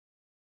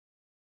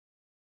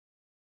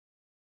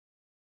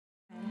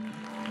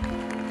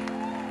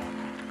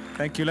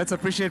Thank you. Let's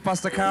appreciate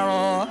Pastor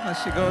Carol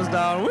as she goes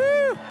down.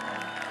 Woo!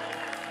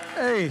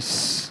 Hey.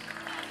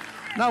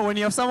 Now, when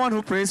you have someone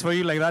who prays for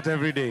you like that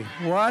every day,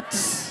 what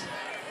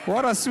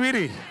a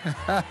sweetie.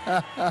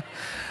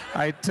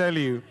 I tell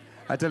you.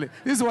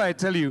 This is why I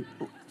tell you,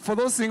 for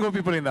those single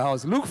people in the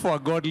house, look for a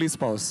godly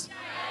spouse.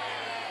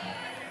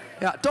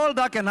 Yeah, tall,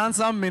 dark, and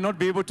handsome may not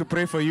be able to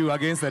pray for you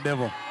against the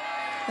devil.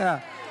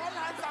 Yeah.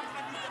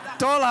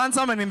 Tall,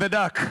 handsome, and in the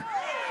dark.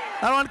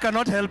 That one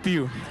cannot help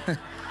you.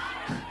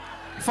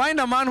 Find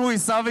a man who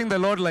is serving the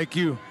Lord like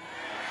you.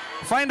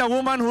 Find a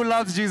woman who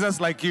loves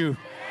Jesus like you.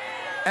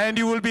 And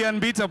you will be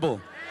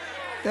unbeatable.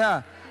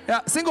 Yeah.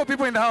 Single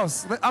people in the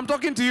house, I'm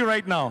talking to you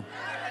right now.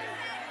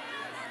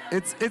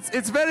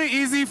 It's very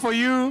easy for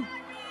you,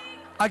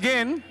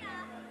 again,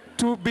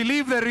 to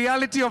believe the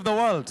reality of the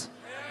world.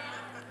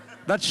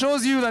 That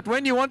shows you that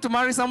when you want to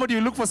marry somebody,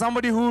 you look for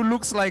somebody who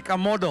looks like a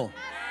model.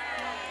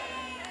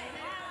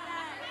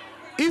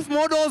 If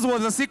models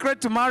was a secret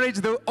to marriage,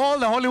 all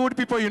the Hollywood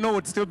people you know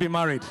would still be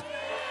married.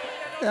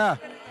 Yeah,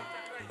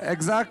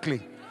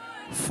 exactly.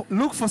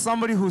 Look for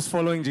somebody who's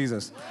following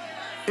Jesus.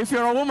 If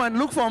you're a woman,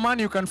 look for a man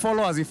you can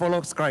follow as he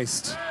follows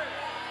Christ.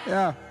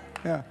 Yeah.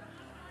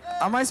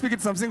 Am I speaking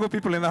to some single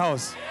people in the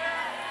house?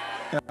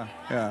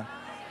 Yeah.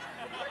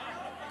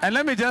 And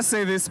let me just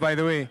say this, by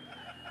the way.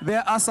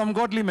 There are some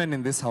godly men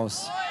in this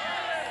house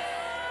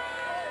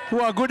who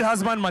are good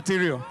husband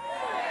material.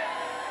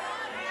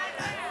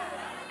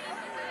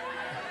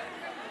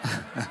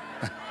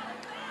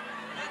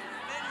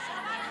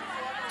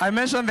 I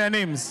mentioned their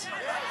names.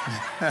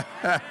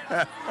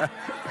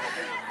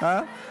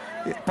 Huh?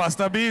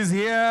 Pastor B is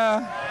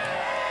here.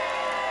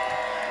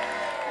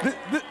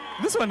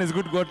 This one is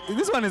good.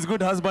 This one is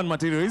good husband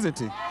material, isn't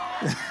he?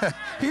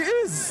 He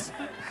is.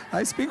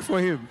 I speak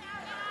for him.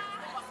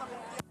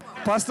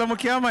 Pastor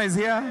Mukiyama is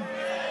here.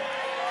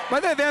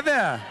 But they're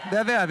there.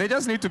 They're there. They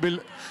just need to be.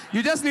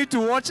 You just need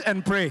to watch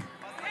and pray.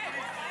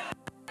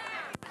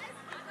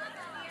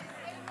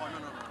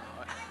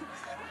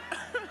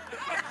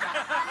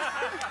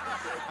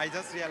 I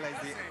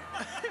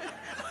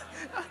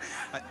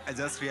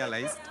just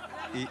realized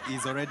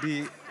he's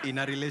already in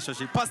a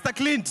relationship. Pastor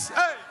Clint!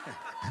 Hey!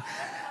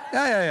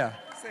 Yeah.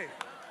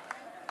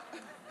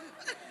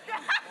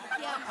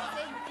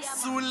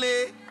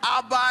 Sule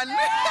Aban.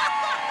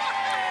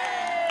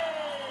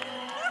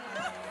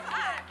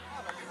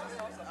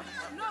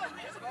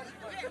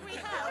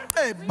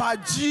 Hey,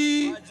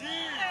 Baji. I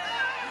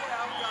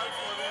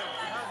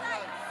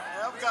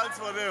have cards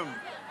for them.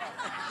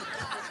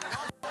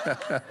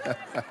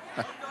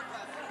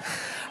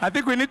 I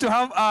think we need to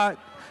have a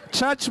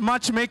church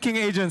matchmaking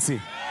agency.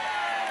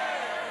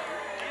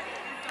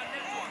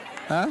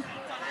 Huh?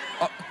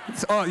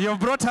 Oh, you've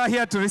brought her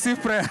here to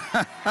receive prayer.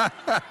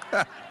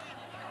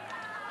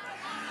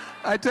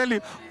 I tell you,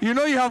 you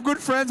know you have good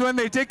friends when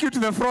they take you to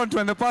the front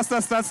when the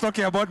pastor starts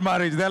talking about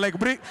marriage. They're like,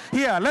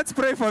 here, let's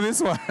pray for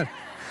this one.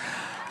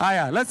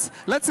 Let's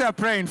say a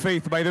prayer in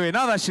faith, by the way,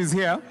 now that she's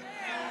here.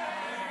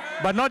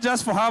 But not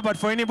just for her, but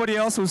for anybody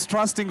else who's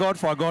trusting God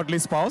for a godly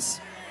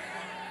spouse.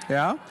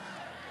 Yeah?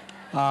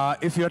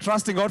 If you're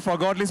trusting God for a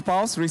godly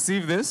spouse,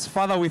 receive this.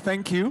 Father, we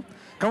thank you.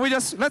 Can we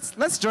just,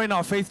 let's join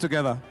our faith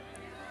together.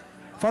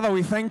 Father,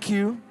 we thank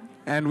you,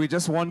 and we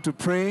just want to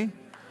pray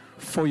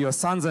for your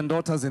sons and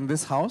daughters in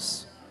this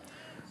house.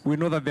 We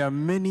know that there are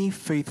many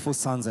faithful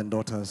sons and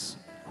daughters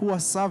who are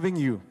serving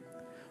you,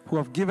 who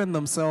have given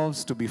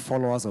themselves to be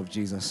followers of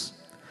Jesus.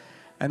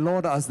 And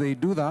Lord, as they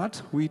do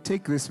that, we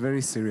take this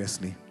very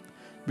seriously,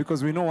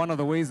 because we know one of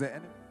the ways the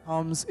enemy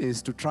comes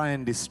is to try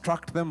and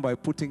distract them by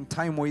putting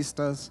time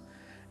wasters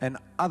and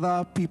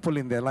other people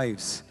in their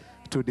lives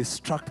to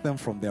distract them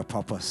from their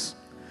purpose.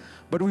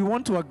 But we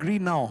want to agree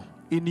now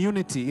in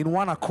unity, in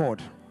one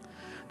accord,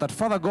 that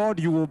Father God,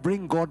 you will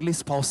bring godly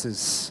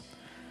spouses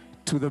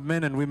to the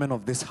men and women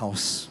of this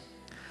house.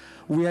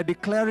 We are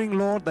declaring,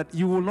 Lord, that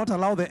you will not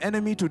allow the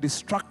enemy to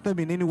distract them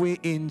in any way,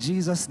 in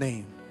Jesus'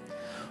 name.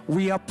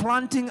 We are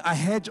planting a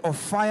hedge of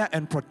fire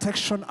and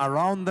protection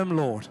around them,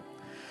 Lord.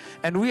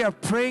 And we are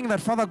praying that,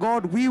 Father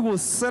God, we will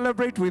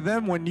celebrate with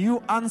them when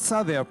you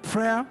answer their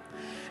prayer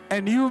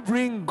and you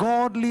bring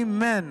godly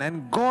men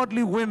and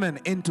godly women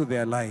into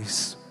their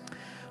lives.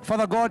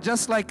 Father God,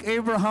 just like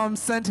Abraham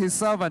sent his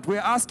servant, we're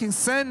asking,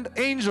 send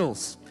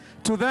angels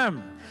to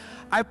them.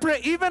 I pray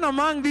even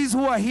among these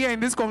who are here in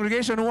this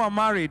congregation who are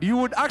married, you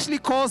would actually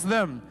cause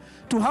them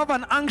to have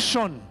an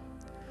unction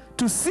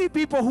to see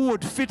people who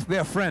would fit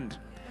their friend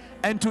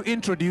and to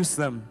introduce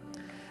them.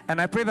 And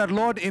I pray that,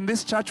 Lord, in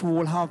this church we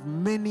will have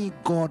many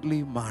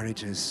godly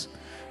marriages,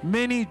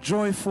 many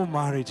joyful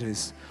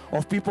marriages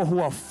of people who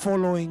are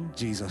following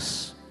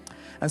Jesus.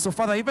 And so,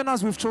 Father, even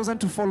as we've chosen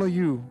to follow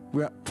you,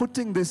 we are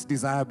putting this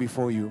desire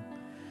before you.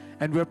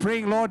 And we're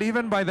praying, Lord,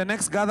 even by the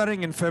next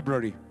gathering in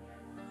February.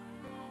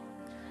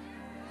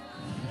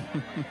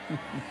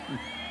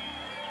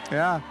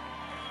 Yeah.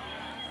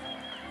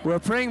 We're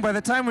praying by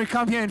the time we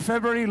come here in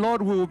February,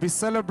 Lord, we will be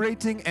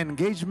celebrating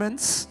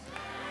engagements.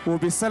 We'll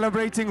be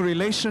celebrating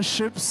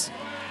relationships.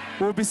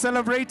 We'll be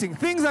celebrating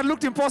things that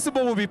looked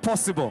impossible will be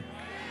possible.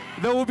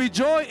 There will be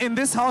joy in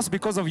this house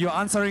because of your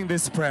answering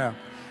this prayer.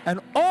 And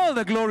all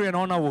the glory and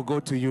honor will go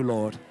to you,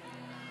 Lord.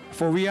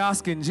 For we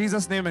ask in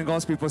Jesus' name, and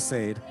God's people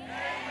say it.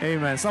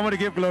 Amen. Somebody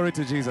give glory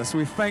to Jesus.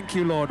 We thank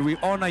you, Lord. We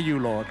honor you,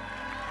 Lord.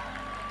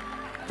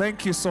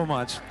 Thank you so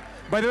much.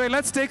 By the way,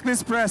 let's take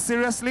this prayer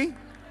seriously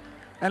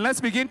and let's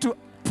begin to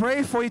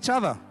pray for each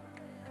other.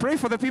 Pray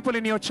for the people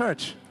in your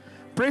church.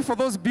 Pray for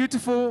those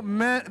beautiful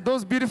men,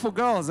 those beautiful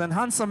girls and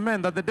handsome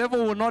men, that the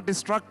devil will not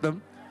distract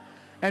them.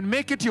 And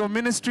make it your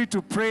ministry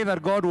to pray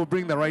that God will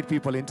bring the right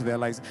people into their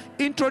lives.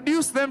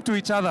 Introduce them to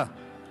each other.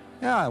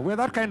 Yeah, we're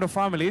that kind of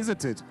family,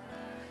 isn't it?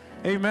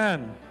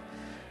 Amen.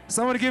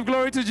 Somebody give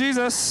glory to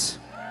Jesus.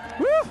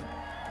 Woo!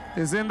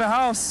 He's in the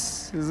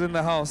house. He's in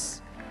the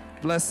house.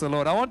 Bless the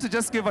Lord. I want to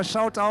just give a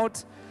shout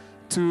out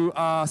to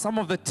some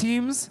of the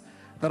teams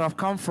that have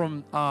come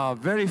from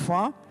very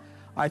far.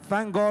 I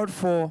thank God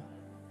for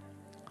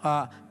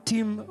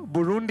Team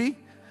Burundi.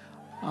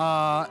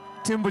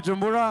 Team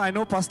Bujumbura, I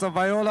know Pastor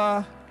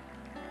Viola,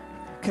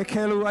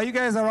 Kekelu. Are you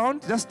guys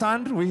around? Just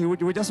stand.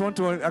 We just want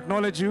to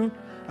acknowledge you.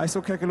 I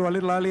saw Kekelu a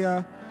little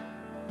earlier.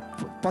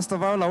 Pastor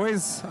Viola,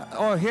 where's...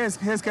 Oh, here's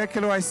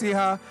Kekelu. I see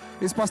her.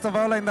 Is Pastor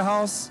Viola in the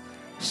house?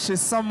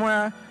 She's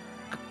somewhere.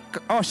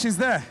 Oh, she's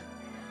there.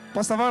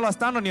 Pastor Viola,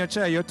 stand on your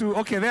chair. You're too...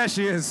 Okay, there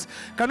she is.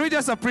 Can we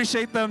just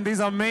appreciate them? These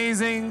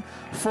amazing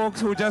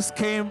folks who just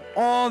came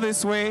all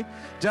this way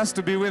just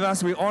to be with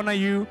us. We honor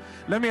you.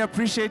 Let me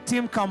appreciate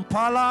Team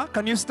Kampala.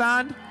 Can you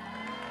stand?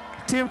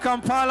 Team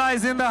Kampala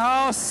is in the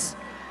house.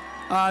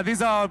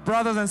 These are our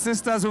brothers and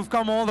sisters who've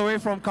come all the way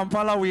from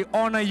Kampala. We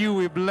honor you.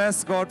 We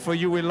bless God for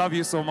you. We love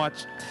you so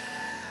much.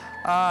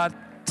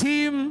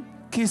 Team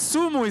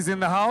Kisumu is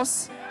in the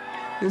house.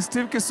 Is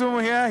Team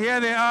Kisumu here? Here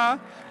they are.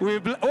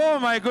 Oh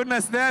my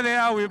goodness, there they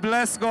are. We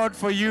bless God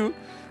for you.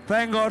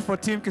 Thank God for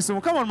Team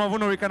Kisumu. Come on,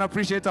 Mavuno, we can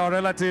appreciate our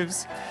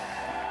relatives.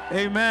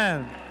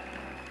 Amen.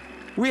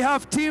 We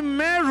have Team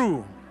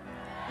Meru.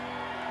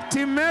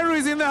 Team Meru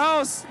is in the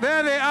house.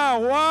 There they are.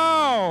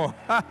 Wow.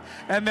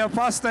 And their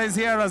pastor is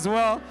here as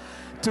well.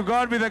 To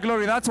God be the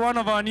glory. That's one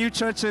of our new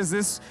churches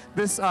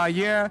this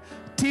year.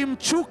 Team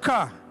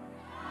Chuka.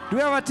 Do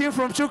we have a team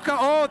from Chuka?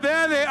 Oh,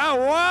 there they are.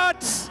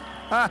 What?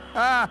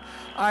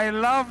 I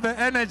love the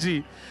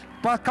energy.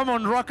 But come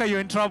on, Rocker, you're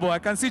in trouble. I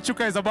can see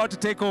Chuka is about to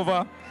take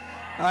over.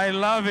 I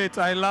love it.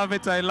 I love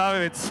it. I love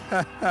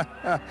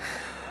it.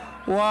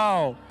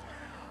 Wow.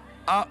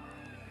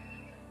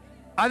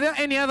 Are there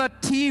any other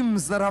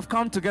teams that have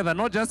come together?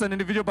 Not just an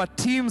individual, but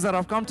teams that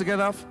have come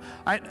together.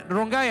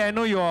 Rongai, I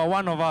know you are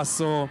one of us,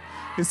 so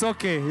it's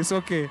okay. It's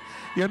okay.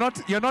 You're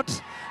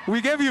not.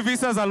 We gave you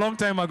visas a long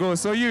time ago,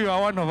 so you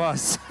are one of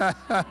us.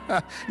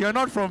 You're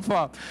not from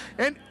far.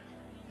 And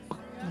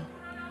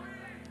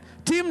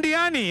Team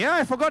Diani. Yeah,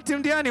 I forgot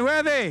Team Diani. Where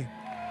are they?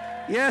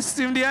 Yes,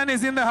 Team Diani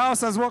is in the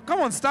house as well.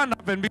 Come on, stand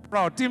up and be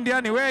proud. Team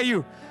Diani, where are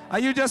you? Are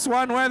you just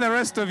one? Where are the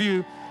rest of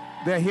you?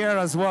 They're here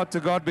as well. To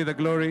God be the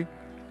glory.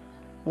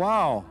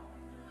 Wow.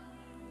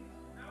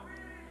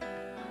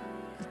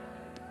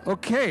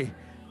 Okay.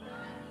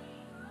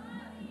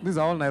 These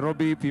are all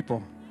Nairobi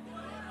people.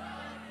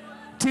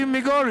 Team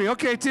Migori.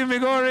 Okay, Team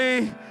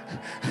Migori.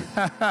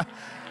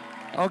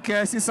 Okay,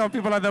 I see some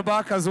people at the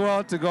back as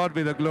well. To God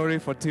be the glory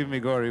for Team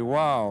Migori.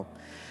 Wow.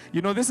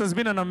 You know, this has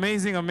been an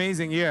amazing,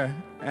 amazing year.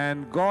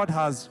 And God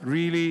has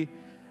really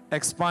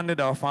expanded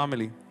our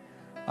family.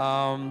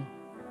 I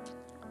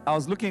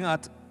was looking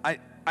at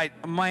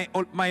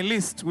my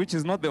list, which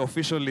is not the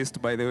official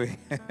list, by the way.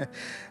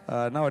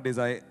 Nowadays,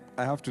 I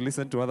have to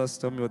listen to others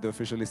tell me what the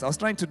official list. I was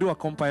trying to do a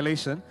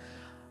compilation.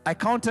 I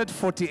counted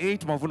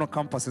 48 Mavuno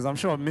campuses. I'm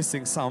sure I'm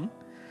missing some.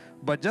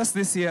 But just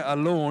this year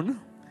alone,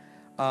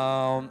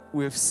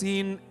 we've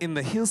seen in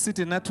the Hill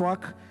City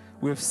Network,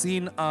 we've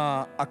seen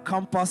a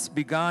campus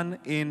began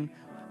in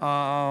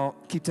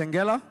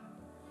Kitengela.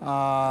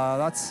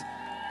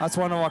 That's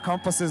one of our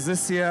campuses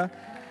this year.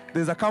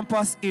 There's a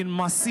campus in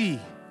Masi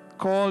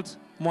called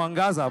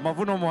Mwangaza,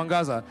 Mavuno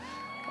Mwangaza.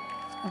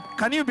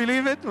 Can you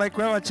believe it? Like,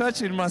 we have a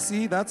church in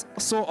Masi. That's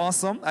so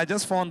awesome. I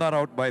just found that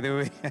out, by the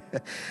way.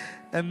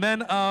 And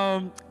then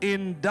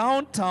in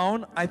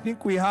downtown, I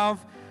think we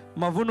have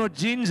Mavuno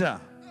Jinja,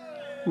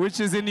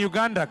 which is in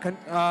Uganda.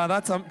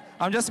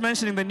 I'm just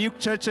mentioning the new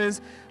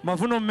churches.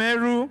 Mavuno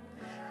Meru,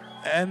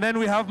 and then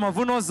we have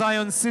Mavuno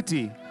Zion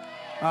City,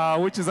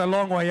 which is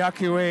along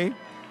Wayaki Way.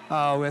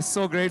 We're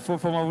so grateful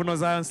for Mavuno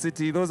Zion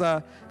City. Those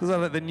are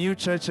the new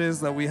churches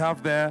that we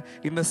have there.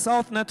 In the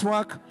South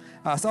Network,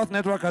 South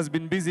Network has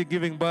been busy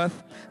giving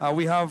birth.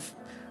 We have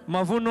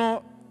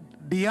Mavuno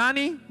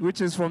Diani,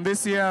 which is from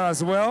this year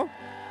as well.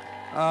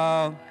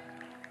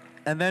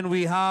 And then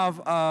we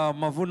have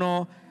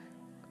Mavuno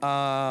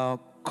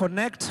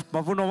Connect.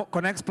 Mavuno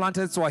Connects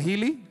planted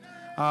Swahili.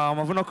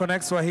 Mavuno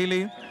Connect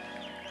Swahili.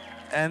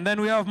 And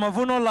then we have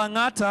Mavuno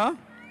Langata.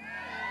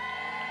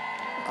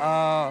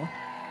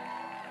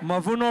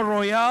 Mavuno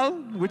Royal,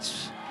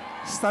 which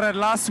started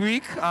last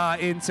week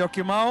in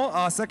Syokimau,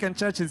 our second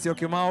church in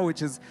Syokimau,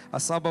 which is a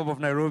suburb of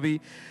Nairobi.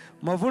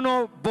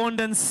 Mavuno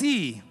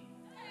Bondensi,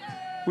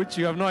 which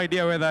you have no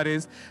idea where that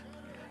is.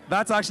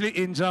 That's actually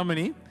in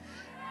Germany.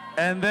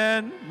 And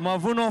then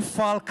Mavuno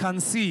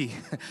Falkansee,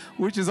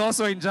 which is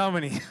also in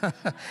Germany.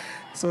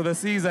 So the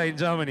C's are in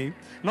Germany.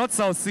 Not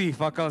South Sea,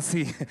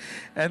 Falkansee.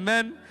 And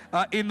then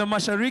in the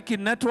Mashariki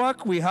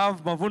network, we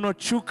have Mavuno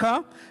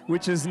Chuka,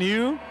 which is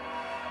new.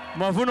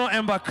 Mavuno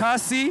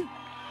Embakasi.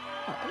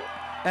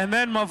 And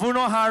then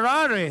Mavuno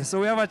Harare.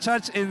 So we have a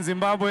church in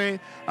Zimbabwe.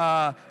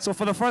 So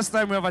for the first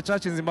time, we have a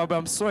church in Zimbabwe.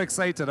 I'm so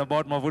excited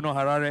about Mavuno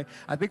Harare.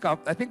 I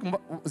think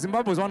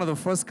Zimbabwe was one of the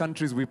first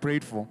countries we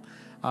prayed for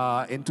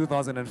in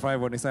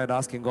 2005 when we started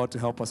asking God to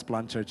help us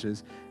plant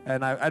churches.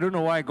 And I don't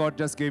know why God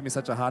just gave me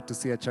such a heart to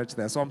see a church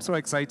there. So I'm so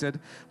excited.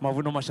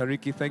 Mavuno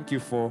Mashariki, thank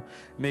you for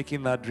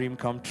making that dream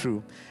come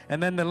true.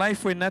 And then the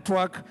Lifeway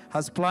Network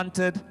has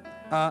planted,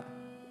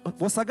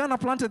 was Sagana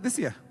planted this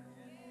year?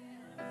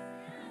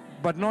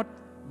 But not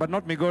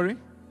Migori?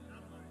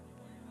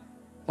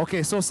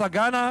 Okay, so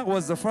Sagana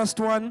was the first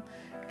one,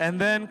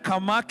 and then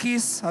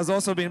Kamakis has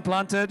also been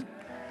planted.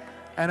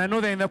 And I know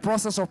they're in the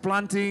process of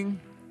planting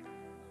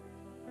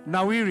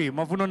Nawiri,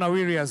 Mavuno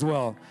Nawiri as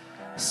well.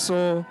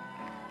 So,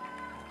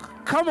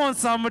 come on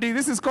somebody,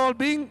 this is called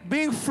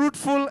being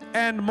fruitful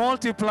and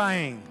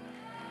multiplying.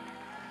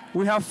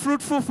 We have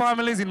fruitful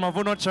families in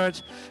Mavuno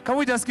Church. Can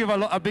we just give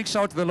a big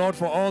shout to the Lord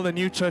for all the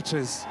new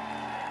churches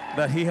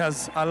that He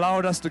has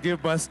allowed us to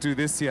give birth to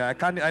this year?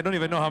 I don't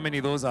even know how many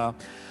those are,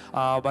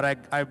 but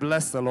I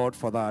bless the Lord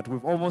for that.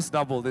 We've almost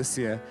doubled this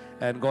year,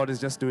 and God is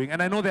just doing.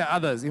 And I know there are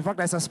others. In fact,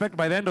 I suspect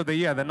by the end of the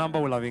year, the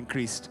number will have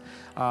increased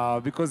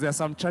because there are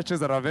some churches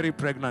that are very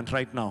pregnant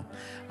right now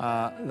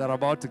that are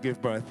about to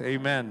give birth.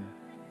 Amen.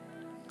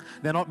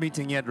 They're not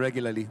meeting yet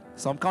regularly.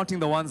 So I'm counting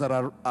the ones that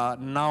are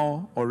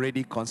now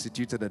already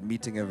constituted and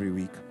meeting every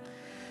week.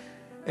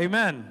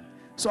 Amen.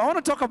 So I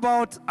want to talk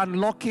about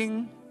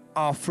unlocking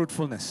our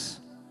fruitfulness.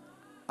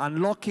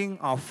 Unlocking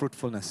our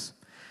fruitfulness.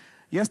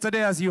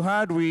 Yesterday, as you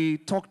heard, we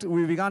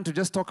began to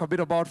just talk a bit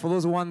about, for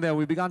those who weren't there,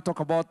 we began to talk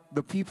about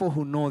the people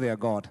who know their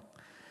God.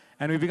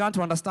 And we began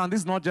to understand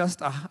this is not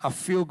just a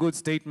feel-good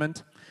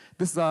statement.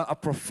 This is a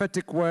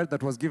prophetic word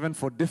that was given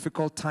for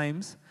difficult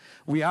times.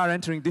 We are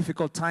entering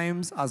difficult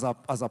times as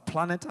a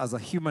planet, as a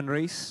human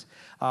race.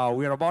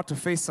 We are about to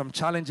face some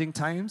challenging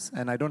times,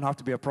 and I don't have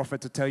to be a prophet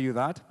to tell you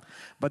that.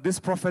 But this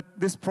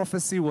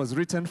prophecy was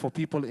written for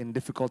people in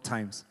difficult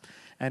times.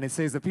 And it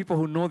says, the people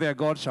who know their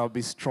God shall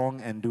be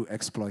strong and do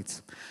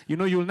exploits. You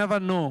know, you'll never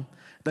know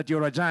that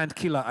you're a giant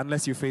killer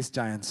unless you face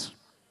giants.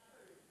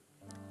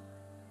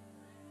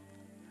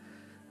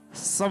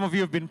 Some of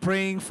you have been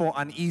praying for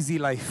an easy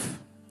life.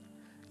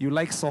 You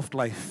like soft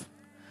life.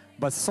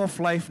 But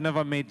soft life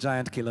never made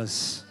giant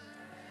killers.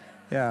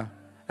 Yeah.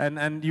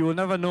 And you will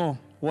never know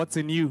what's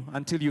in you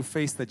until you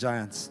face the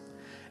giants.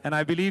 And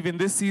I believe in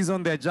this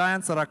season there are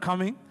giants that are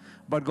coming,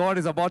 but God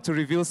is about to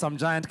reveal some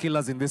giant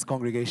killers in this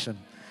congregation.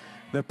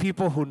 The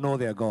people who know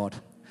their God.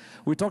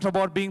 We talked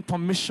about being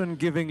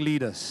permission-giving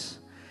leaders.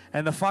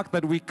 And the fact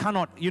that we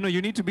cannot, you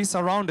need to be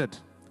surrounded.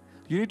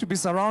 You need to be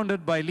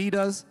surrounded by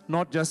leaders,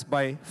 not just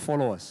by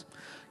followers.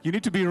 You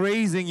need to be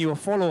raising your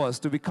followers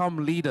to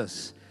become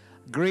leaders,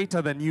 greater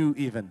than you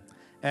even.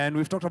 And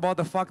we've talked about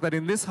the fact that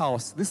in this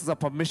house, this is a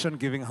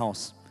permission-giving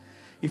house.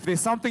 If there's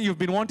something you've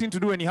been wanting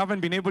to do and you haven't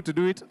been able to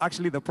do it,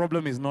 actually the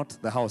problem is not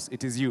the house,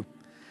 it is you.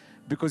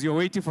 Because you're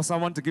waiting for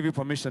someone to give you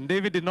permission.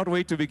 David did not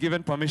wait to be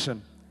given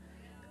permission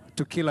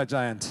to kill a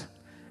giant.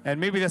 And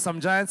maybe there's some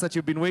giants that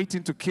you've been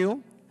waiting to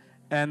kill,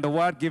 and the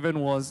word given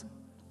was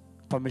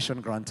permission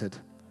granted.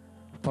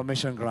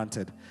 Permission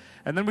granted.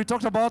 And then we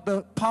talked about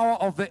the power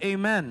of the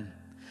amen.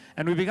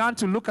 And we began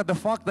to look at the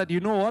fact that, you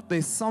know what,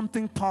 there's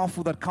something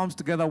powerful that comes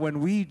together when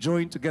we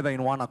join together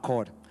in one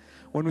accord.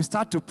 When we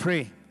start to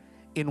pray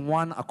in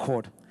one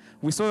accord.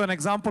 We saw an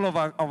example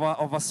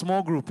of a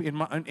small group in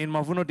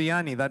Mavuno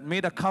Diani that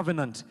made a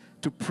covenant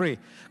to pray.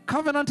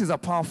 Covenant is a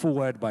powerful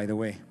word, by the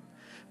way,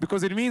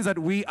 because it means that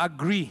we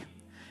agree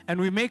and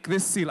we make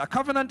this seal. A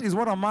covenant is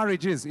what a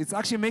marriage is. It's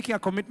actually making a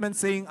commitment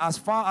saying, as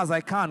far as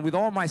I can, with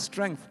all my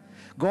strength,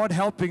 God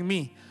helping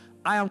me,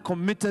 I am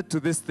committed to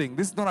this thing.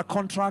 This is not a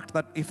contract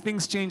that if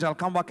things change, I'll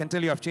come back and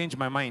tell you I've changed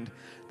my mind.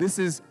 This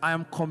is, I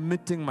am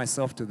committing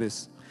myself to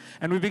this.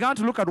 And we began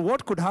to look at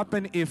what could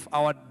happen if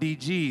our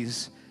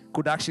DGs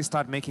could actually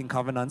start making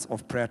covenants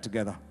of prayer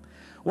together.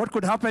 What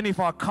could happen if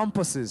our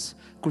campuses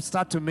could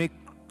start to make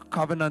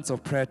covenants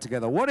of prayer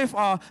together? What if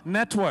our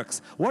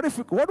networks,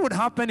 what would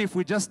happen if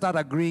we just start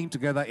agreeing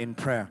together in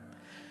prayer?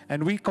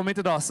 And we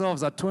committed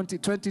ourselves that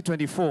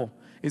 2024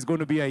 is going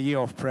to be a year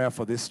of prayer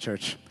for this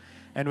church.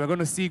 And we're going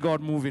to see God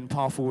move in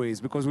powerful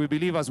ways, because we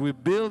believe as we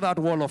build that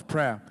wall of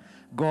prayer,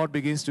 God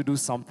begins to do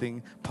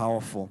something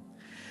powerful.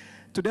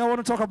 Today I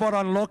want to talk about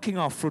unlocking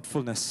our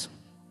fruitfulness.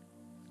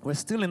 We're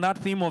still in that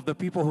theme of the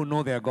people who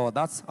know their God.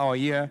 That's our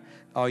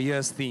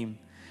year's theme.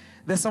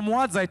 There's some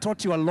words I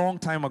taught you a long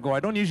time ago. I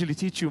don't usually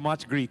teach you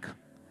much Greek.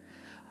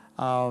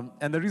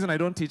 And the reason I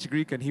don't teach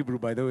Greek and Hebrew,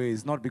 by the way,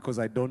 is not because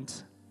I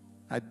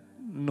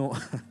know.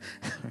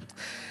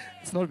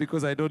 It's not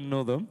because I don't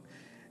know them.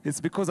 It's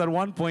because at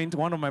one point,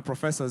 one of my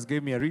professors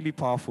gave me a really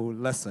powerful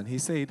lesson. He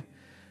said,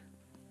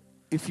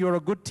 if you're a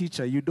good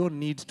teacher, you don't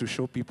need to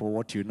show people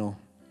what you know.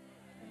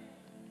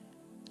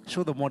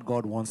 Show them what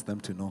God wants them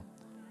to know.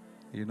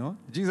 You know,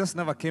 Jesus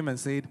never came and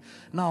said,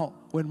 now,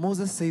 when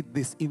Moses said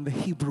this in the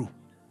Hebrew,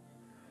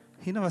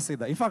 he never said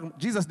that. In fact,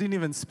 Jesus didn't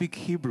even speak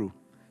Hebrew.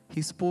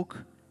 He spoke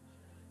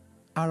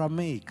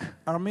Aramaic.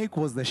 Aramaic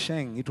was the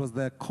Sheng. It was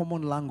the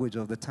common language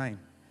of the time.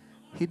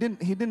 He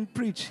didn't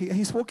preach.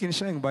 He spoke in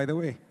Sheng, by the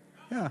way.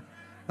 Yeah,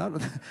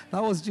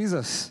 that was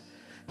Jesus.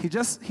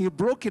 He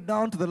broke it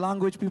down to the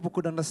language people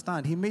could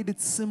understand. He made it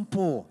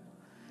simple.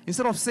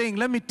 Instead of saying,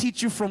 let me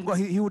teach you from God,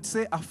 he would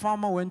say, a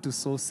farmer went to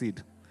sow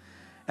seed.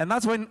 And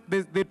that's when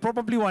they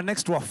probably were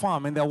next to a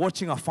farm and they're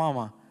watching a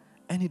farmer.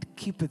 And he'd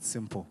keep it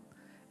simple.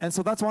 And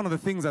so that's one of the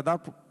things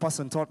that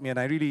person taught me. And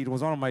it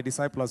was one of my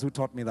disciples who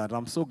taught me that. And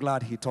I'm so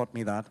glad he taught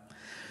me that.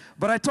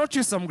 But I taught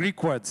you some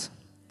Greek words,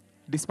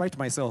 despite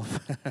myself.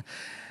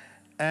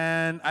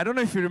 And I don't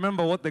know if you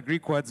remember what the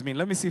Greek words mean.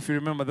 Let me see if you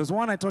remember. There's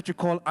one I taught you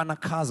called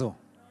anakazo.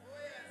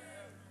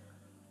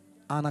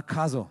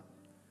 Anakazo.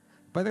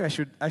 By the way,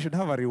 I should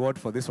have a reward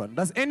for this one.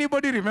 Does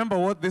anybody remember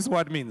what this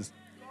word means?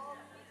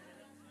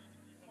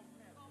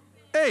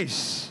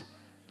 Eish.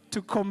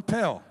 To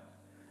compel.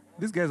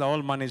 These guys are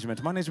all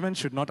management. Management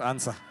should not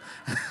answer.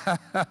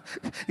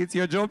 It's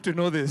your job to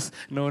know this.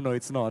 No,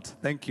 it's not.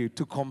 Thank you.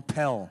 To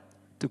compel.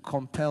 To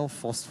compel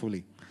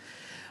forcefully.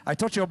 I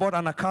taught you about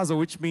anakazo,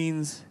 which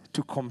means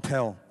to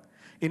compel.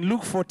 In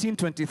Luke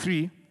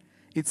 14:23,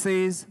 it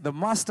says, the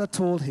master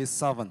told his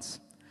servants,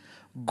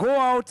 go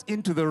out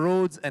into the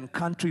roads and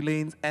country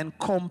lanes and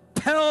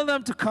compel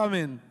them to come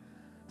in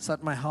so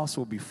that my house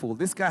will be full.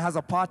 This guy has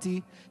a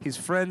party. His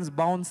friends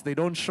bounce. They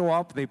don't show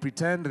up. They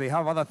pretend they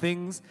have other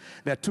things.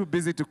 They're too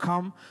busy to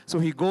come. So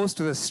he goes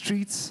to the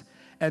streets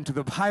and to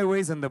the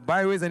highways and the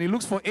byways, and he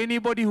looks for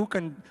anybody who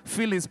can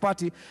fill his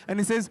party. And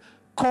he says,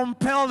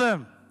 compel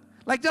them.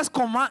 Like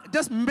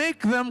just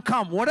make them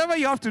come. Whatever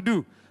you have to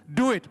do,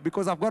 do it,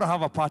 because I've got to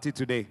have a party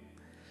today.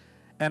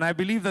 And I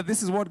believe that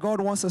this is what God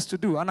wants us to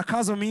do.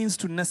 Anakazo means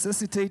to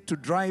necessitate, to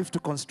drive, to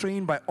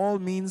constrain by all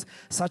means,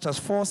 such as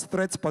force,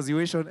 threats,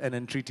 persuasion, and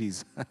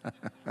entreaties.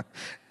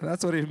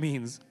 That's what it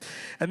means.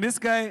 And this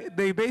guy,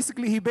 he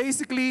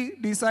basically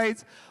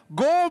decides,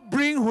 go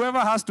bring whoever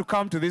has to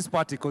come to this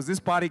party, because this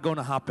party is going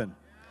to happen.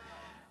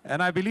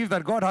 And I believe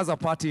that God has a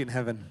party in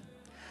heaven.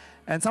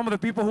 And some of the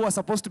people who are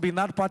supposed to be in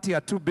that party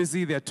are too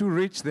busy, they're too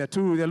rich, they're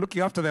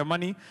looking after their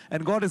money.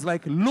 And God is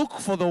like, look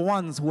for the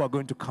ones who are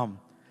going to come.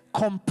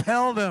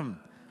 Compel them.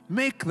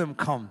 Make them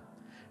come.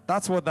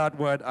 That's what that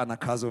word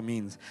anakazo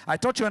means. I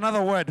taught you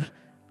another word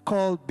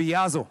called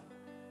biazo.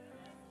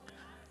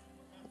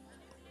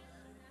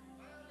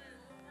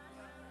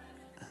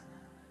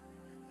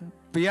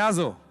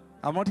 Biazo.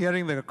 I'm not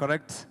hearing the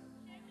correct.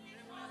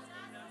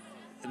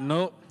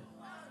 No.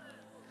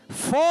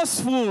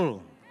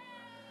 Forceful.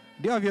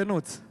 Do you have your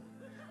notes?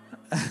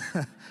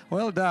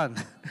 Well done.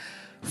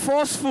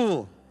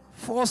 Forceful.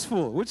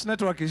 Forceful. Which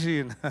network is she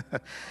in?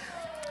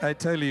 I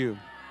tell you.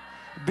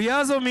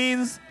 Biazo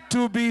means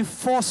to be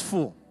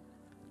forceful.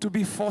 To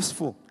be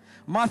forceful.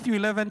 Matthew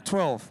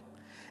 11:12.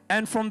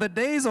 And from the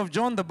days of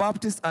John the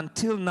Baptist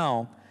until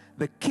now,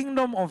 the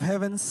kingdom of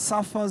heaven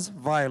suffers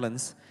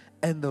violence,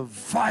 and the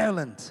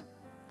violent,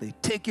 they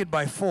take it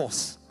by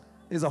force.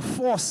 There's a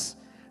force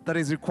that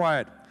is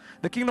required.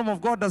 The kingdom of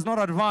God does not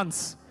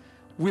advance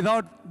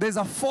there's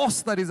a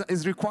force that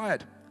is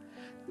required.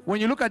 When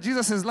you look at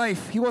Jesus'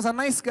 life, he was a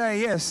nice guy,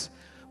 yes,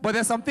 but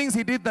there's some things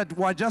he did that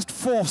were just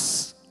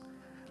force.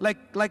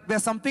 Like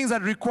there's some things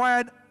that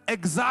required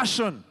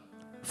exertion,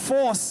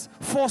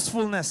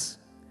 forcefulness.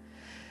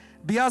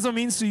 Biazo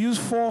means to use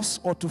force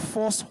or to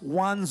force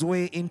one's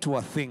way into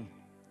a thing.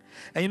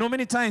 And you know,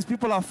 many times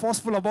people are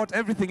forceful about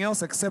everything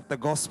else except the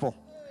gospel.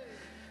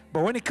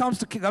 But when it comes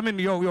to,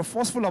 we're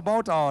forceful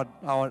about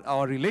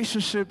our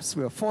relationships,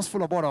 we're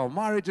forceful about our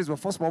marriages, we're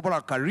forceful about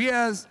our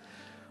careers,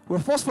 we're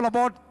forceful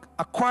about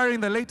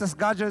acquiring the latest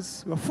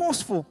gadgets, we're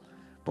forceful.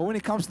 But when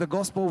it comes to the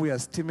gospel, we are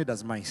as timid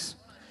as mice.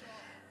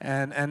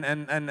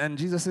 And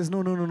Jesus says,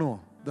 no.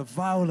 The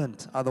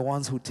violent are the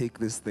ones who take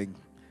this thing.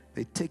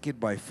 They take it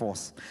by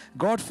force.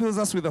 God fills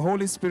us with the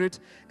Holy Spirit,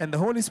 and the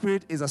Holy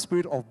Spirit is a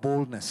spirit of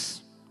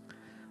boldness.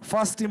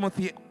 1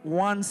 Timothy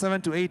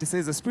 1:7-8, it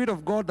says, the Spirit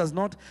of God does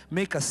not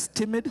make us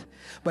timid,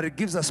 but it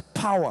gives us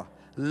power,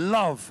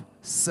 love,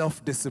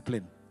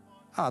 self-discipline.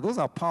 Those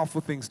are powerful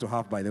things to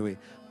have, by the way.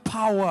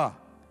 Power.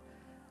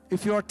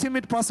 If you're a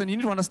timid person, you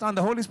need to understand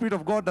the Holy Spirit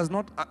of God does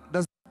not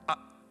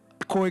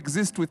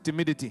coexist with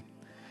timidity.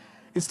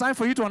 It's time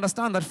for you to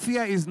understand that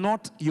fear is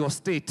not your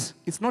state.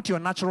 It's not your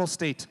natural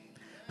state.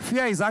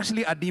 Fear is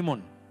actually a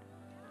demon.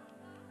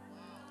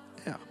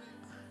 Yeah.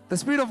 The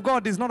Spirit of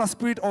God is not a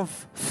spirit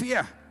of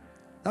fear.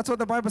 That's what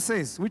the Bible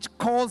says, which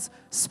calls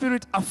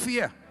spirit a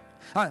fear.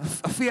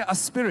 Fear a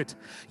spirit.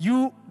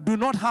 You do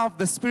not have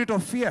the spirit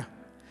of fear.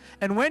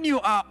 And when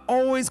you are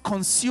always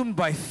consumed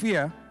by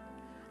fear,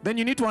 then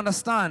you need to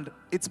understand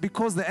it's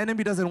because the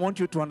enemy doesn't want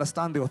you to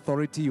understand the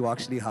authority you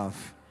actually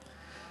have.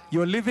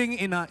 You're living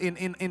in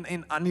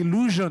an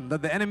illusion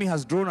that the enemy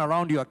has drawn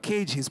around you, a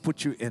cage he's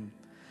put you in.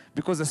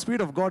 Because the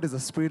Spirit of God is a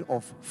spirit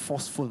of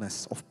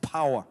forcefulness, of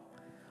power,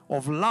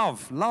 of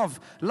love.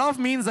 Love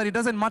means that it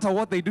doesn't matter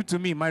what they do to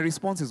me, my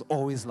response is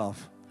always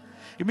love.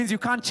 It means you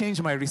can't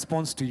change my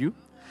response to you.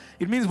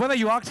 It means whether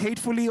you act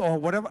hatefully or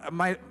whatever,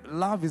 my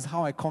love is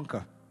how I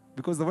conquer.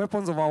 Because the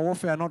weapons of our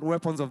warfare are not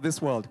weapons of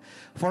this world.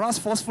 For us,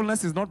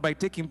 forcefulness is not by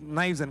taking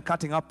knives and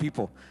cutting up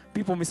people.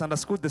 People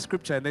misunderstood the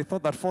scripture and they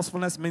thought that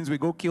forcefulness means we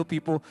go kill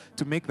people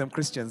to make them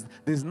Christians.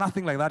 There's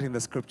nothing like that in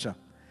the scripture.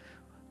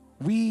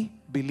 We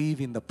believe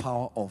in the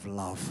power of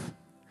love.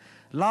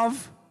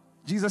 Love,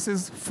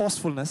 Jesus'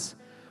 forcefulness,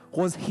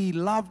 was he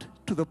loved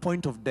to the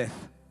point of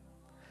death.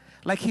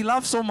 Like he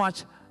loved so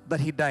much that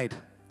he died.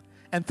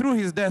 And through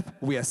his death,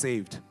 we are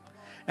saved.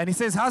 And he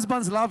says,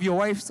 husbands, love your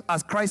wives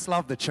as Christ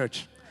loved the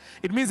church.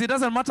 It means it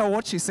doesn't matter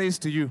what she says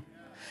to you.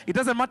 It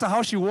doesn't matter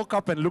how she woke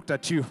up and looked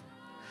at you.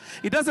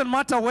 It doesn't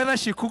matter whether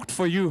she cooked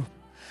for you.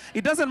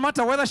 It doesn't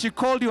matter whether she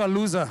called you a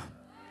loser.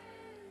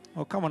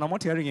 Oh, come on, I'm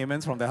not hearing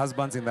amens from the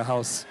husbands in the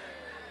house.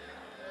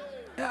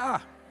 Yeah.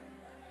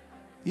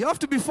 You have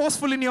to be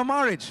forceful in your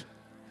marriage.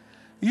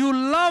 You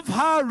love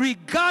her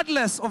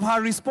regardless of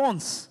her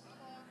response.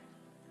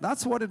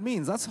 That's what it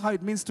means. That's how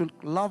it means to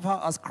love her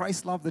as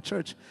Christ loved the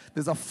church.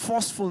 There's a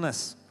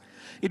forcefulness.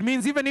 It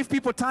means even if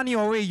people turn you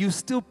away, you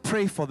still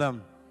pray for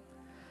them.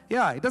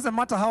 Yeah, it doesn't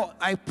matter how.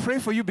 I pray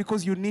for you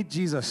because you need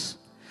Jesus.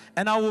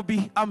 And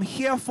I'm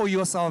here for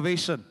your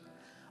salvation.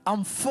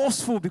 I'm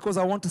forceful because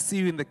I want to see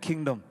you in the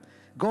kingdom.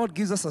 God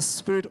gives us a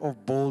spirit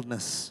of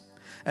boldness.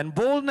 And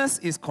boldness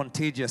is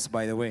contagious,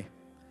 by the way.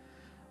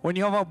 When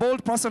you have a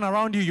bold person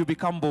around you, you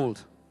become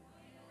bold.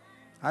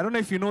 I don't know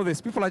if you know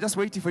this. People are just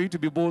waiting for you to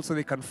be bold so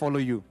they can follow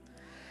you.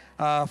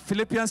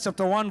 Philippians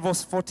chapter 1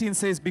 verse 14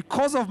 says,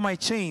 because of my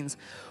chains,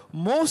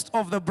 most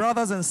of the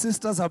brothers and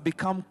sisters have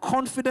become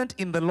confident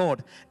in the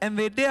Lord, and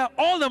they dare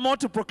all the more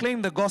to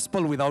proclaim the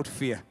gospel without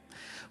fear.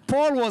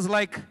 Paul was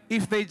like,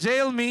 if they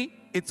jail me,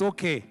 it's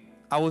okay.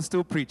 I will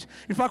still preach.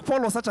 In fact,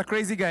 Paul was such a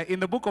crazy guy. In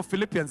the book of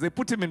Philippians, they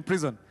put him in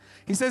prison.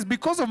 He says,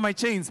 because of my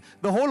chains,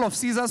 the whole of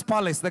Caesar's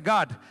palace, the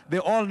guard, they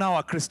all now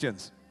are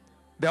Christians.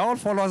 They're all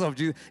followers of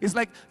Jesus. It's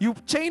like you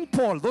chain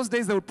Paul. Those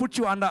days they would put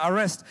you under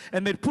arrest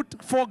and they'd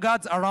put 4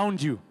 guards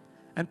around you.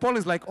 And Paul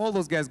is like, all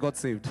those guys got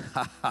saved.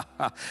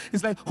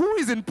 It's like, who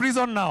is in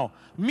prison now?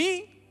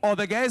 Me or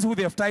the guys who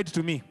they have tied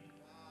to me?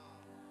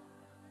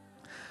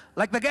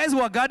 Like the guys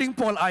who are guarding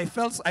Paul, I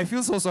feel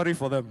so sorry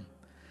for them.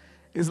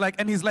 It's like,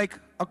 and he's like,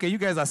 okay, you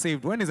guys are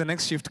saved. When is the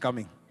next shift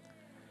coming?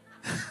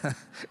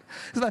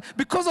 It's like,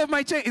 because of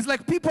my chain. It's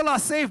like people are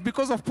saved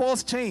because of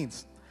Paul's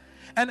chains.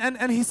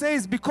 And he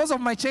says, because of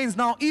my chains,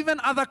 now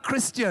even other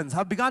Christians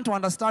have begun to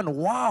understand,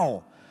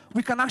 wow,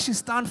 we can actually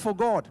stand for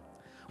God.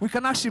 We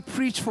can actually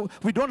preach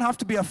we don't have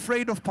to be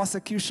afraid of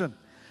persecution.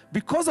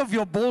 Because of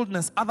your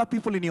boldness, other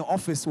people in your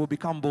office will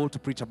become bold to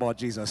preach about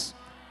Jesus.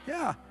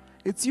 Yeah,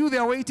 it's you they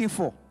are waiting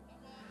for.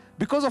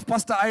 Because of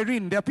Pastor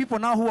Irene, there are people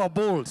now who are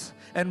bold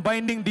and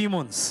binding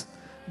demons.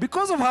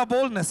 Because of her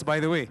boldness, by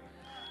the way.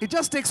 It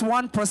just takes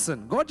one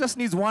person. God just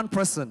needs one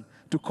person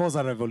to cause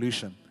a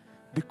revolution.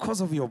 Because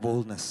of your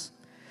boldness.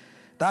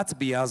 That's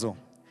biazo.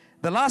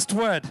 The last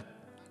word,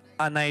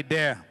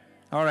 anaidea.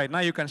 All right, now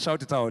you can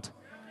shout it out.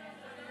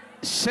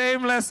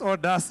 Shameless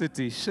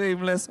audacity.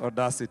 Shameless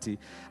audacity.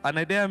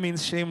 Anaidea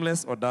means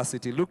shameless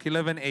audacity. Luke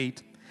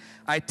 11:8.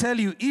 I tell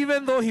you,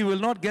 even though he will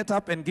not get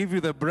up and give you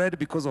the bread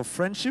because of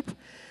friendship,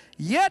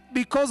 yet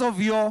because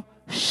of your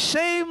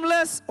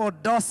shameless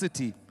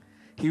audacity,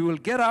 he will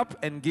get up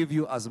and give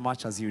you as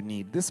much as you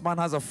need. This man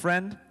has a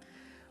friend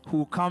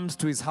who comes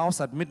to his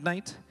house at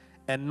midnight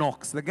and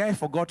knocks. The guy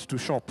forgot to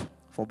shop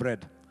for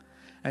bread.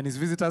 And his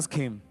visitors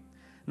came.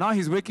 Now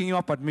he's waking you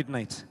up at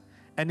midnight.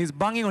 And he's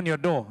banging on your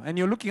door. And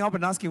you're looking up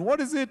and asking, what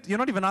is it? You're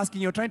not even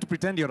asking. You're trying to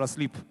pretend you're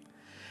asleep.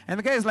 And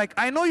the guy is like,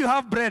 I know you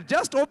have bread.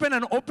 Just open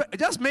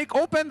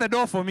the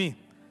door for me.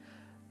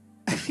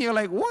 You're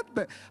like,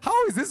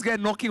 how is this guy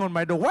knocking on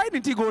my door? Why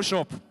didn't he go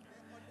shop?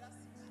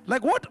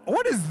 Like,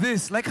 what is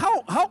this? Like,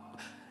 how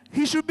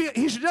he should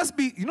just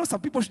be, some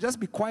people should just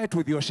be quiet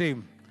with your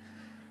shame.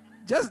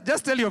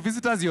 Just tell your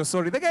visitors you're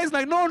sorry. The guy is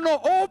like,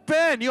 no,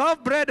 open. You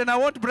have bread and I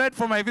want bread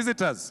for my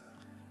visitors.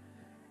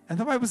 And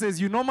the Bible says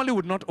you normally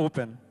would not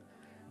open.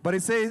 But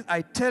it says,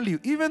 I tell you,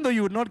 even though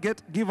you would not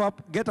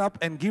get up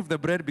and give the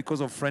bread because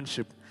of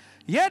friendship,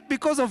 yet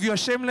because of your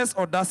shameless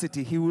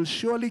audacity, he will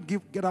surely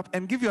get up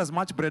and give you as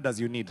much bread as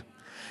you need.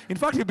 In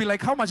fact, he'll be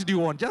like, how much do you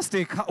want? Just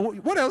take.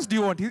 What else do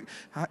you want?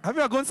 Have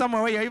you ever gone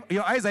somewhere where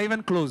your eyes are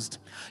even closed?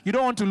 You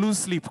don't want to lose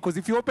sleep, because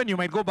if you open, you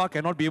might go back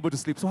and not be able to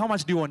sleep. So how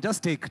much do you want?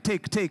 Just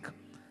take.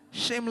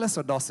 Shameless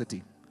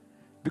audacity.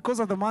 Because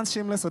of the man's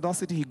shameless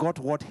audacity, he got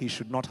what he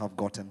should not have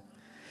gotten.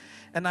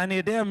 And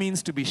anaidea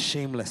means to be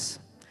shameless.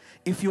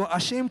 If you're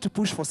ashamed to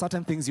push for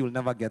certain things, you'll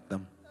never get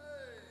them.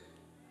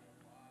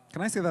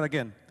 Can I say that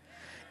again?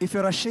 If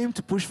you're ashamed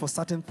to push for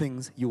certain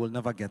things, you will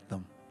never get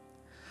them.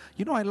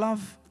 You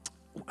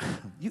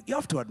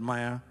have to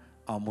admire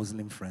our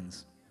Muslim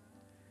friends.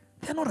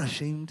 They're not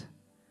ashamed.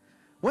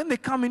 When they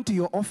come into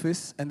your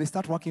office and they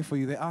start working for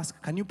you, they ask,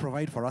 can you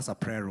provide for us a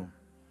prayer room?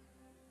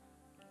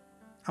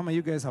 How many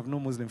of you guys have no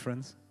Muslim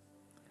friends?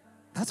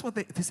 That's what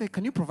they say,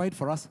 can you provide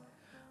for us?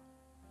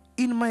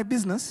 in my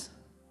business,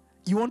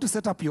 you want to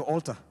set up your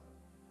altar.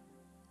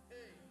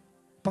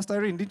 Pastor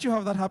Irene, did you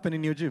have that happen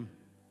in your gym?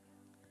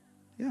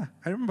 Yeah,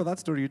 I remember that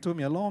story you told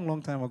me a long,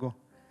 long time ago.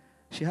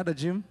 She had a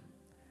gym,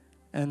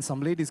 and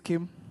some ladies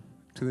came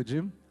to the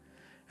gym,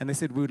 and they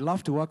said, we would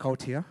love to work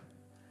out here,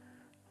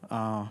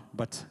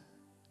 but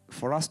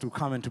for us to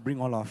come and to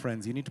bring all our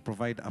friends, you need to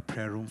provide a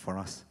prayer room for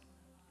us.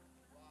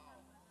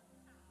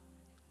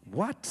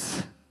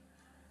 What?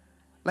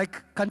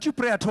 Like, can't you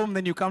pray at home,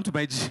 then you come to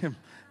my gym?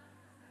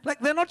 Like,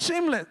 they're not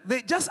shameless.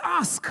 They just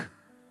ask.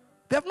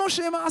 They have no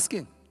shame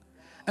asking.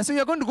 And so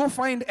you're going to go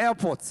find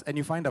airports, and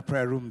you find a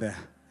prayer room there.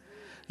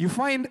 You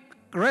find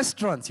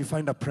restaurants, you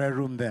find a prayer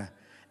room there.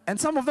 And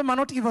some of them are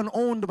not even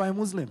owned by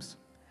Muslims.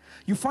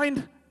 You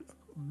find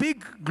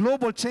big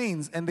global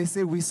chains, and they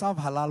say, we serve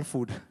halal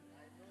food.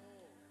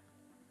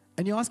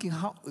 And you're asking,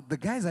 how? The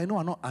guys I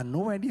know are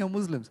nowhere near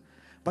Muslims.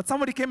 But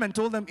somebody came and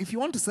told them, if you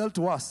want to sell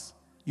to us,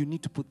 you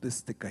need to put this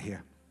sticker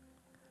here.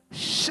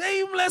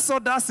 Shameless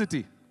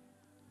audacity.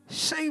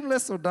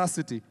 Shameless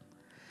audacity.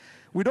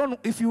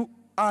 If you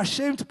are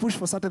ashamed to push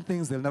for certain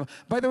things, they'll never.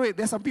 By the way,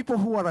 there's some people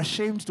who are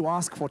ashamed to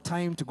ask for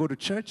time to go to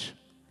church.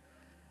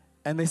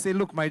 And they say,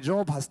 look, my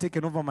job has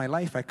taken over my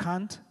life, I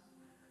can't.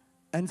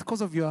 And it's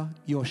because of your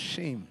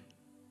shame.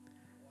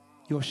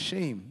 Your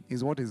shame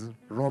is what is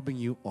robbing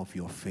you of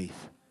your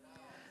faith.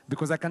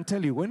 Because I can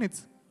tell you, when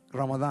it's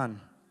Ramadan,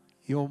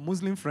 your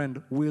Muslim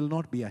friend will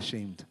not be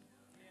ashamed.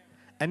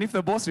 And if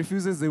the boss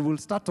refuses, they will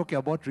start talking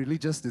about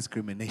religious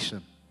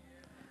discrimination.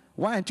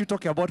 Why aren't you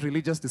talking about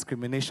religious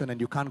discrimination and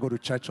you can't go to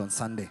church on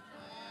Sunday?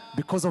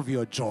 Because of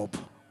your job.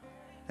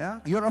 Yeah?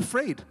 You're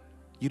afraid.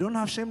 You don't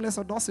have shameless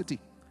audacity.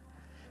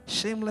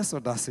 Shameless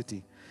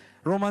audacity.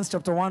 Romans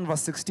chapter 1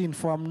 verse 16,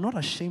 for I'm not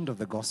ashamed of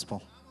the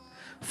gospel.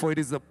 For it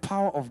is the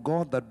power of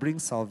God that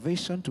brings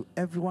salvation to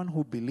everyone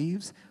who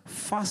believes,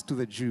 first to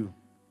the Jew,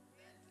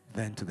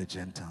 then to the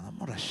Gentile. I'm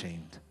not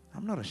ashamed.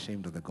 I'm not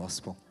ashamed of the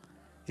gospel.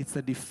 It's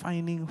the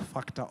defining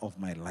factor of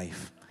my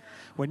life.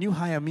 When you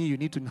hire me, you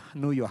need to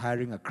know you're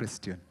hiring a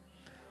Christian.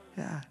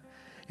 Yeah.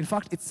 In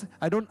fact,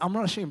 I'm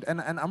not ashamed.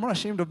 And I'm not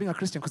ashamed of being a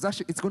Christian, because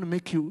actually it's going to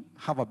make you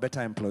have a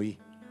better employee.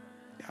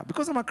 Yeah,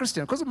 because I'm a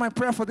Christian, because of my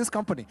prayer for this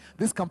company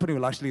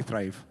will actually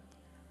thrive.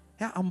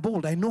 Yeah, I'm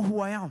bold. I know who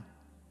I am.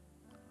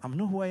 I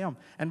know who I am.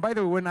 And by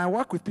the way, when I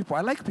work with people,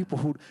 I like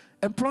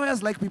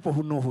employers like people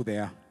who know who they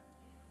are.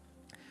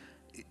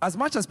 As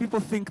much as people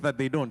think that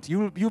they don't,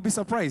 you'll be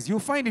surprised. You'll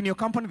find in your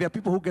company there are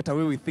people who get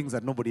away with things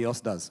that nobody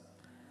else does.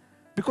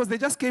 Because they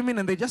just came in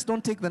and they just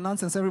don't take the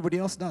nonsense everybody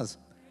else does.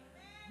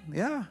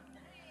 Yeah,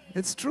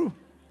 it's true.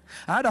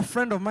 I had a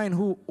friend of mine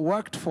who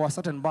worked for a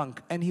certain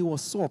bank, and he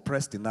was so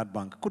oppressed in that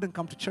bank. Couldn't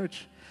come to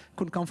church,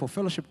 couldn't come for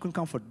fellowship, couldn't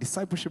come for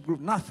discipleship group,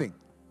 nothing.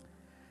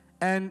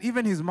 And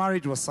even his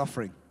marriage was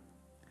suffering.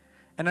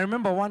 And I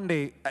remember one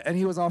day, and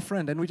he was our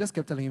friend, and we just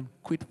kept telling him,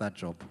 quit that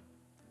job.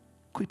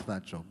 Quit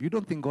that job. You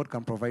don't think God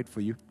can provide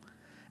for you.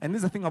 And this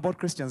is the thing about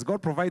Christians.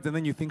 God provides, and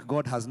then you think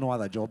God has no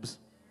other jobs.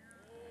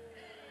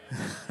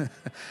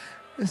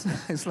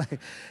 It's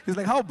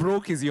like, how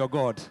broke is your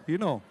God? You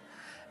know.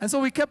 And so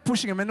we kept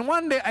pushing him. And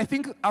one day, I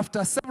think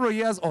after several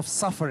years of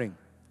suffering,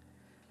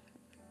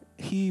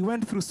 he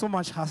went through so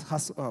much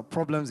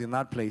problems in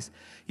that place.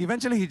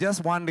 Eventually, he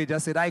just one day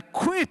just said, I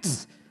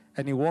quit.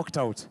 And he walked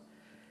out.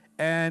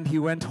 And he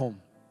went home.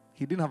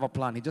 He didn't have a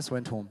plan. He just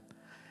went home.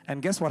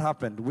 And guess what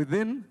happened?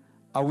 Within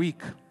a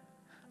week,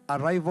 a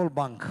rival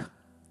bank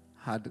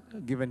had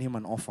given him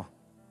an offer.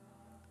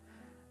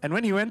 And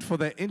when he went for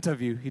the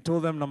interview, he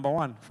told them, number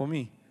one, for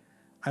me,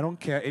 I don't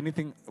care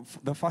anything.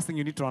 The first thing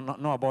you need to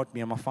know about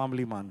me, I'm a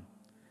family man.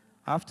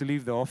 I have to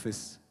leave the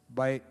office.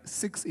 By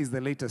 6 is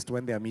the latest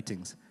when there are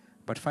meetings.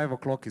 But 5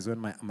 o'clock is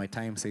when my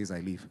time says I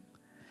leave.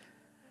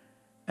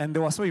 And they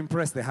were so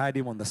impressed, they hired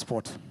him on the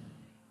spot.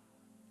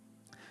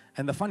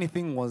 And the funny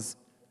thing was,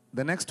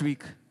 the next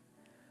week,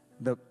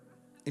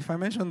 if I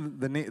mention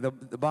the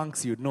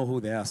banks, you'd know who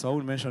they are. So I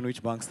won't mention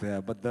which banks they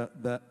are. But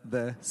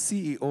the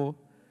CEO,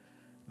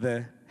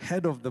 the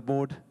head of the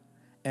board,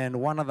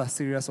 and one other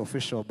serious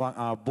official,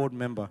 board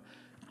member,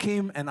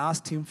 came and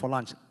asked him for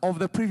lunch of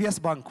the previous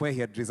bank where he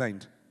had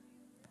resigned.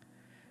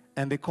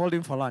 And they called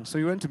him for lunch. So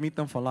he went to meet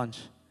them for lunch.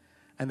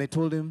 And they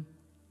told him,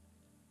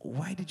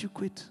 why did you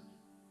quit?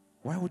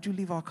 Why would you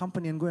leave our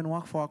company and go and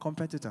work for our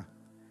competitor?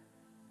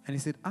 And he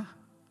said,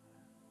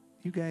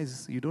 you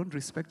guys, you don't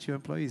respect your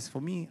employees.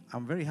 For me,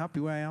 I'm very happy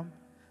where I am.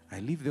 I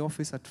leave the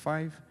office at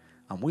 5.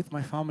 I'm with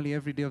my family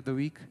every day of the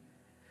week.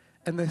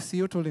 And the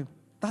CEO told him,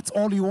 that's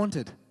all you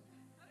wanted.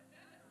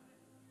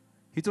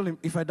 He told him,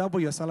 if I double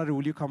your salary,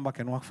 will you come back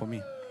and work for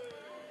me?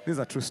 This is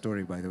a true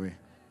story, by the way.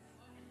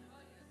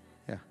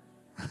 Yeah.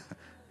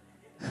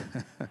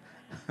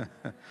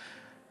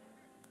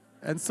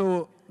 And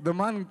so the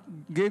man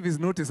gave his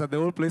notice at the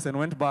old place and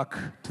went back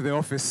to the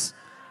office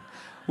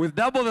with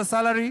double the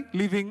salary,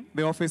 leaving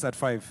the office at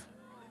 5.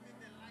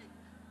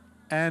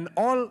 And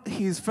all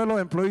his fellow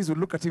employees would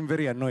look at him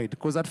very annoyed,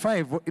 because at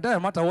 5, it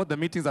doesn't matter what the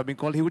meetings have been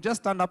called, he would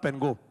just stand up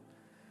and go.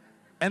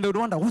 And they would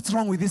wonder, what's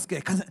wrong with this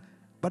guy?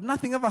 But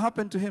nothing ever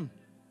happened to him.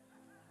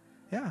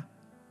 Yeah.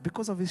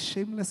 Because of his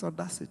shameless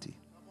audacity.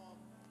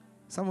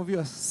 Some of you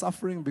are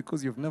suffering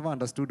because you've never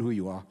understood who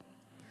you are.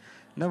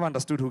 Never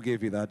understood who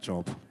gave you that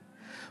job.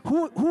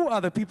 Who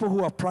are the people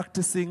who are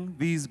practicing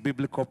these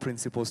biblical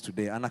principles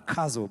today?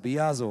 Anakazo,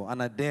 biazo,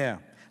 anadare.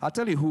 I'll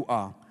tell you who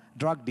are.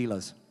 Drug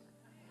dealers.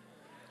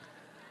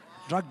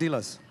 Drug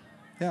dealers.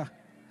 Yeah.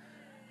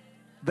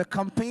 The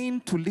campaign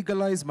to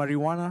legalize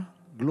marijuana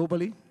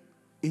globally,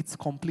 it's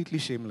completely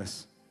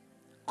shameless.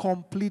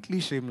 Completely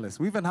shameless.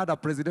 We even had a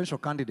presidential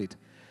candidate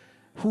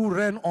who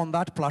ran on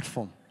that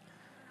platform.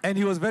 And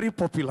he was very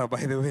popular,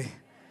 by the way.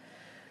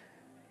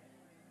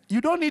 You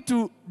don't need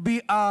to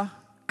be a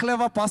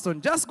clever person.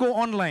 Just go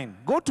online.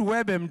 Go to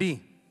WebMD.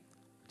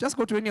 Just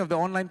go to any of the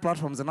online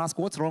platforms and ask,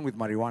 what's wrong with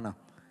marijuana?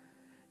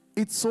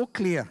 It's so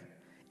clear.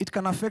 It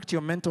can affect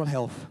your mental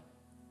health.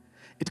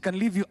 It can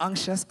leave you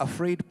anxious,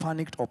 afraid,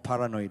 panicked, or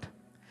paranoid.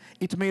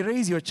 It may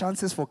raise your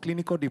chances for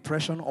clinical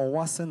depression or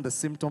worsen the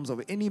symptoms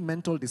of any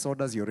mental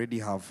disorders you already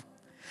have.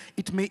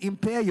 It may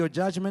impair your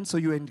judgment so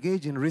you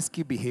engage in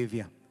risky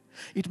behavior.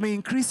 It may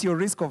increase your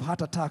risk of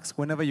heart attacks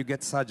whenever you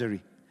get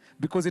surgery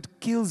because it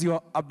kills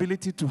your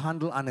ability to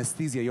handle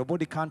anesthesia. Your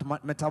body can't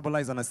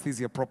metabolize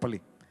anesthesia properly.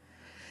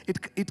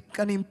 It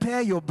can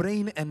impair your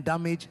brain and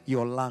damage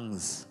your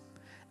lungs.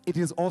 It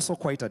is also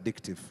quite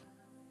addictive.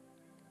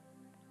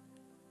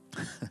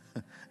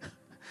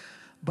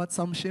 But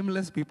some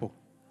shameless people,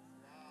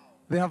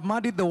 they have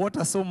muddied the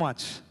water so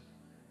much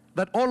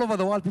that all over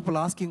the world people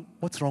are asking,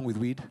 what's wrong with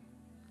weed?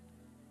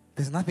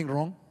 There's nothing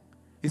wrong.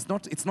 It's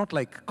not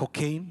like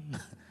cocaine.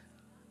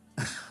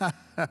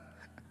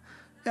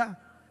 Yeah.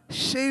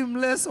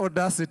 Shameless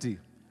audacity.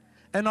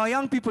 And our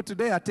young people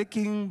today are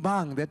taking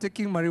bang, they're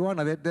taking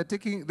marijuana,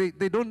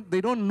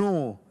 they don't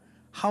know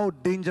how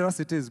dangerous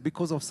it is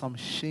because of some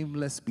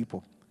shameless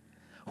people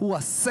who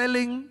are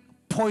selling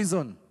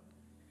poison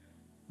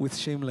with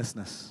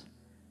shamelessness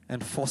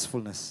and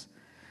forcefulness.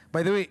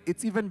 By the way,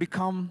 it's even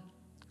become,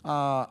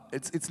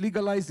 it's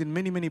legalized in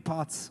many, many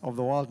parts of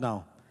the world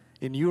now.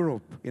 In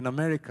Europe, in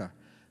America.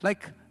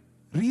 Like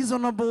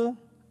reasonable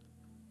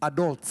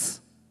adults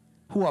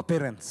who are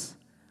parents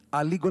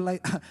are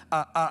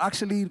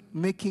actually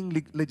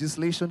making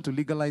legislation to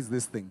legalize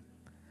this thing,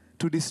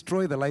 to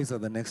destroy the lives of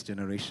the next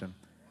generation.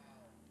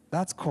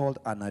 That's called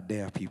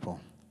anadare, people.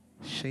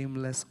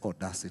 Shameless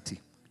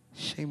audacity.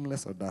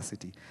 Shameless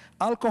audacity.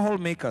 Alcohol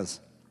makers.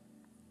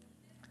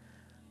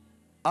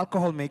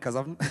 Alcohol makers.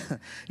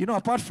 You know,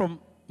 apart from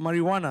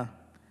marijuana,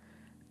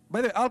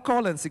 by the way,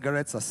 alcohol and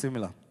cigarettes are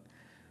similar.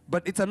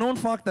 But it's a known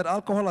fact that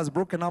alcohol has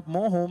broken up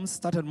more homes,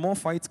 started more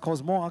fights,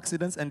 caused more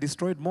accidents, and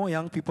destroyed more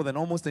young people than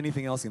almost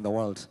anything else in the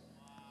world.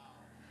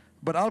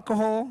 But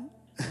alcohol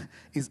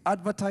is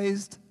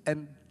advertised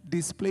and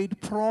displayed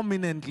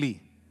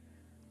prominently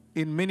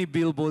in many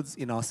billboards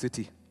in our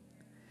city.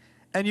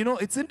 And you know,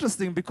 it's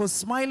interesting because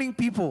smiling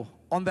people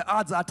on the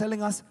ads are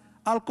telling us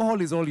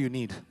alcohol is all you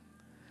need.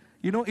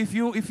 You know, if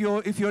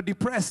you're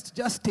depressed,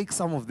 just take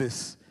some of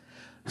this.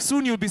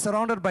 Soon you'll be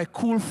surrounded by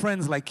cool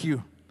friends like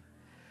you.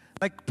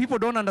 Like, people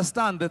don't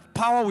understand that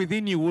power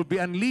within you will be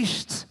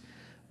unleashed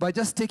by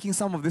just taking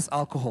some of this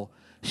alcohol.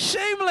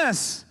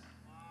 Shameless,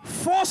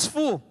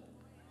 forceful,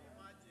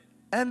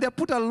 and they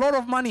put a lot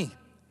of money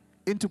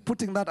into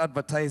putting that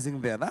advertising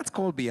there. That's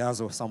called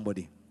biazo,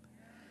 somebody.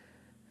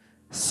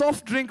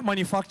 Soft drink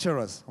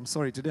manufacturers. I'm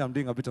sorry, today I'm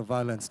doing a bit of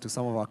violence to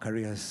some of our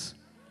careers.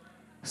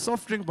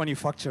 Soft drink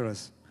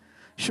manufacturers.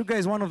 Sugar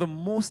is one of the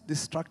most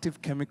destructive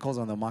chemicals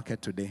on the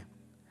market today.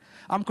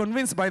 I'm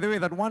convinced, by the way,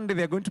 that one day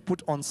they're going to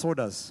put on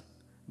sodas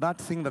that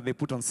thing that they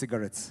put on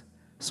cigarettes.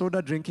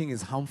 Soda drinking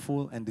is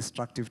harmful and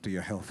destructive to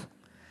your health.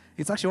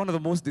 It's actually one of the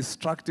most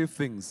destructive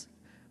things.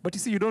 But you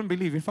see, you don't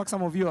believe. In fact,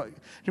 some of you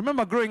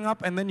remember growing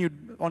up and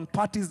then on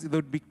parties, there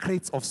would be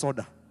crates of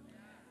soda.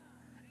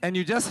 And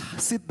you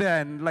just sit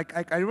there and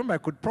like, I remember I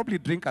could probably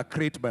drink a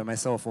crate by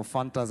myself of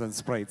Fantas and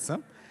Sprites. Huh?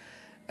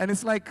 And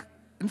it's like,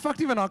 in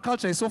fact, even our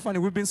culture is so funny.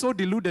 We've been so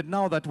deluded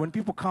now that when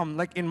people come,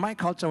 like in my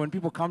culture, when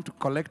people come to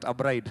collect a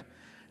bride,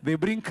 they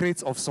bring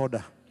crates of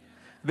soda.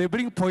 They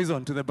bring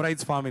poison to the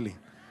bride's family.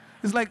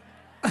 It's like,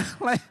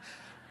 like,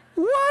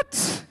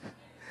 what?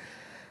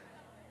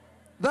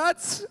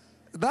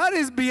 That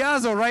is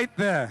biazo right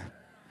there.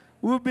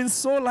 We've been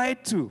so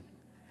lied to.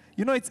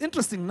 You know, it's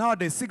interesting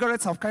nowadays,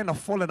 cigarettes have kind of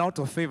fallen out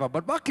of favor.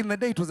 But back in the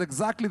day, it was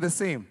exactly the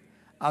same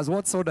as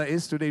what soda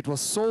is today. It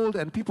was sold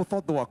and people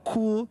thought they were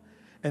cool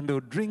and they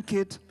would drink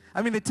it.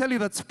 I mean, they tell you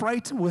that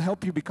Sprite will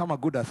help you become a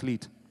good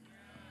athlete.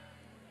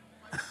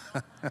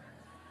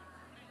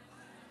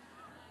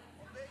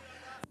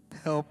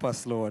 Help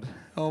us, Lord.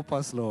 Help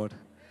us, Lord.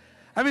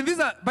 I mean, these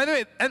are, by the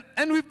way,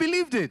 and we've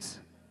believed it.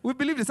 We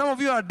believed it. Some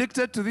of you are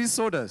addicted to these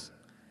sodas.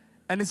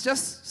 And it's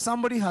just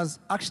somebody has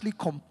actually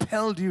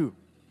compelled you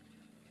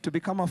to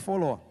become a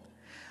follower.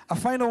 A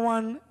final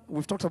one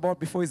we've talked about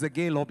before is the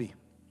gay lobby.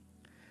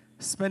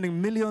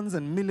 Spending millions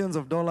and millions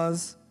of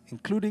dollars,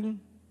 including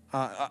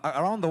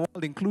around the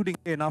world, including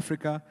in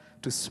Africa,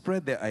 to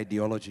spread their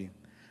ideology.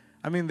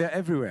 I mean, they're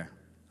everywhere.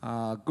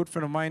 A good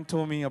friend of mine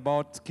told me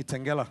about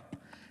Kitengela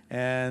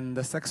and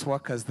the sex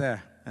workers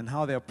there and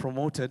how they are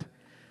promoted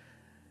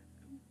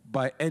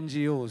by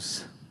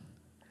NGOs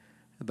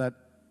that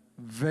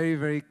very,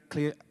 very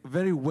clear,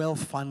 very well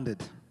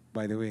funded,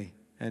 by the way,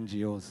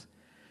 NGOs.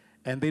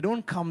 And they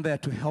don't come there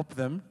to help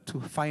them to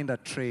find a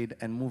trade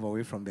and move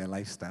away from their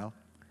lifestyle.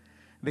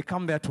 They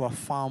come there to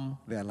affirm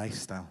their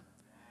lifestyle.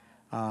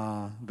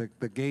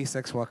 The gay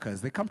sex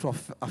workers, they come to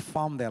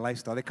affirm their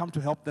lifestyle. They come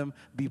to help them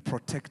be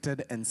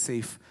protected and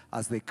safe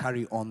as they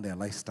carry on their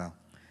lifestyle.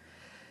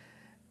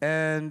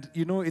 And,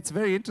 you know, it's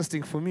very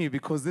interesting for me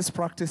because this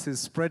practice is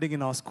spreading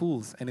in our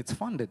schools, and it's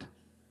funded.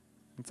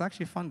 It's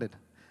actually funded.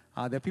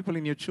 There are people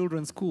in your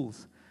children's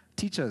schools,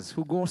 teachers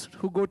who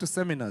go to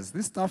seminars.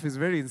 This stuff is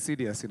very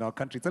insidious in our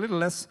country. It's a little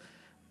less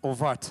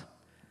overt,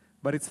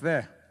 but it's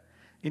there.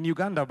 In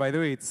Uganda, by the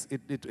way,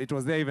 it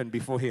was there even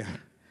before here.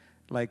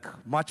 Like,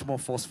 much more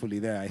forcefully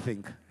there, I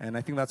think. And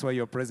I think that's why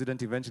your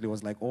president eventually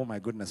was like, oh my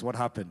goodness, what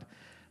happened?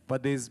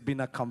 But there's been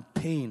a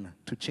campaign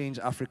to change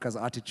Africa's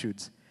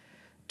attitudes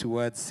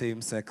towards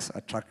same-sex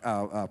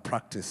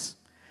practice.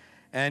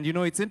 And you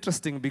know, it's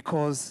interesting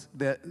because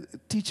the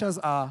teachers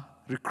are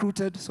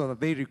recruited so that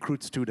they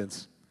recruit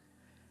students.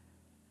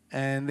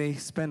 And they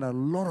spend a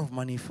lot of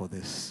money for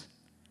this.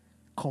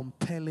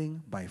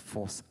 Compelling by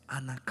force.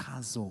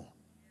 Anakazo.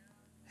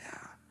 Yeah.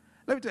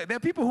 Let me tell you, there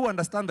are people who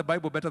understand the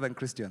Bible better than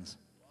Christians.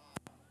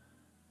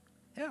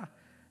 Yeah.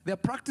 They're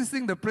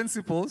practicing the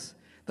principles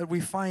that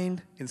we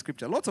find in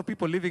Scripture. Lots of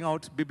people living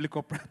out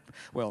biblical,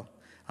 well,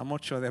 I'm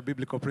not sure they're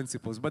biblical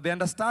principles, but they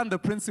understand the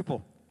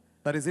principle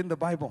that is in the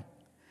Bible.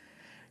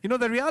 You know,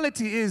 the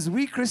reality is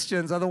we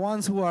Christians are the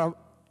ones who are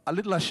a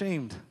little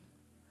ashamed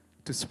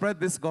to spread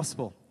this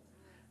gospel.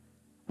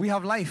 We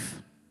have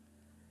life.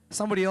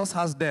 Somebody else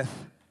has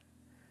death.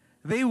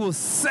 They will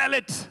sell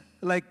it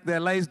like their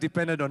lives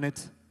depended on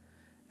it.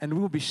 And we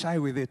will be shy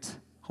with it,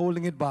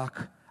 holding it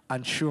back,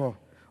 unsure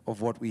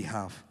of what we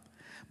have.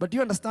 But do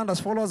you understand, as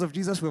followers of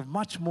Jesus, we have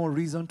much more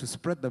reason to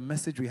spread the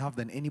message we have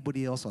than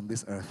anybody else on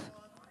this earth.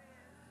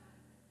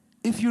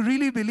 If you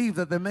really believe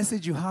that the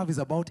message you have is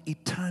about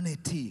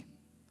eternity,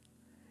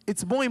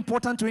 it's more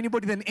important to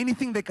anybody than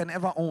anything they can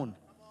ever own.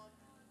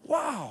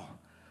 Wow.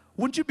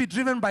 Wouldn't you be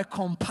driven by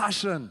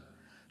compassion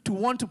to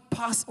want to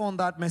pass on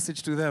that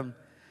message to them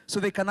so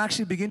they can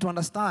actually begin to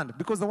understand?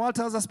 Because the world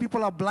tells us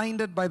people are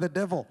blinded by the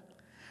devil.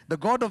 The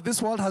God of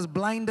this world has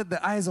blinded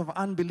the eyes of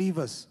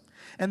unbelievers.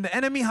 And the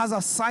enemy has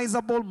a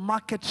sizable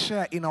market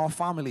share in our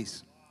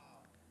families.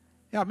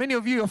 Yeah, many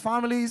of you, your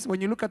families,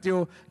 when you look at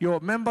your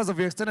members of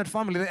your extended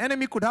family, the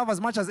enemy could have as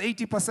much as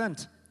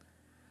 80%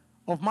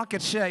 of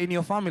market share in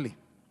your family.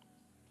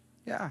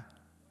 Yeah.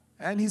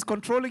 And he's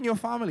controlling your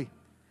family.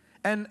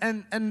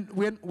 And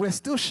we're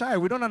still shy.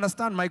 We don't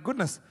understand. My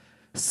goodness.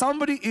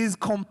 Somebody is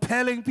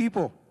compelling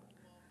people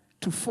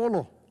to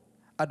follow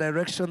a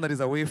direction that is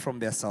away from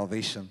their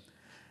salvation.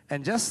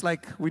 And just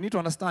like, we need to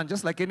understand,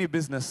 just like any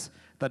business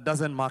that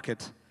doesn't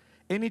market,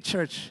 any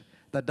church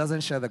that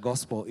doesn't share the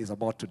gospel is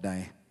about to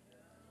die.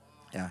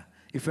 Yeah.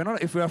 If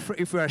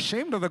we're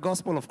ashamed of the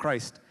gospel of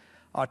Christ,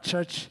 our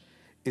church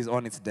is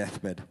on its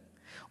deathbed.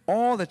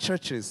 All the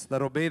churches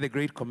that obey the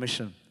Great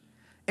Commission,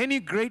 any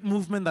great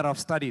movement that I've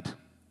studied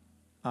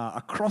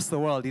across the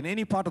world, in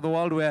any part of the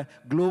world where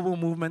global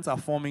movements are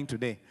forming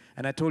today,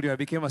 and I told you I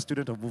became a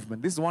student of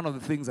movement. This is one of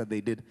the things that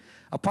they did,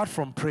 apart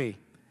from pray,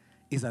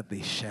 is that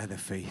they share the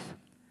faith.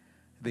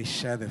 They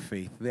share the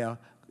faith. They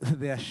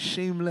are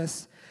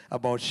shameless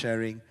about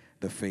sharing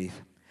the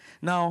faith.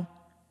 Now,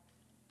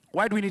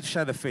 why do we need to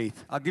share the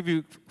faith? I'll give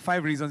you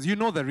 5 reasons. You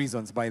know the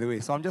reasons, by the way,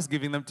 so I'm just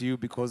giving them to you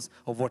because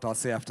of what I'll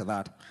say after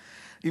that.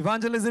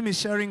 Evangelism is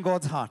sharing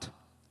God's heart.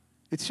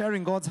 It's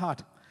sharing God's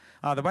heart.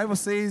 The Bible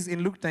says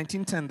in Luke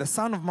 19:10, the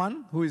Son of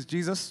Man, who is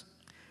Jesus,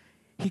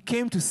 he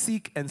came to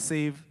seek and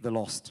save the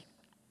lost.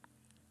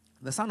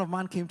 The Son of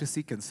Man came to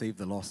seek and save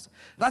the lost.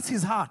 That's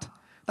his heart.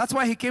 That's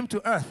why he came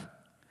to earth.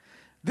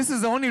 This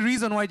is the only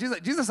reason why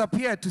Jesus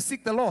appeared, to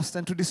seek the lost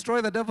and to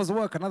destroy the devil's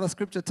work, another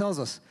scripture tells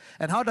us.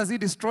 And how does he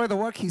destroy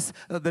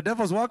the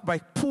devil's work? By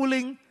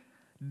pulling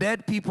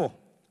dead people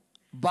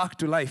back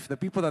to life, the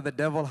people that the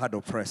devil had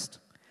oppressed.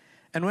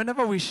 And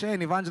whenever we share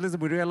in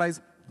evangelism, we realize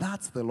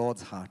that's the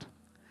Lord's heart.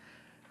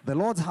 The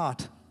Lord's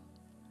heart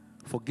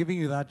for giving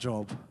you that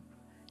job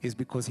is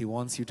because he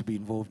wants you to be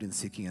involved in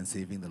seeking and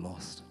saving the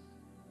lost.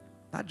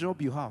 That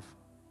job you have.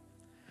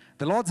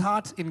 The Lord's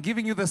heart in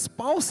giving you the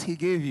spouse he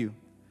gave you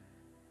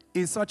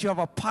is so that you have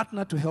a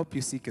partner to help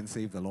you seek and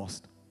save the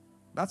lost.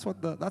 That's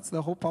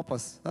the whole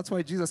purpose. That's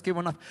why Jesus came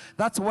on earth.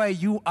 That's why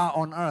you are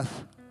on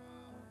earth.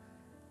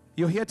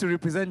 You're here to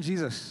represent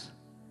Jesus.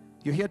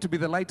 You're here to be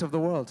the light of the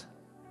world.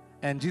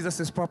 And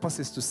Jesus' purpose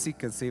is to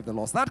seek and save the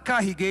lost. That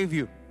car he gave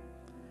you,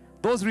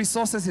 those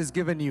resources he's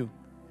given you,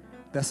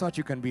 that's so that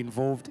you can be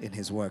involved in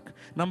his work.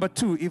 Number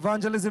 2,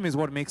 evangelism is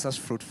what makes us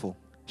fruitful.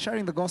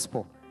 Sharing the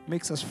gospel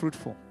makes us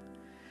fruitful.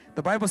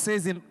 The Bible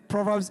says in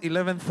Proverbs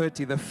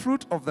 11:30, the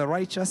fruit of the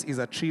righteous is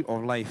a tree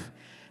of life,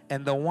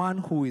 and the one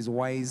who is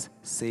wise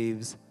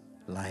saves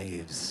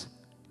lives.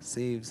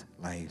 Saves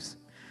lives.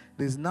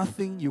 There's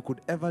nothing you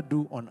could ever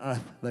do on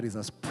earth that is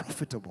as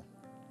profitable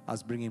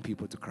as bringing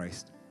people to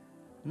Christ.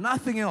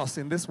 Nothing else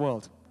in this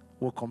world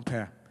will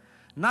compare.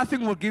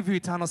 Nothing will give you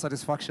eternal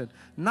satisfaction.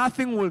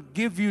 Nothing will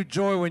give you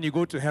joy when you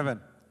go to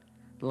heaven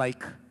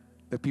like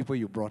the people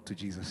you brought to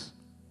Jesus.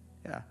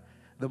 Yeah.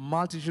 The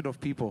multitude of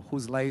people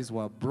whose lives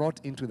were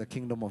brought into the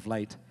kingdom of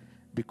light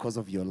because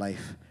of your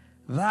life.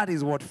 That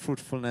is what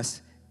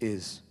fruitfulness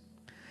is.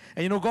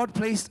 And you know, God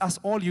placed us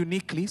all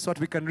uniquely so that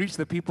we can reach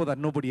the people that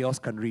nobody else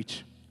can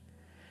reach.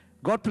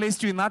 God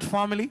placed you in that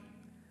family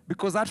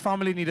because that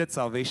family needed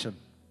salvation.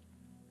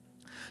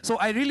 So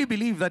I really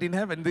believe that in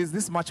heaven, there's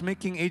this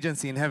matchmaking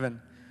agency in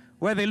heaven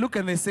where they look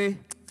and they say,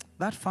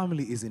 that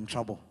family is in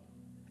trouble.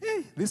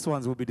 Hey, these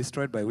ones will be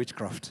destroyed by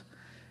witchcraft.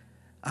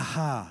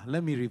 Aha,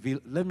 let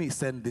me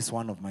send this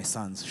one of my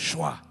sons.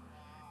 Shwa.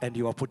 And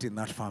you are put in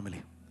that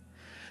family.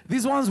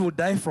 These ones will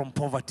die from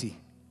poverty.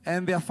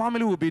 And their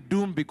family will be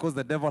doomed because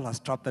the devil has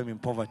trapped them in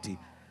poverty.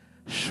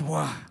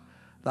 Shwa.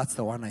 That's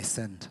the one I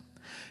sent.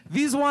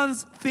 These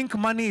ones think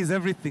money is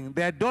everything.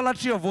 The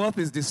idolatry of wealth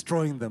is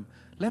destroying them.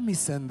 Let me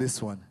send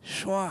this one.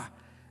 Shwa.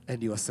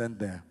 And you are sent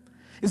there.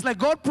 It's like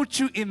God put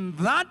you in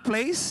that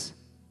place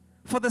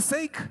for the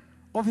sake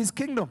of his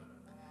kingdom.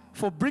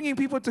 For bringing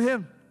people to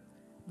him.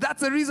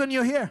 That's the reason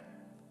you're here.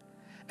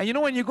 And you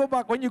know, when you go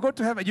back, when you go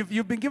to heaven,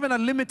 you've been given a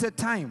limited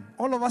time.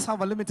 All of us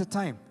have a limited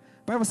time.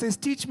 The Bible says,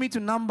 teach me to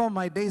number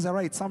my days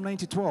aright, Psalm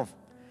 90:12,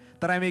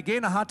 that I may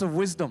gain a heart of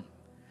wisdom.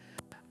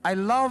 I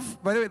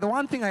love, by the way, the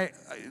one thing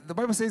the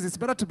Bible says it's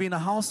better to be in a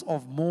house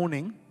of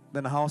mourning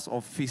than a house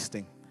of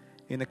feasting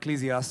in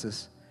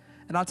Ecclesiastes.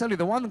 And I'll tell you,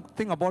 the one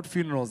thing about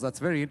funerals that's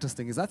very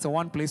interesting is that's the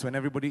one place when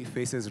everybody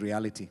faces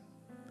reality.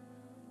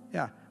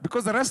 Yeah,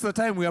 because the rest of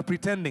the time we are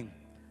pretending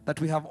that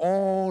we have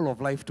all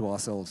of life to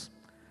ourselves.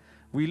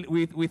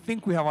 We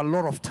think we have a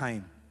lot of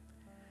time.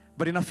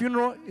 But in a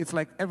funeral, it's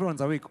like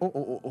everyone's awake.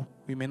 Oh,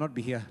 we may not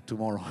be here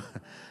tomorrow.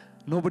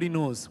 Nobody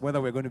knows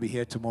whether we're going to be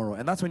here tomorrow.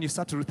 And that's when you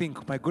start to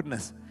think, my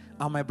goodness,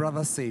 are my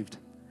brothers saved?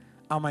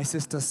 Are my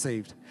sisters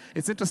saved?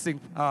 It's interesting.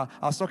 I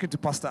was talking to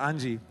Pastor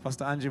Angie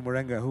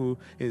Murenga, who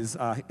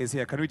is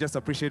here. Can we just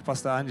appreciate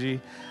Pastor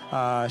Angie?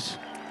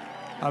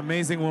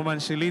 Amazing woman.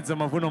 She leads the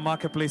Mavuno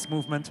Marketplace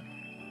movement.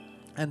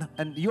 And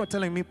you are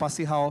telling me,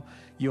 Pasi, how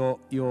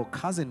your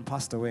cousin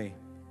passed away.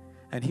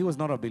 And he was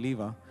not a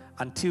believer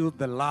until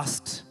the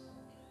last,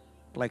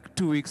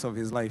 2 weeks of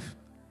his life.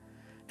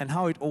 And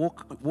how it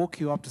woke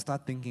you up to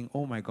start thinking,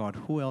 oh my God,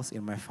 who else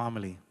in my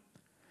family?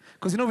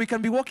 Because, we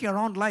can be walking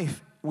around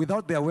life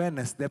without the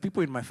awareness. There are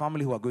people in my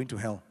family who are going to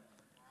hell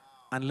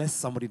unless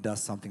somebody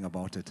does something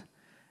about it.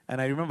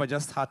 And I remember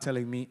just her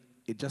telling me,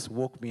 it just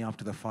woke me up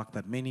to the fact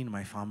that many in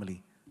my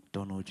family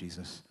don't know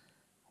Jesus.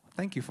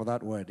 Thank you for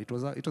that word.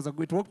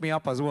 It woke me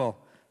up as well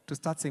to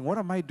start saying, what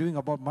am I doing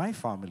about my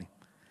family?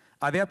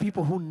 Are there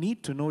people who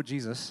need to know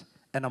Jesus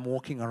and I'm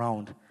walking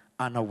around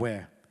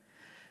unaware?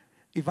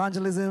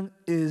 Evangelism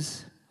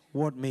is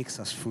what makes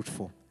us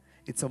fruitful.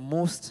 It's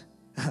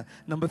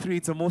number 3,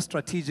 it's a most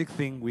strategic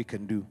thing we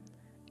can do.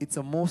 It's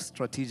a most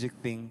strategic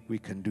thing we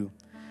can do.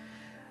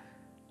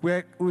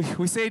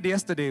 We said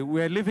yesterday,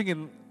 we're living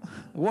in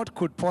what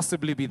could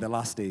possibly be the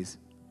last days.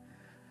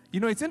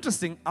 It's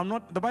interesting.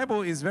 The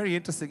Bible is very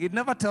interesting. It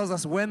never tells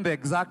us when the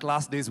exact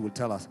last days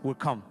will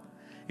come.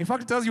 In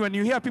fact, it tells you when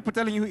you hear people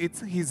telling you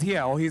he's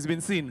here or he's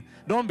been seen,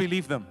 don't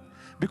believe them.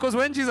 Because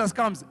when Jesus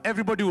comes,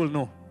 everybody will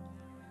know.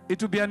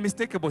 It will be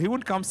unmistakable. He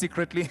won't come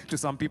secretly to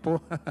some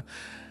people.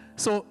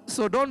 So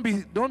don't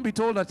be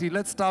told that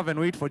let's starve and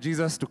wait for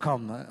Jesus to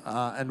come.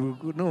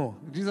 No,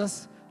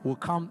 Jesus will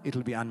come. It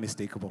will be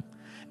unmistakable.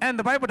 And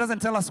the Bible doesn't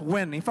tell us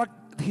when. In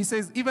fact, he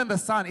says even the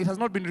Son, it has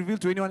not been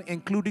revealed to anyone,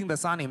 including the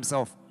Son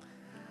himself.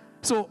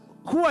 So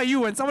who are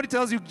you when somebody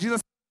tells you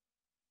Jesus?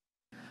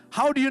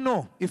 How do you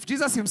know? If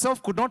Jesus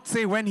himself could not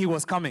say when he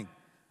was coming,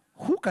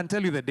 who can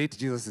tell you the date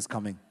Jesus is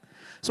coming?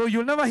 So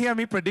you'll never hear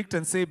me predict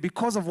and say,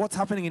 because of what's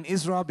happening in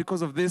Israel,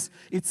 because of this,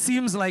 it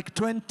seems like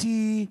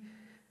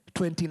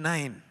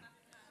 2029,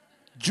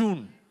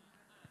 June.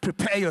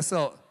 Prepare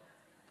yourself.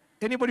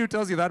 Anybody who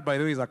tells you that, by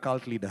the way, is a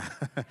cult leader.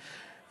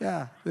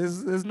 Yeah,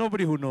 there's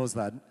nobody who knows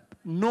that.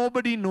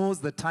 Nobody knows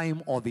the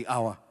time or the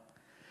hour.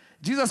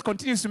 Jesus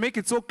continues to make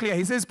it so clear.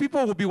 He says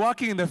people will be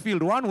walking in the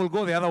field. One will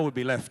go, the other will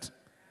be left.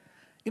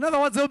 In other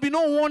words, there will be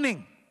no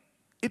warning.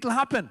 It will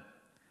happen.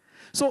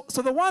 So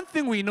the one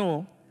thing we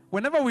know,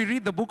 whenever we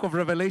read the book of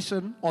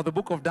Revelation or the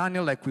book of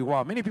Daniel like we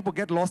were, many people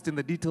get lost in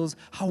the details.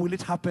 How will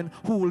it happen?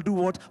 Who will do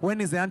what? When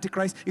is the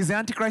Antichrist? Is the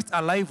Antichrist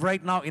alive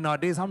right now in our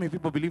days? How many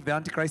people believe the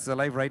Antichrist is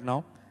alive right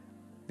now?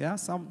 Yeah,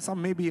 some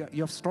maybe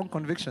you have strong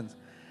convictions.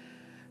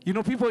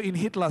 People in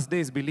Hitler's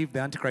days believed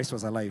the Antichrist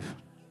was alive.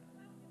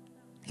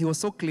 He was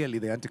so clearly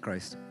the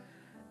Antichrist.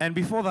 And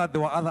before that,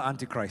 there were other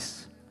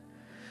Antichrists.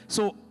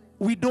 So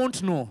we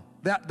don't know.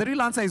 The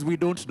real answer is we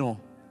don't know.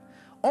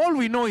 All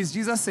we know is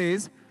Jesus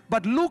says,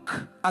 but look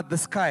at the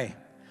sky.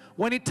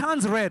 When it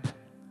turns red,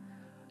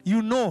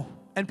 you know.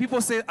 And people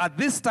say, at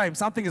this time,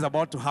 something is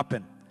about to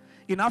happen.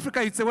 In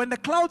Africa, you'd say, when the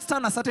clouds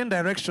turn a certain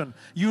direction,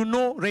 you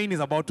know rain is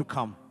about to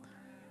come.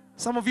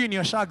 Some of you in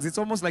your shags, it's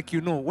almost like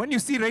you know. When you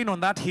see rain on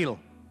that hill,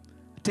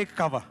 take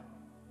cover.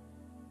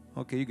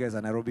 Okay, you guys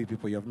are Nairobi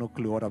people. You have no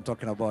clue what I'm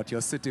talking about.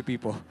 You're city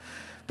people.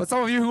 But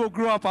some of you who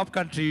grew up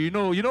country, you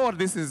know what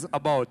this is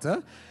about.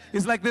 Huh?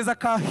 It's like there's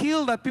a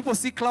hill that people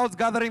see clouds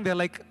gathering. They're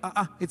like,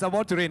 it's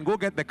about to rain. Go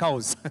get the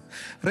cows.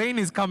 Rain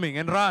is coming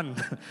and run.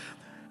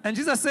 And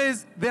Jesus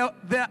says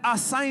there are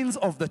signs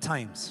of the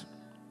times.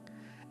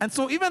 And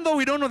so even though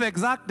we don't know the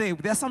exact day,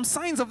 there are some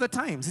signs of the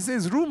times. He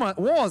says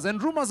wars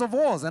and rumors of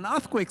wars and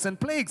earthquakes and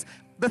plagues.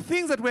 The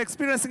things that we're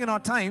experiencing in our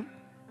time,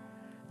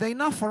 they're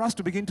enough for us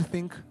to begin to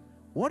think,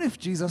 what if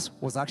Jesus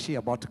was actually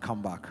about to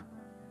come back?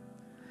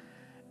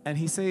 And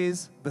he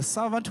says, the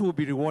servant who will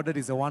be rewarded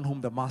is the one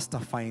whom the master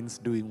finds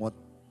doing what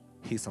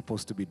he's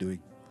supposed to be doing.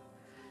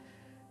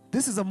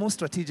 This is the most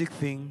strategic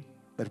thing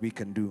that we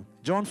can do.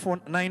 John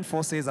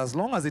 9:4 says, as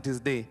long as it is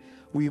day,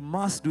 we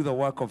must do the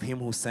work of him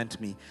who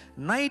sent me.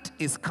 Night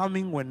is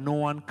coming when no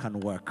one can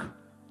work.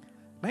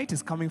 Night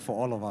is coming for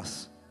all of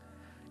us.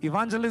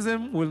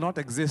 Evangelism will not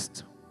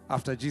exist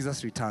after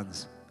Jesus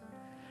returns.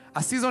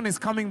 A season is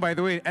coming, by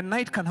the way, and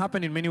night can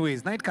happen in many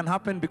ways. Night can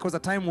happen because a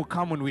time will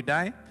come when we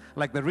die,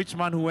 like the rich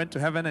man who went to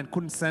heaven and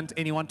couldn't send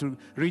anyone to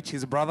reach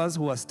his brothers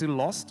who are still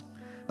lost.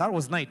 That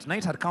was night.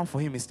 Night had come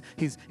for him.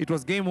 It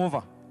was game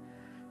over.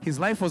 His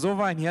life was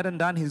over and he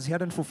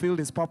hadn't fulfilled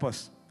his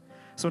purpose.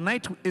 So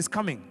night is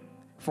coming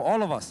for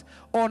all of us.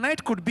 Or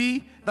night could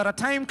be that a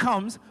time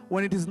comes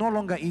when it is no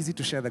longer easy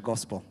to share the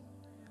gospel.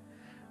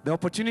 The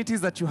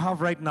opportunities that you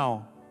have right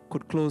now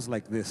could close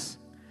like this.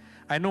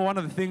 I know one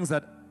of the things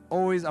that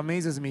always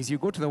amazes me is you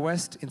go to the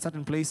West in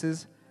certain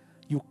places,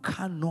 you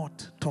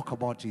cannot talk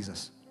about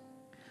Jesus.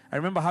 I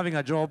remember having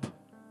a job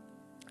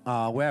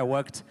where I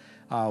worked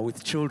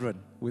with children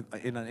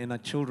in a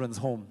children's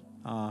home,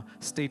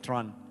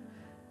 state-run.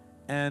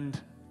 And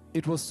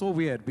it was so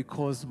weird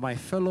because my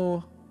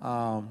fellow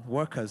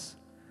workers,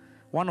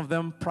 one of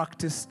them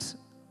practiced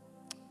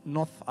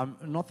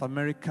North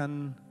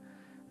American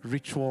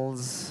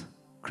rituals,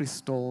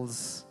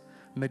 crystals,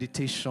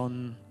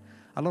 meditation,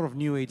 a lot of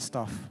New Age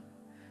stuff.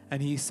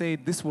 And he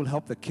said this will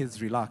help the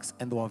kids relax,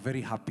 and they were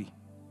very happy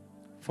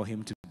for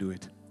him to do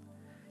it.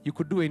 You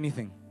could do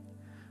anything.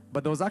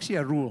 But there was actually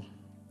a rule,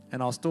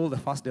 and I was told the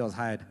first day I was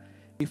hired,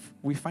 if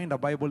we find a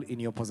Bible in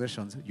your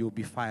possessions, you'll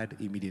be fired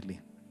immediately.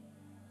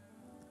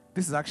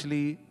 This is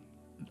actually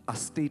a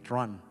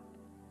state-run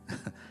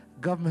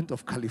government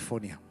of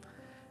California.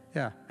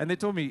 Yeah, and they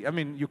told me,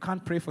 you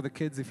can't pray for the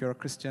kids if you're a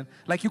Christian.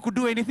 Like, you could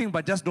do anything,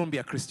 but just don't be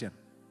a Christian.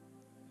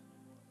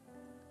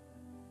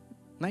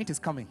 Night is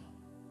coming.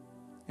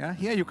 Yeah,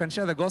 here you can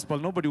share the gospel.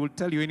 Nobody will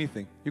tell you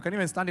anything. You can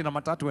even stand in a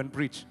matatu and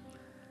preach.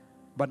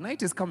 But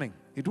night is coming.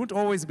 It won't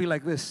always be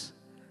like this.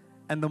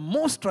 And the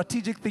most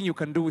strategic thing you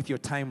can do with your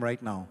time right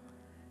now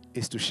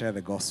is to share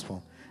the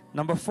gospel.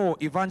 Number 4,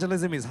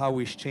 evangelism is how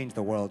we change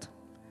the world.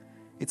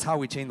 It's how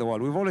we change the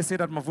world. We've always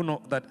said at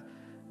Mavuno that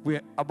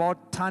we're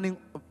about turning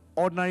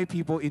ordinary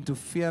people into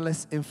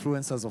fearless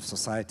influencers of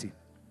society.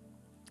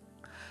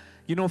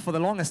 You know, for the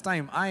longest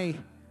time, I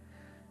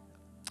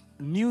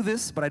knew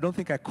this, but I don't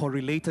think I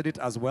correlated it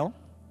as well.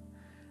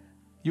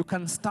 You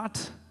can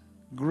start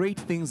great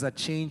things that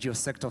change your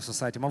sector of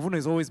society. Mavuno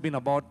has always been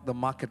about the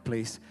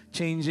marketplace,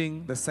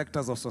 changing the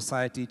sectors of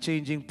society,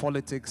 changing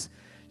politics,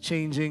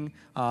 changing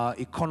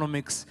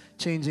economics,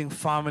 changing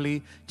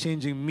family,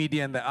 changing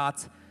media and the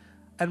arts.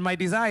 And my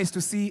desire is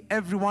to see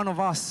every one of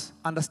us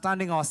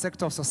understanding our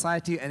sector of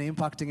society and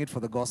impacting it for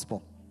the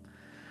gospel.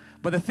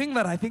 But the thing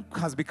that I think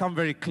has become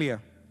very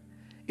clear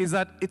is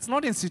that it's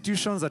not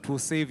institutions that will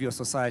save your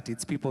society,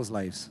 it's people's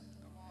lives.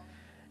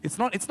 It's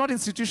not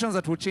institutions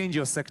that will change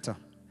your sector.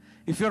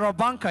 If you're a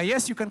banker,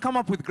 yes, you can come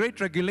up with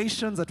great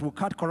regulations that will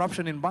cut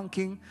corruption in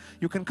banking.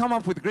 You can come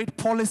up with great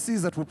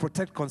policies that will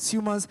protect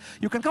consumers.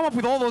 You can come up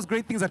with all those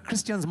great things that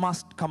Christians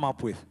must come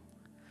up with.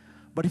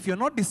 But if you're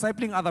not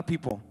discipling other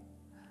people,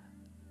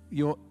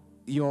 your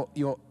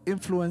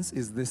influence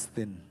is this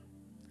thin.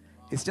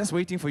 It's just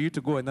waiting for you to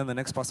go, and then the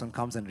next person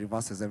comes and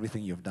reverses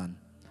everything you've done.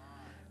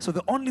 So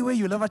the only way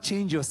you'll ever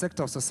change your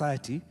sector of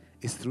society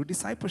is through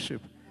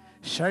discipleship,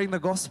 sharing the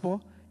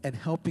gospel and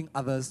helping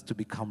others to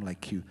become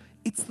like you.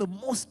 It's the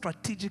most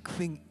strategic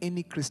thing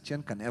any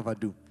Christian can ever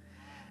do.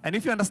 And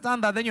if you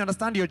understand that, then you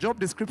understand your job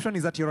description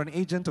is that you're an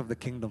agent of the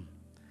kingdom.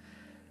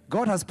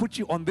 God has put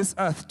you on this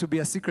earth to be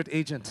a secret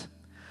agent,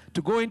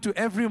 to go into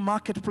every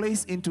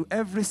marketplace, into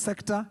every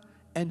sector,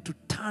 and to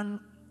turn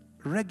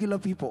regular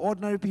people,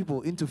 ordinary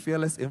people, into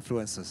fearless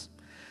influencers.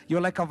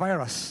 You're like a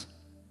virus.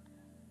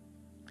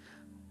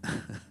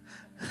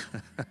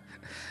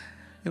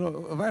 You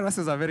know,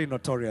 viruses are very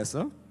notorious,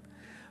 huh?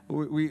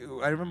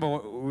 I remember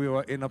we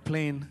were in a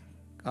plane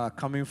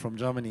coming from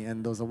Germany,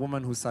 and there was a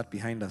woman who sat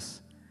behind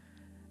us.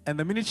 And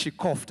the minute she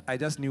coughed, I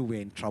just knew we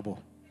were in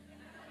trouble.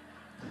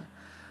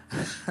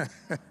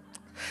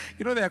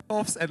 You know, there are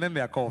coughs, and then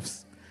there are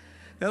coughs.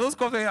 There are those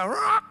coughs where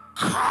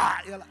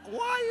you're like,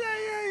 why?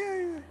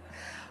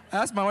 I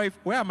asked my wife,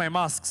 where are my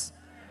masks?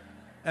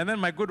 And then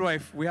my good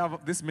wife, we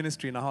have this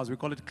ministry in our house. We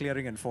call it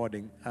clearing and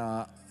forwarding.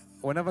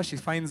 Whenever she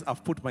finds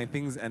I've put my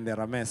things and they're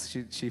a mess,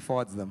 she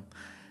forwards them.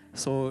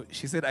 So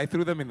she said, I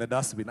threw them in the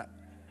dustbin.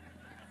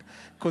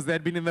 because they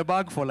had been in the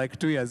bag for like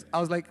 2 years. I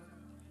was like,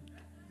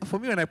 for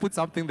me, when I put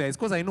something there, it's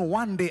because I know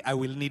one day I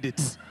will need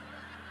it.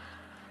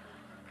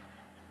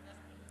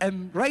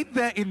 And right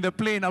there in the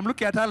plane, I'm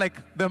looking at her like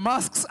the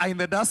masks are in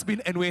the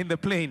dustbin and we're in the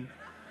plane.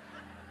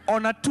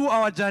 On a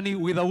 2-hour journey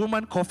with a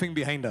woman coughing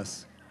behind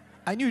us.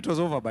 I knew it was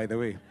over, by the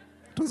way.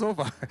 It was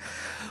over.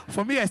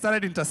 For me, I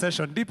started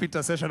intercession, deep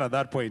intercession at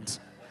that point.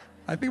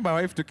 I think my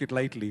wife took it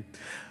lightly.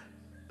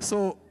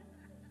 So,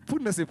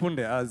 punde si punde,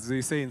 as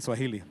we say in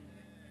Swahili.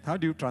 How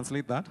do you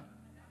translate that?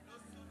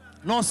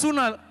 No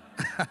sooner.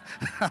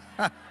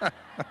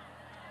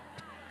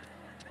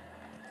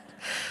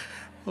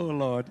 Oh,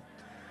 Lord.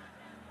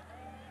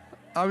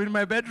 I'm in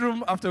my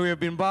bedroom after we have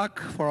been back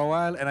for a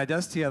while, and I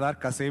just hear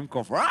that same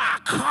cough.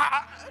 I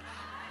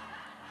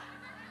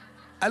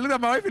look at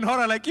my wife in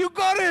horror like, you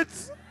got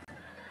it!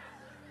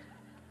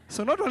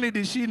 So not only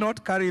did she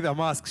not carry the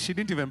mask, she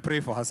didn't even pray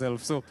for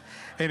herself. So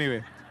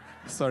anyway,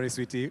 sorry,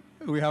 sweetie.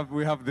 We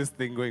have this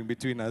thing going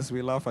between us.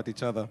 We laugh at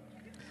each other.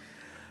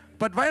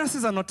 But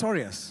viruses are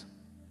notorious.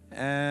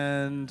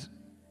 And,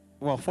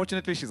 well,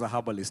 fortunately, she's a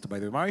herbalist, by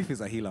the way. My wife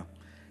is a healer.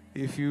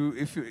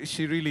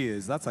 She really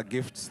is. That's a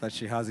gift that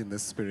she has in the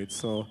spirit.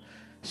 So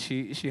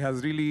she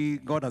has really,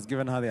 God has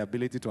given her the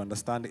ability to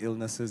understand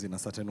illnesses in a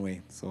certain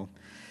way. So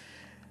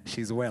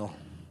she's well,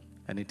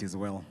 and it is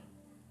well.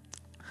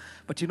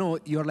 But you know,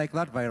 you're like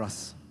that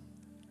virus.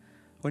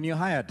 When you're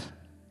hired,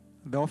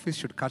 the office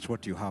should catch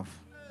what you have.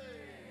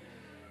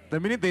 The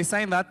minute they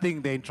sign that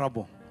thing, they're in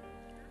trouble.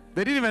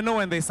 They didn't even know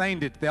when they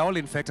signed it. They're all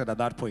infected at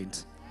that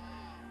point.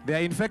 They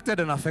are infected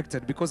and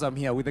affected because I'm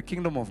here with the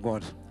kingdom of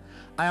God.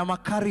 I am a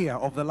carrier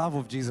of the love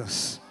of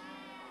Jesus.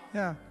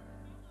 Yeah.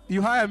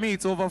 You hire me,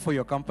 it's over for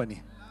your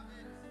company.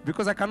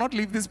 Because I cannot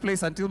leave this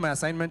place until my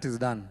assignment is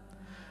done.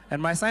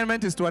 And my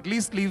assignment is to at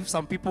least leave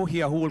some people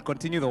here who will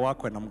continue the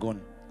work when I'm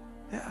gone.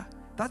 Yeah,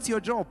 that's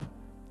your job.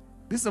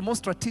 This is the most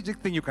strategic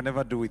thing you can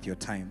ever do with your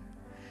time.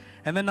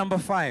 And then number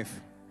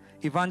 5,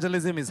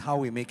 evangelism is how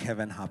we make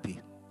heaven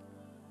happy.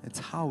 It's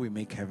how we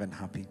make heaven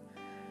happy.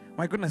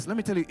 My goodness, let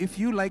me tell you, if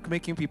you like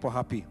making people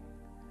happy,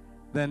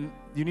 then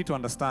you need to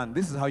understand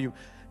this is how you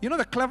know,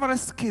 the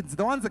cleverest kids,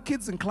 the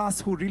kids in class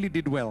who really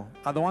did well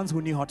are the ones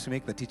who knew how to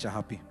make the teacher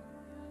happy.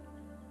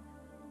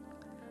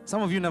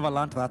 Some of you never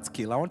learned that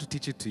skill. I want to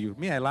teach it to you.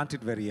 Me, I learned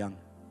it very young.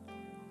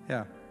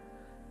 Yeah.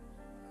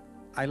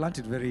 I learned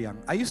it very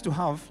young. I used to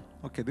have,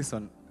 okay, this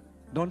one,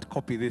 don't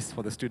copy this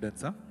for the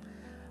students. Huh?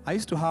 I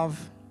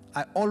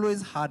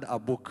always had a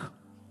book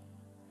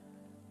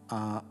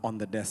on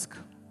the desk.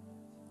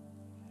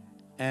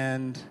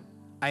 And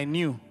I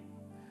knew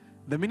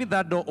the minute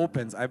that door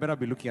opens, I better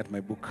be looking at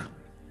my book.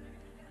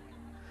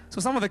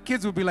 So some of the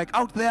kids will be like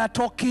out there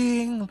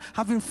talking,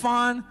 having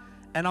fun,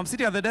 and I'm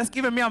sitting at the desk,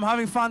 even me, I'm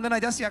having fun, then I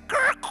just hear,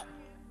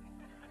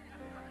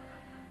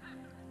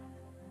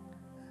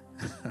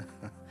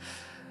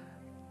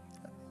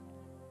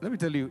 let me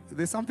tell you,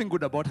 there's something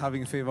good about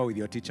having favor with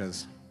your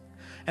teachers.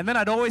 And then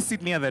I'd always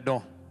sit near the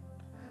door.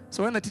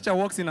 So when the teacher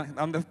walks in,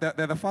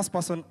 they're the first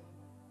person,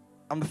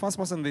 I'm the first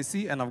person they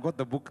see, and I've got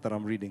the book that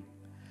I'm reading.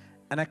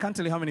 And I can't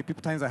tell you how many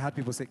times I had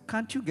people say,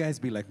 can't you guys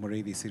be like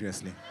Muriithi,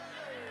 seriously?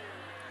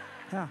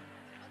 Yeah.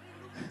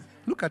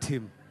 Look at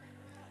him.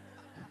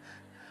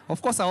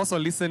 Of course, I also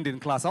listened in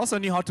class. I also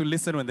knew how to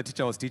listen when the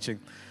teacher was teaching.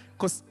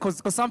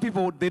 Because some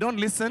people, they don't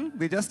listen,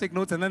 they just take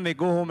notes, and then they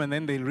go home, and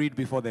then they read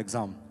before the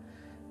exam.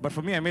 But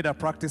for me, I made a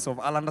practice of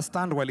I'll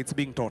understand while it's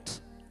being taught,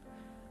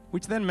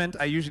 which then meant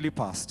I usually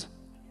passed.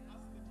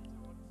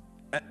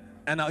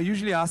 And I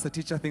usually ask the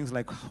teacher things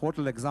like, what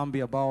will the exam be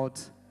about?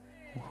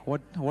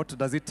 What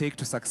does it take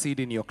to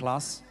succeed in your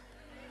class?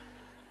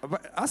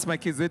 But ask my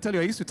kids, they tell you,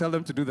 I used to tell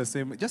them to do the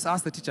same. Just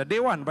ask the teacher, day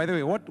one, by the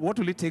way, what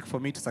will it take for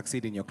me to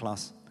succeed in your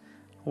class?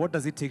 What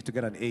does it take to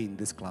get an A in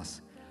this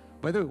class?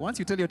 By the way, once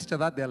you tell your teacher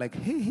that, they're like,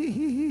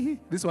 hey,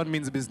 this one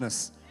means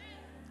business.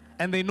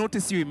 And they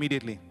notice you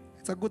immediately.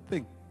 It's a good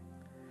thing.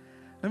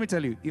 Let me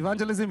tell you,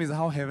 evangelism is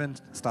how heaven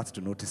starts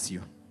to notice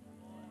you.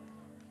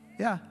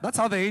 Yeah, that's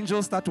how the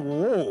angels start to,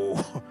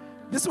 whoa,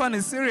 this one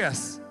is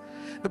serious.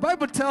 The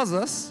Bible tells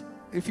us,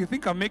 if you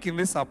think I'm making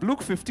this up,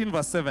 Luke 15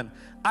 verse 7,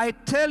 I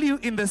tell you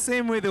in the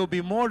same way there will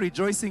be more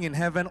rejoicing in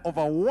heaven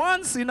over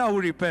one sinner who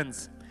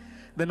repents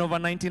than over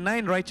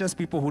 99 righteous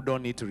people who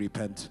don't need to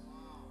repent.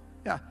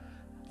 Yeah,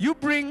 you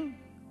bring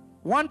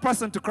one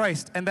person to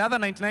Christ and the other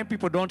 99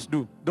 people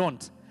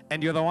don't,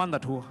 and you're the one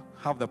that who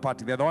have the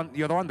party. You're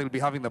the one that will be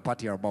having the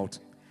party about.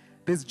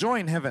 There's joy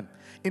in heaven.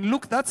 In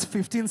Luke, that's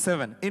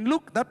 15:7. In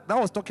Luke, that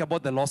was talking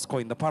about the lost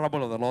coin, the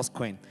parable of the lost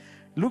coin.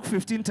 Luke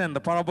 15:10, the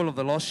parable of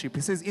the lost sheep.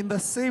 He says, in the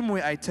same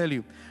way I tell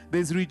you,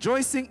 there's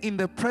rejoicing in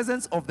the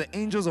presence of the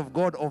angels of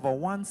God over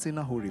one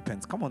sinner who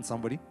repents. Come on,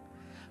 somebody.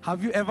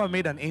 Have you ever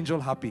made an angel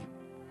happy?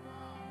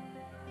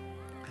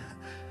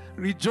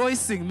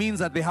 Rejoicing means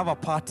that they have a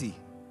party.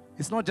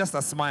 It's not just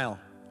a smile.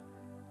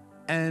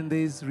 And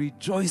there's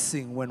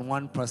rejoicing when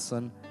one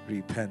person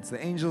repents.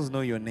 The angels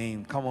know your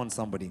name. Come on,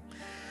 somebody.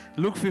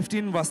 Luke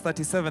 15 verse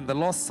 37, the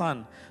lost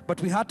son. But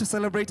we had to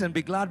celebrate and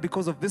be glad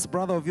because of this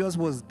brother of yours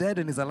who was dead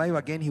and is alive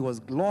again. He was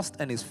lost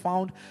and is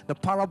found. The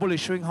parable is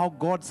showing how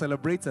God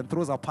celebrates and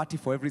throws a party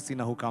for every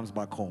sinner who comes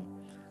back home.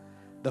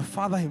 The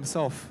Father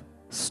himself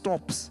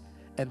stops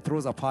and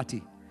throws a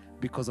party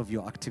because of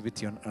your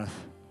activity on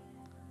earth.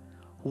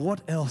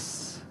 What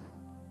else?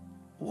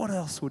 What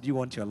else would you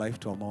want your life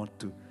to amount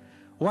to?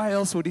 Why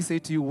else would he say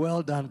to you,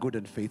 well done, good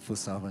and faithful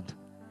servant?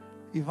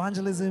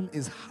 Evangelism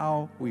is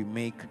how we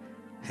make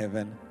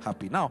heaven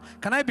happy. Now,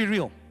 can I be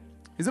real?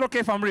 Is it okay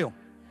if I'm real?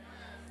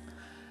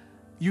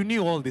 You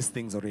knew all these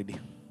things already.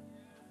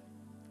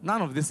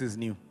 None of this is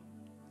new.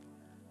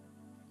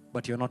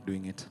 But you're not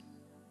doing it.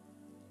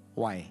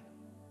 Why?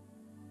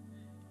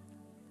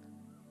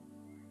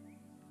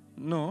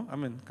 No, I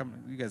mean, come,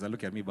 you guys are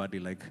looking at me badly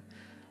like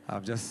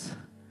I've just...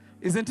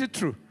 Isn't it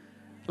true?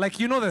 Like,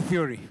 you know the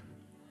theory.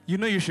 You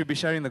know you should be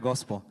sharing the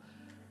gospel.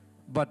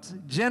 But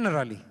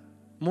generally,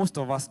 most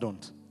of us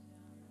don't.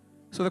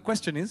 So the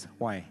question is,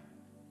 why?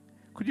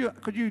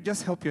 Could you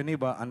just help your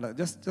neighbor and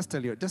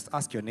just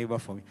ask your neighbor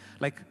for me?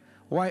 Like,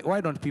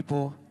 why don't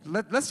people...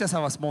 Let's just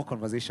have a small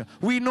conversation.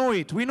 We know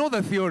it. We know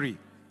the theory.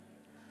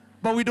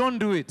 But we don't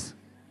do it.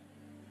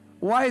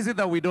 Why is it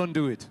that we don't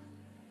do it?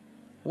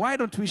 Why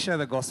don't we share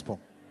the gospel?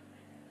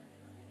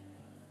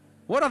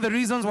 What are the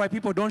reasons why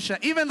people don't share,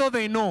 even though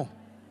they know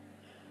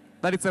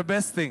that it's the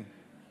best thing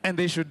and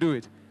they should do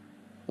it?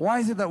 Why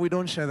is it that we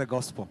don't share the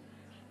gospel?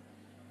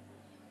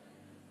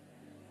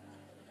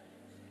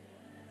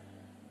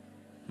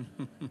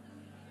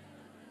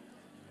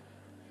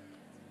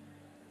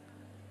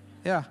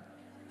 Yeah.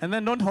 And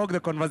then don't hog the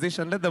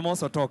conversation. Let them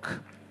also talk.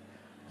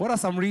 What are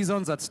some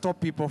reasons that stop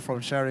people from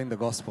sharing the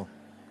gospel?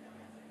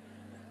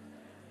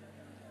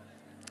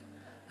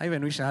 I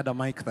even wish I had a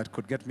mic that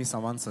could get me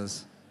some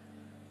answers.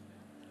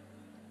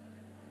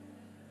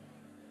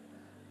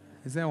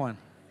 Is there one?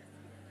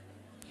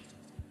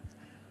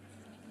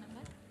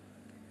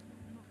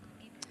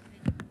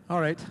 All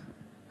right.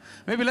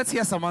 Maybe let's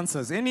hear some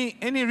answers.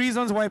 Any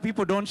reasons why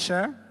people don't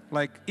share?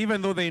 Like,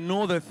 even though they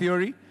know the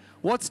theory,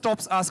 what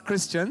stops us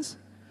Christians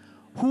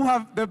who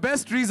have the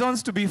best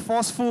reasons to be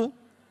forceful,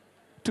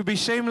 to be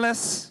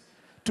shameless,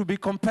 to be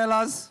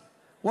compellers?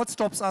 What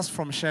stops us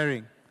from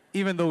sharing,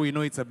 even though we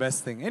know it's the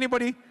best thing?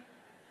 Anybody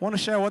want to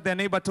share what their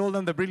neighbor told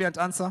them, the brilliant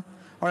answer?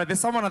 All right,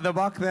 there's someone at the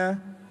back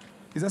there.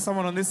 Is there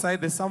someone on this side?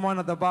 There's someone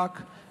at the back.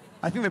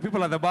 I think the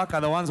people at the back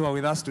are the ones who are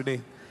with us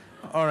today.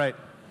 All right.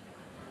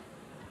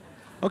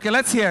 Okay,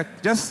 let's hear.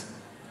 Just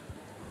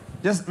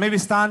maybe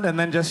stand and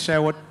then just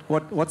share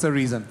what's the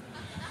reason.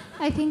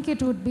 I think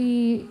it would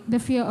be the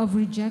fear of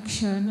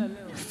rejection.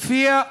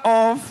 Fear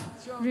of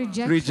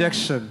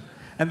Rejection.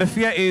 And the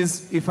fear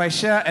is if I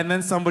share and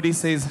then somebody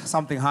says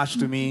something harsh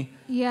to me.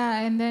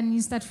 Yeah, and then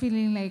you start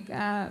feeling like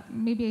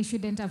maybe I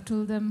shouldn't have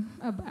told them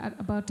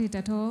about it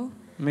at all.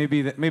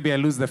 Maybe I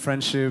lose the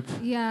friendship.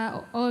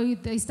 Yeah, or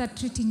they start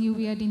treating you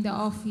weird in the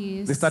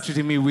office. They start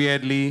treating me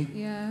weirdly.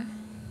 Yeah.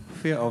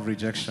 Fear of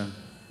rejection.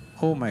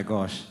 Oh my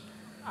gosh.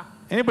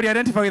 Anybody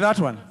identify with that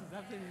one?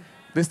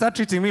 They start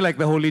treating me like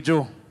the Holy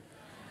Joe.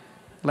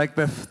 Like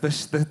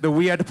the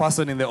weird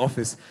person in the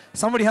office.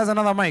 Somebody has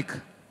another mic?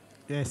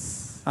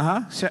 Yes.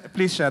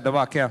 Please share at the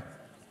back, yeah.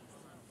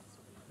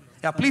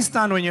 Yeah, please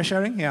stand when you're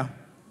sharing, yeah.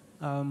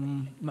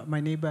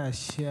 My neighbor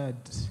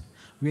shared.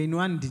 We're in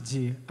one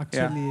DG.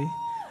 Actually,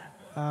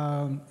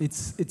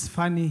 it's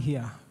funny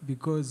here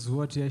because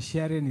what you're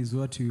sharing is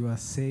what you were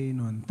saying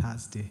on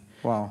Thursday.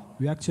 Wow.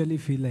 We actually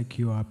feel like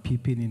you are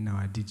peeping in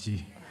our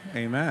DG.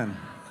 Amen.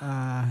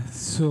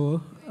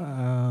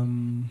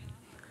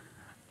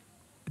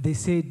 They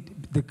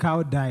said the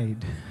cow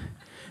died.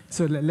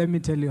 So let me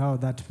tell you how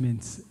that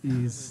means.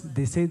 Is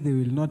they said they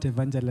will not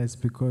evangelize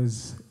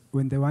because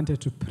when they wanted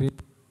to pray,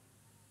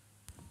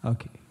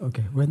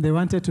 when they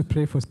wanted to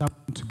pray for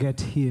someone to get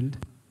healed,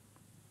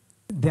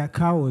 their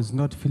cow was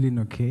not feeling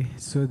okay.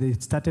 So they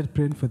started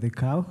praying for the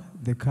cow.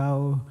 The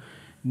cow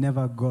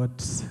never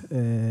got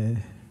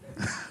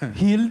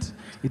healed.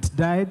 It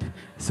died.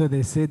 So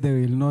they said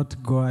they will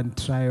not go and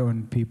try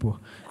on people.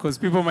 Because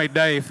people might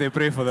die if they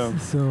pray for them.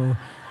 So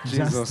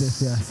Jesus.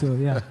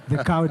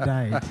 The cow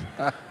died.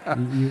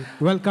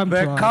 Welcome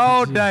the to our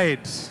cow DG.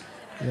 died.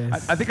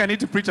 Yes. I think I need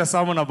to preach a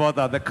sermon about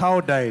that. The cow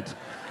died.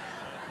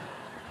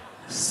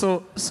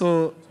 So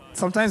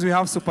sometimes we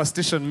have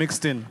superstition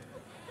mixed in.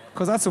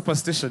 Because that's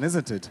superstition,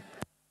 isn't it?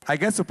 I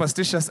get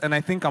superstitious and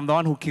I think I'm the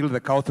one who killed the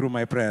cow through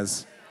my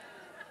prayers.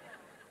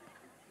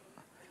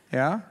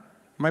 Yeah?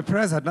 My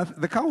prayers had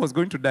nothing. The cow was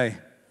going to die.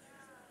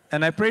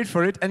 And I prayed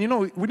for it. And you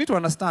know, we need to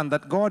understand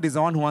that God is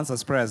the one who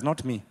answers prayers,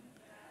 not me.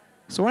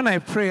 So when I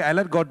pray, I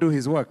let God do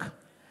his work.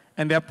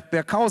 And there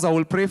are cows I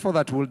will pray for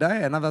that will die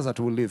and others that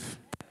will live.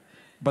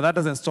 But that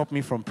doesn't stop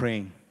me from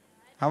praying.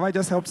 Have I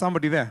just helped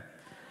somebody there?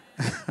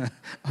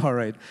 All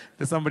right.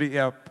 There's somebody,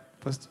 yeah.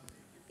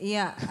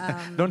 Yeah.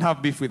 Don't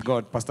have beef with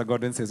God. Pastor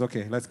Gordon says,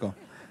 okay, let's go.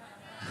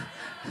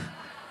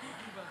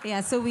 Yeah,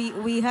 so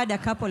we had a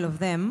couple of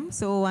them.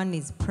 So one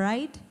is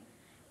pride,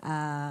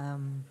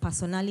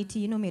 Personality,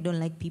 you know me, I don't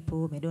like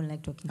people. I don't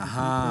like talking to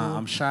people.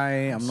 I'm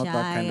shy. I'm not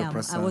that kind of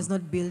person. I was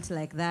not built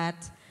like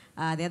that.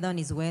 The other one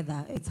is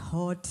weather. It's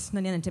hot.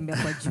 Nani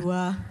anatembea kwa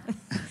jua.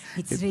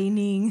 It's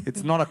raining.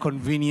 It's not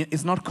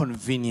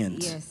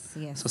convenient. Yes,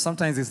 yes. So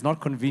sometimes it's not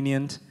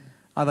convenient.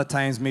 Other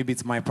times maybe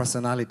it's my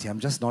personality. I'm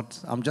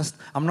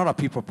not a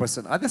people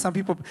person. There's some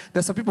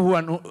people who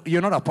are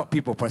you're not a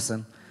people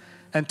person.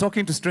 And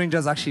talking to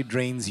strangers actually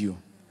drains you.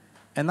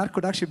 And that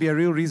could actually be a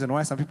real reason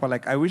why some people are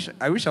like, I wish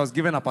I was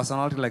given a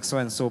personality like so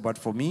and so, but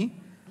for me,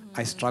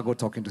 I struggle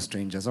talking to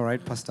strangers. All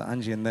right, Pastor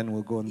Angie, and then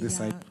we'll go on this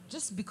side.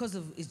 Just because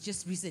of it's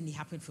just recently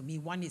happened for me.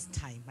 One is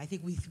time. I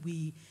think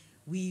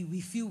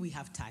we feel we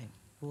have time.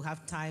 We'll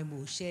have time.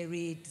 We'll share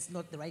it. It's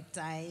not the right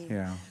time.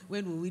 Yeah.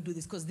 When will we do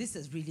this? Because this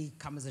has really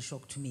come as a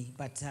shock to me.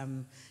 But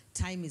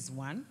time is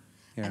one.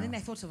 Yeah. And then I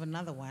thought of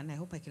another one. I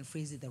hope I can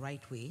phrase it the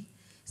right way.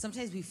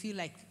 Sometimes we feel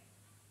like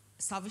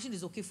salvation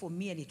is okay for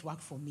me and it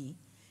worked for me,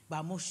 but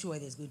I'm not sure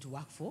that it's going to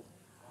work for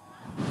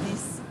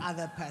this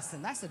other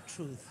person. That's the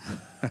truth.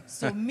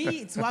 So me,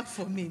 it's worked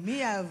for me.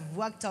 Me, I've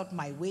worked out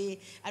my way.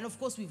 And of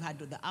course, we've had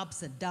the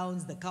ups and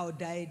downs. The cow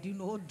died. You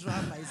know,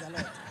 drama is a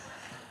lot.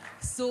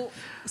 So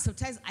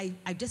sometimes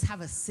I just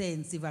have a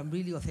sense, if I'm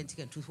really authentic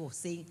and truthful, of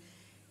saying,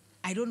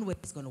 I don't know whether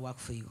it's going to work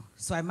for you.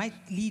 So I might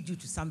lead you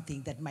to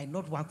something that might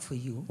not work for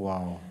you.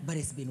 Wow. But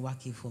it's been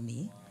working for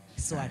me.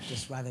 So I'd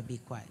just rather be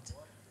quiet.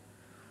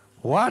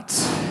 What?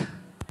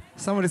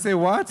 Somebody say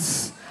what?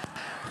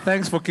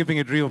 Thanks for keeping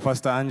it real,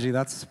 Pastor Angie.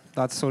 That's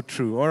so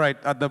true. All right,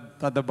 at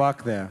the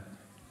back there.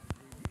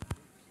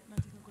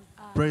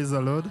 Praise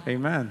the Lord.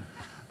 Amen.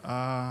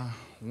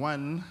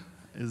 One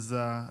is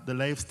the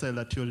lifestyle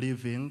that you're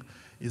living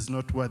is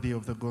not worthy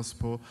of the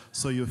gospel.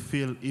 So you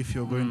feel if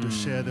you're going to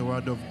share the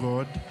word of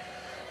God,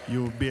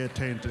 you'll be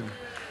attainted.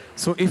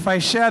 So if I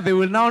share, they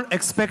will now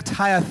expect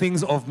higher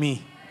things of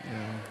me.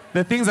 Yeah.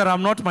 The things that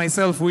I'm not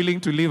myself willing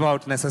to live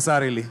out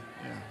necessarily.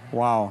 Yeah.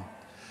 Wow.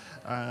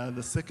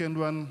 The second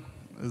one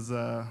is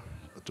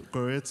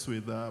correlates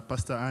with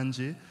Pastor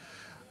Angie.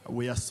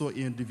 We are so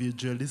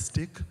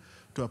individualistic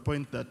to a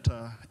point that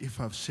if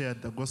I've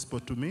shared the gospel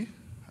to me,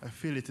 I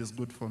feel it is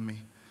good for me.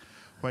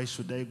 Why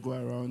should I go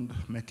around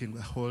making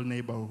the whole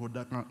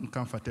neighborhood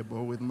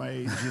uncomfortable with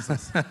my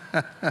Jesus?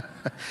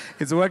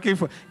 It's working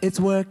for me. It's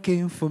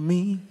working for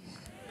me.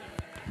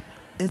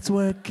 Yeah, it's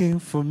working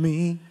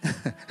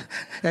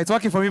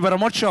for me, but I'm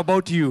not sure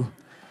about you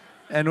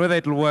and whether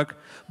it will work.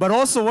 But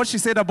also what she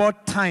said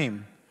about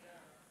time.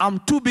 I'm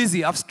too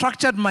busy. I've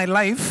structured my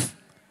life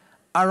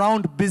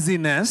around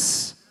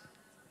busyness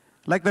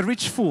like the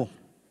rich fool.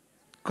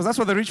 Because that's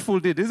what the rich fool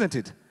did, isn't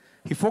it?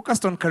 He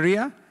focused on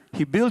career,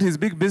 he built his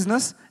big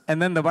business, and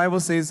then the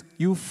Bible says,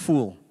 you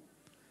fool,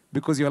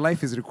 because your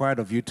life is required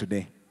of you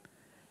today.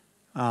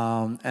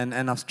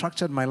 And I've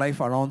structured my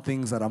life around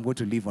things that I'm going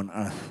to live on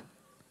earth.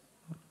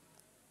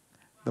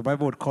 The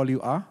Bible would call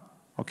you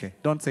Okay,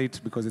 don't say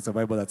it because it's the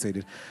Bible that said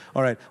it.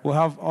 All right, we'll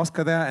have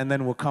Oscar there, and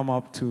then we'll come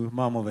up to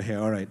Mom over here.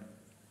 All right.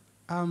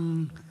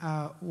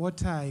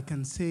 What I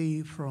can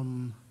say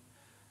from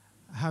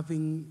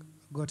having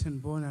gotten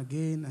born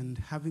again and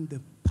having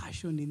the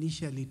passion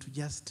initially to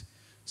just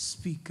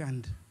speak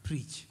and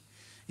preach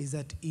is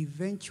that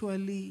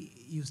eventually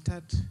you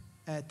start,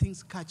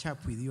 things catch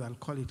up with you, I'll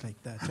call it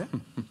like that.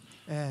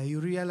 You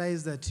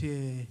realize that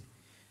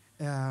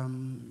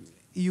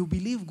you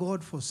believe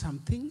God for some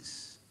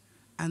things,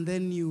 and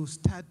then you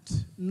start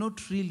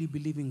not really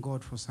believing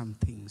God for some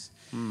things.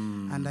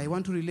 And I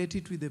want to relate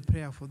it with the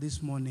prayer for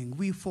this morning.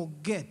 We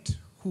forget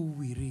who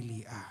we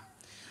really are.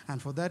 And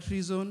for that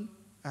reason,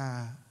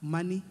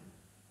 money,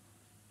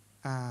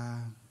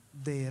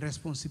 the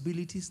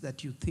responsibilities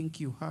that you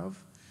think you have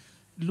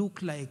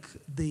look like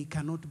they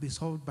cannot be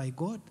solved by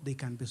God. They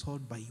can be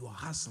solved by your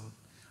hustle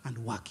and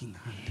working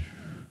hard.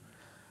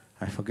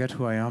 I forget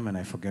who I am and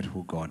I forget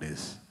who God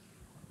is.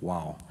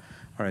 Wow.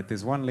 All right,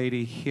 there's one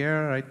lady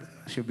here, right?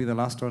 She'll be the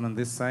last one on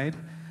this side.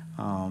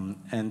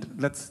 And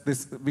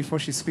before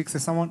she speaks,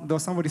 there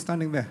was somebody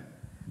standing there.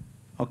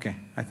 Okay,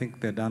 I think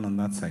they're done on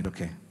that side.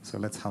 Okay, so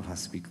let's have her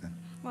speak then.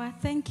 Well,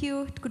 thank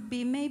you. It could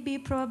be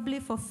probably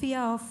for fear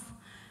of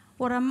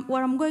what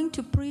I'm going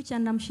to preach,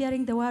 and I'm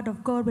sharing the word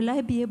of God. Will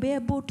I be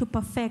able to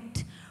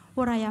perfect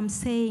what I am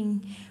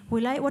saying?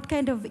 What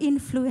kind of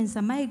influence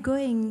am I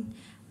going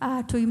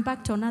to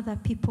impact on other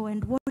people?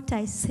 And what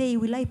I say,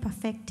 will I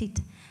perfect it?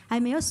 I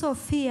may also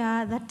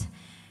fear that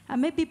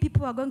maybe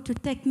people are going to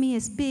take me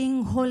as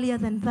being holier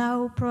than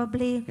thou,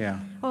 probably. Yeah.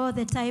 All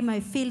the time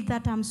I feel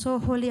that I'm so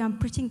holy, I'm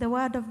preaching the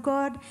word of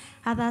God.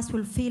 Others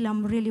will feel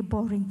I'm really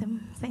boring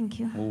them. Thank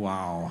you.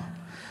 Wow.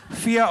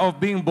 Fear of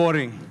being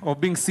boring, or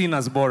being seen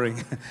as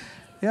boring.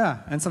 Yeah,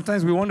 and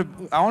sometimes I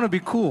want to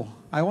be cool.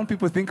 I want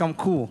people to think I'm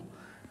cool.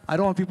 I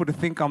don't want people to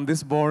think I'm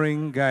this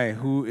boring guy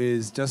who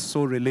is just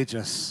so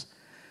religious.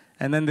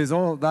 And then there's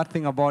all that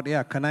thing about,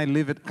 can I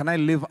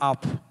live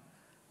up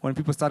when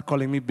people start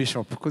calling me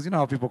bishop, because you know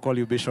how people call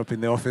you bishop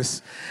in the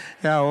office.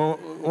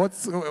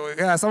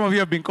 Yeah, some of you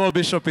have been called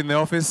bishop in the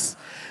office.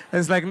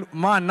 It's like,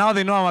 man, now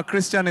they know I'm a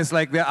Christian. It's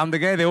like I'm the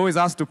guy they always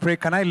ask to pray.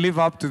 Can I live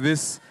up to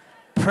this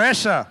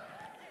pressure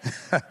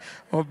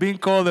of being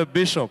called a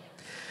bishop?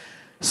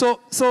 So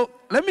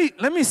let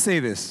me say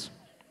this.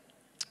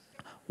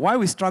 Why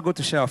we struggle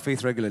to share our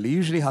faith regularly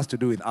usually has to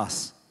do with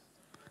us.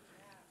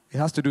 It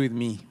has to do with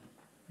me.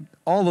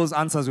 All those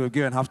answers we've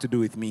given have to do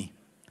with me.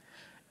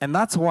 And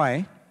that's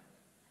why,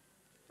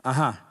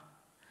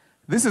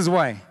 this is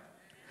why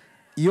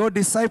your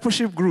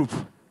discipleship group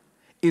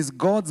is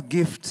God's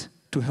gift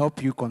to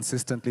help you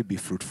consistently be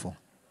fruitful.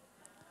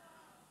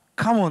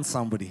 Come on,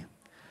 somebody.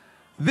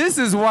 This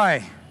is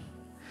why.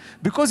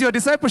 Because your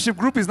discipleship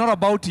group is not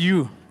about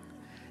you.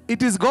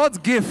 It is God's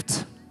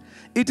gift.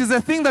 It is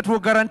a thing that will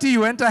guarantee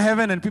you enter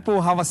heaven and people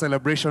will have a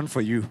celebration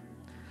for you.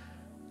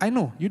 I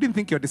know, you didn't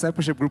think your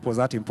discipleship group was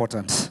that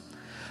important.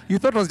 You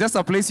thought it was just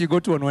a place you go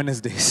to on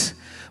Wednesdays.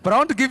 But I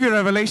want to give you a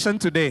revelation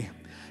today.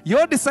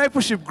 Your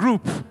discipleship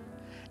group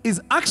is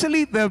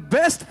actually the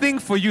best thing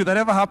for you that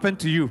ever happened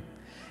to you.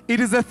 It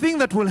is a thing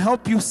that will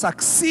help you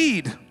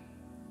succeed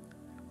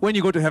when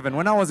you go to heaven.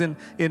 When I was in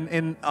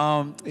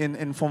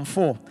Form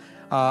 4,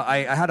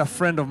 I had a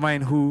friend of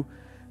mine who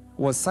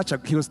was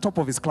he was top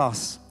of his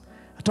class,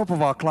 top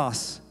of our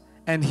class,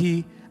 and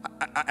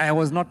I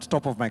was not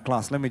top of my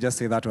class. Let me just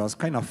say that. I was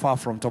kind of far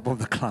from top of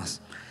the class.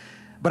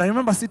 But I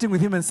remember sitting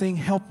with him and saying,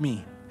 help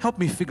me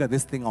figure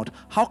this thing out.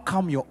 How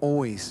come you're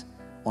always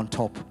on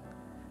top?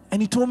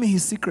 And he told me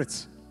his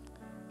secrets.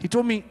 He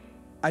told me,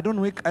 I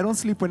don't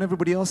sleep when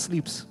everybody else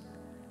sleeps.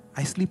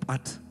 I sleep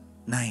at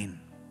 9.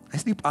 I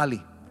sleep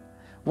early.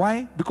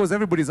 Why? Because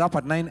everybody's up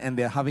at 9 and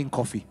they're having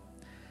coffee.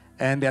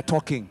 And they're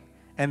talking.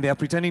 And they're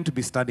pretending to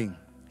be studying.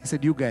 He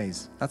said, you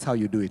guys, that's how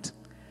you do it.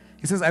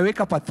 He says, I wake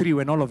up at 3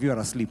 when all of you are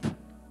asleep.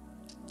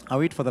 I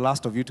wait for the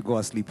last of you to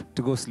go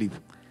sleep.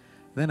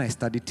 Then I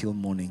study till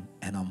morning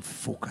and I'm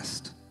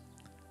focused.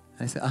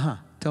 And I said,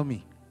 tell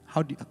me,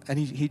 how do you, and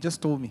he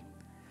just told me.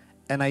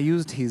 And I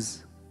used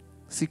his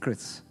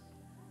secrets.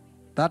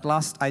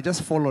 I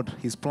just followed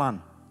his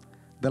plan.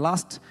 The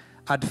last,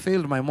 I'd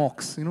failed my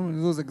mocks. You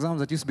know, those exams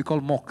that used to be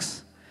called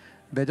mocks.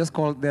 They're just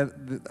called,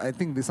 I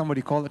think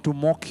somebody called it to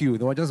mock you.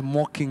 They were just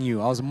mocking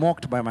you. I was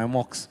mocked by my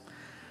mocks.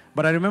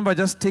 But I remember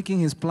just taking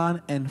his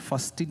plan and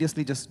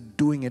fastidiously just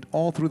doing it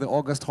all through the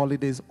August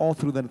holidays, all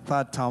through the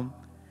 3rd term.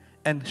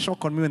 And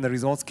shock on me when the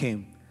results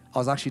came. I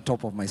was actually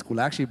top of my school.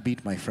 I actually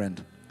beat my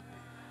friend.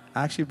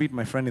 In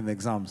the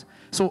exams.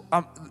 So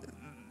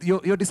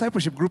your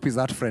discipleship group is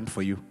that friend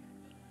for you.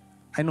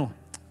 I know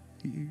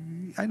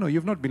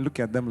you've not been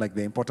looking at them like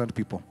they're important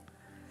people.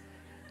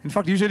 In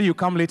fact, usually you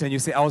come late and you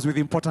say, I was with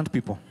important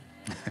people.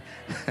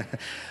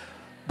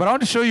 But I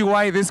want to show you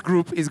why this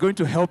group is going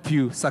to help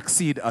you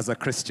succeed as a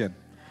Christian.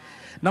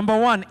 Number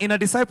one, in a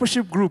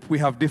discipleship group, we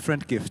have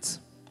different gifts.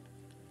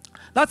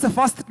 That's the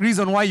first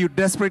reason why you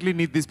desperately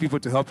need these people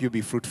to help you be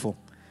fruitful.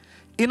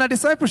 In a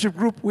discipleship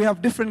group, we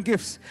have different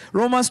gifts.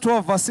 Romans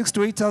 12, verse 6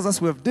 to 8 tells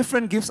us we have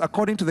different gifts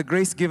according to the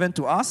grace given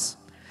to us.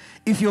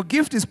 If your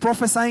gift is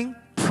prophesying,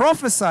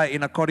 prophesy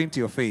in accordance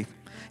to your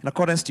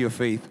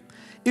faith.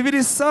 If it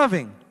is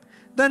serving,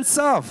 then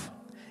serve.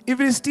 If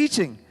it is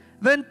teaching,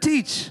 then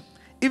teach.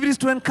 If it is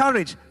to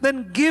encourage,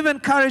 then give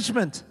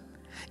encouragement.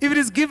 If it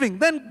is giving,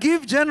 then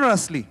give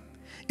generously.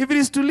 If it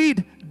is to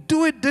lead,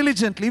 do it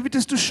diligently. If it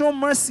is to show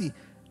mercy,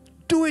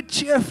 do it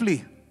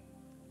cheerfully.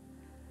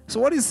 So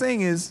what he's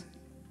saying is,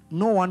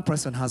 no one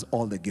person has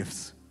all the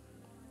gifts.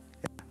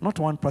 Not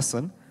one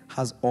person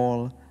has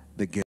all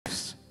the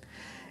gifts.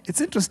 It's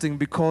interesting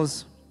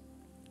because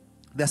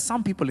there are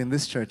some people in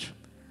this church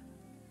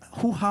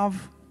who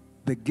have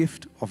the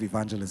gift of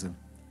evangelism.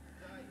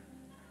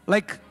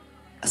 Like,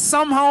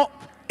 somehow,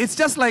 it's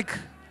just like,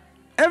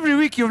 every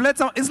week you've let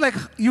it's like,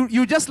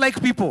 you just like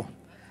people.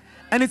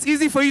 And it's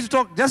easy for you to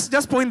talk,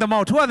 just point them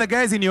out. Who are the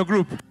guys in your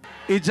group?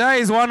 Ijai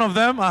is one of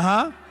them,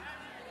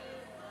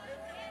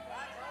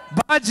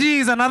 Baji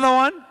is another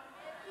one.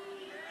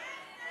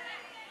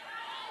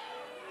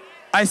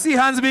 I see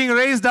hands being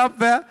raised up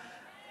there.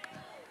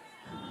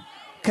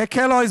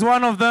 Kekelo is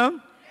one of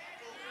them.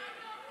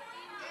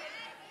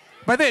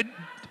 But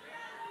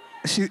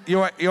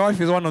your wife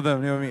is one of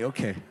them, you know what I mean?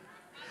 Okay.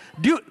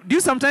 Do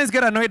you sometimes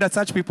get annoyed at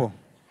such people?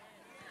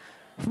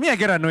 For me, I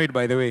get annoyed,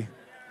 by the way.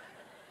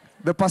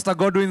 The Pastor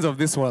Godwins of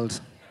this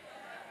world.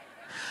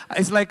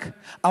 It's like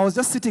I was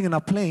just sitting in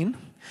a plane,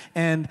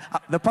 and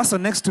the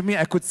person next to me,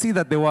 I could see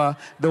that they were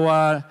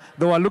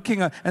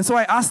looking at, and so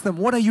I asked them,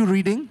 "What are you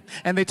reading?"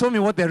 And they told me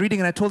what they're reading,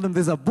 and I told them,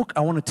 "There's a book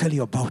I want to tell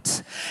you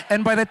about."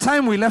 And by the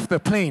time we left the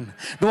plane,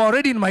 they were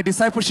already in my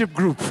discipleship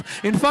group.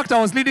 In fact, I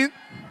was leading.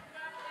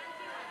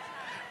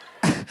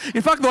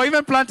 In fact, they were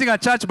even planting a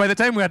church by the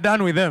time we were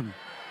done with them.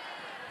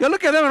 You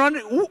look at them and wonder,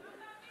 ooh.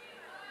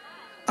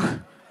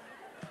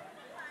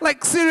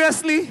 Like,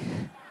 seriously?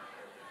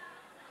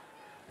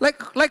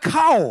 Like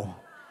how?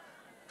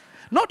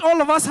 Not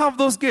all of us have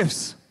those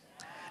gifts.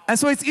 And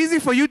so it's easy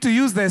for you to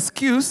use the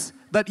excuse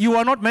that you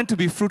are not meant to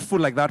be fruitful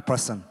like that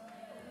person.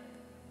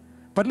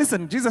 But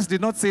listen, Jesus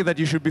did not say that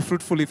you should be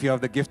fruitful if you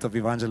have the gift of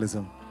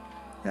evangelism.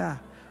 Yeah.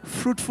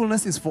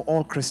 Fruitfulness is for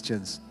all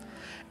Christians.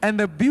 And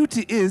the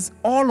beauty is,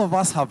 all of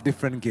us have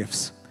different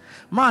gifts.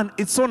 Man,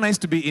 it's so nice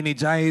to be in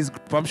Ijai's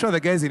group. I'm sure the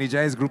guys in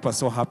Ijai's group are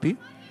so happy.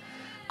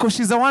 Because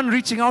she's the one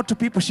reaching out to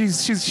people. She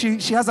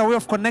has a way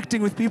of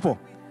connecting with people.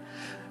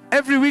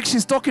 Every week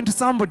she's talking to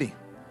somebody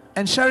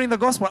and sharing the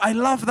gospel. I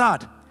love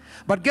that.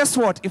 But guess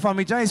what? If I'm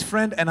Ijai's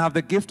friend and have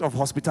the gift of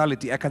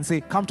hospitality, I can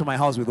say, come to my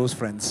house with those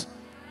friends.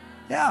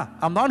 Yeah,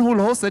 I'm the one who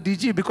will host the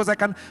DG because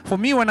for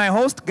me, when I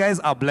host, guys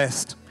are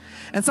blessed.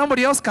 And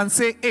somebody else can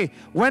say, hey,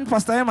 when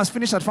Pastor M has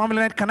finished at family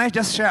night, can I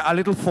just share a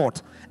little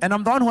thought? And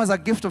I'm the one who has a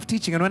gift of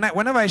teaching. And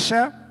whenever I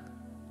share,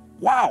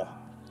 wow.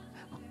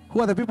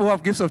 Who are the people who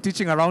have gifts of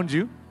teaching around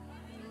you?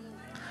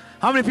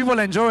 How many people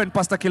enjoy when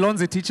Pastor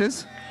Kilonzi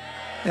teaches?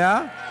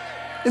 Yeah?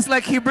 It's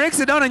like he breaks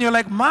it down and you're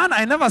like, man,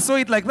 I never saw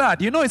it like that.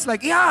 You know, it's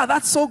like, yeah,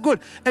 that's so good.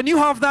 And you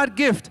have that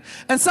gift.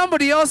 And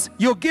somebody else,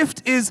 your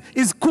gift is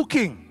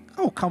cooking.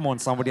 Oh, come on,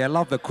 somebody. I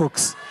love the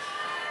cooks.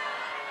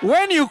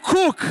 When you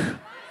cook,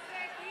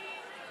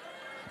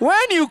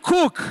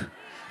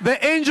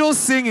 the angels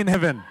sing in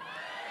heaven.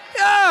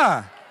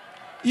 Yeah.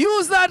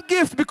 Use that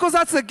gift because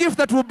that's a gift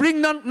that will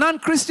bring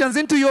non-Christians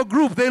into your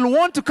group. They'll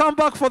want to come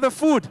back for the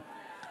food.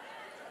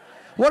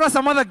 What are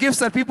some other gifts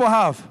that people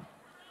have?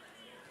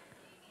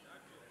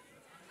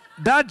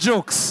 Dad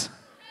jokes.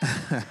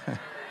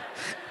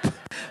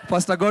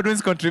 Pastor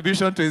Godwin's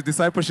contribution to his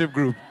discipleship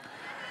group.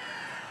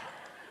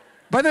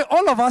 But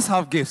all of us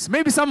have gifts.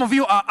 Maybe some of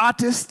you are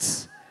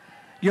artists.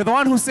 You're the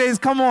one who says,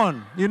 come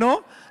on, you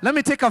know, let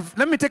me take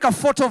a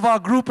photo of our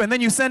group, and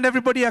then you send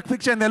everybody a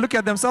picture and they look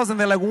at themselves and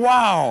they're like,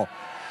 wow,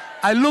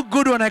 I look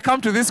good when I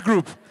come to this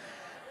group.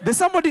 There's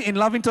somebody in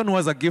Lavington who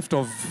has a gift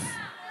of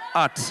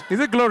art. Is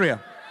it Gloria?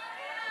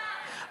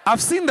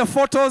 I've seen the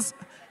photos.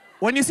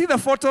 When you see the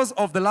photos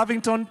of the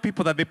Lavington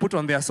people that they put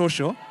on their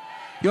social,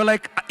 you're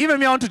like, even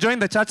me, I want to join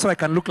the church so I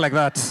can look like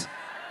that.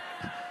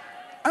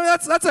 I mean,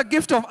 that's a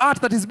gift of art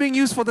that is being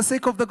used for the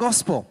sake of the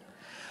gospel.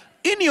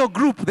 In your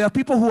group, there are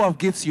people who have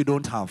gifts you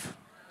don't have.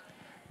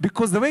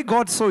 Because the way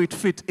God saw it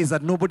fit is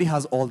that nobody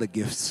has all the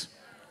gifts.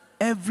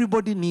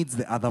 Everybody needs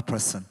the other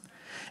person.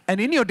 And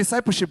in your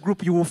discipleship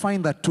group, you will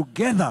find that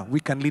together we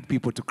can lead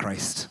people to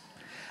Christ.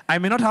 I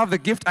may not have the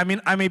gift. I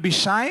mean, I may be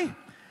shy,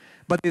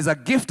 but there's a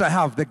gift I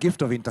have, the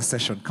gift of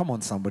intercession. Come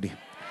on, somebody.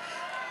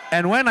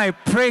 And when I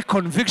pray,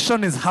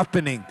 conviction is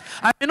happening.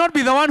 I may not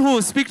be the one who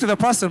will speak to the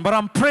person, but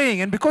I'm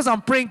praying. And because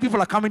I'm praying,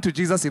 people are coming to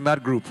Jesus in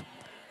that group.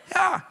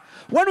 Yeah.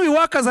 When we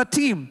work as a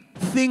team,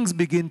 things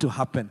begin to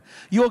happen.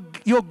 Your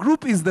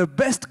group is the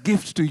best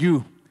gift to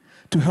you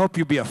to help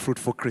you be a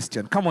fruitful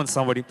Christian. Come on,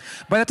 somebody.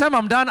 By the time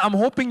I'm done, I'm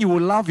hoping you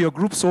will love your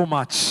group so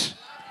much.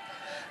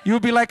 You'll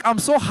be like, I'm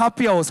so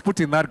happy I was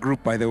put in that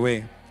group, by the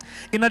way.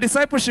 In a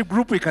discipleship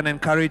group, we can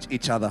encourage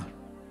each other.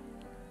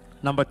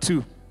 Number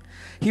 2,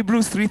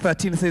 Hebrews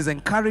 3:13 says,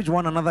 encourage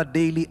one another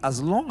daily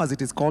as long as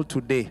it is called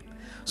today,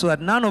 so that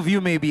none of you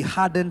may be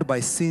hardened by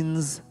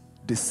sin's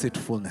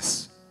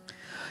deceitfulness.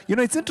 You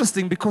know, it's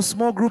interesting because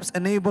small groups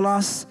enable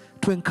us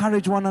to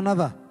encourage one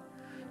another,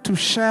 to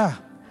share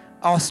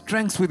our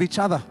strengths with each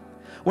other.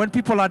 When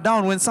people are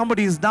down, when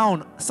somebody is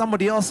down,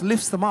 somebody else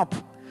lifts them up.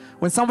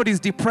 When somebody is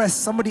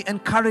depressed, somebody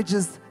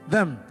encourages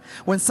them.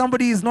 When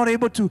somebody is not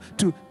able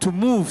to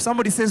move,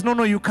 somebody says,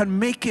 no, you can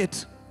make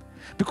it.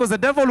 Because the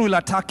devil will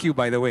attack you,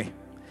 by the way.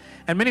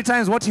 And many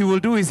times what he will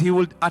do is he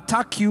will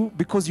attack you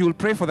because you will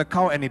pray for the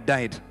cow and it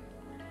died.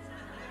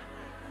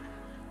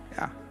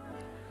 Yeah.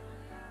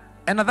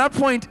 And at that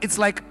point, it's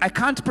like, I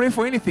can't pray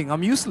for anything.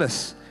 I'm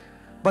useless.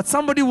 But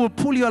somebody will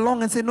pull you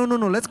along and say, no,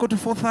 let's go to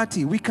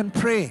 4:30. We can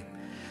pray.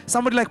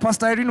 Somebody like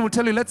Pastor Irene will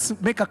tell you, let's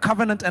make a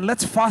covenant and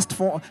let's fast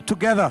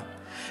together.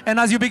 And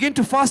as you begin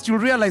to fast, you'll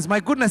realize, my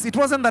goodness, it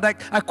wasn't that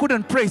I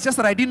couldn't pray. It's just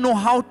that I didn't know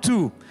how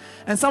to.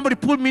 And somebody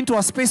pulled me into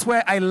a space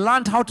where I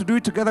learned how to do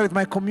it together with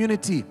my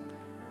community.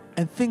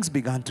 And things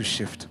began to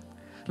shift.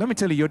 Let me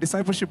tell you, your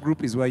discipleship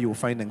group is where you will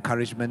find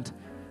encouragement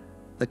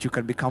that you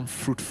can become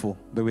fruitful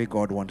the way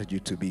God wanted you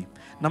to be.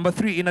 Number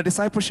 3, in a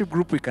discipleship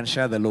group, we can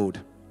share the load.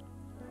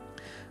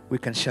 We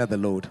can share the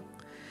load.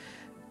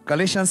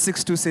 Galatians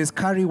 6:2 says,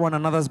 carry one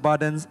another's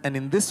burdens, and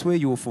in this way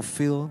you will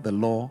fulfill the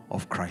law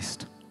of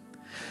Christ.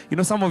 You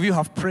know, some of you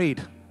have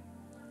prayed.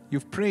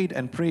 You've prayed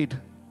and prayed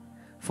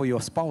for your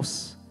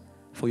spouse,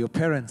 for your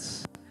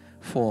parents,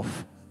 for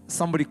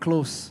somebody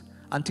close,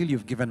 until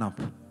you've given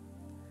up.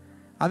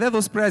 Are there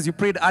those prayers you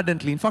prayed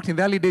ardently? In fact, in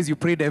the early days, you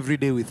prayed every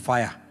day with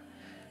fire.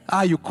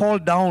 You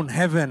called down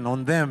heaven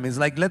on them. It's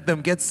like, let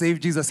them get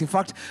saved, Jesus. In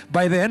fact,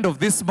 by the end of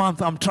this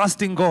month, I'm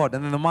trusting God.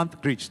 And then the month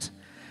reached.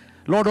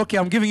 Lord, okay,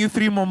 I'm giving you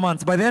 3 more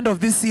months. By the end of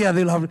this year,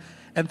 they'll have...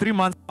 And 3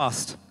 months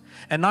passed.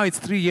 And now it's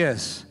 3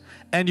 years.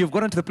 And you've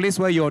gotten to the place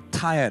where you're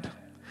tired.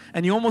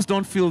 And you almost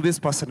don't feel this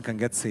person can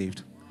get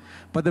saved.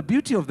 But the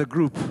beauty of the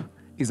group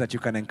is that you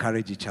can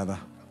encourage each other.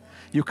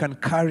 You can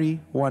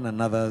carry one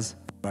another's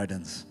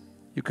burdens.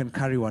 You can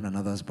carry one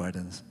another's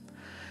burdens.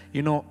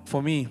 You know,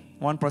 for me,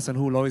 one person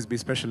who will always be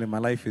special in my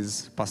life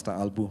is Pastor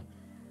Albu,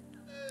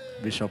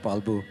 Bishop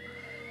Albu.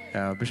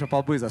 Yeah, Bishop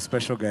Albu is a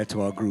special guy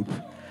to our group.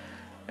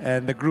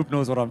 And the group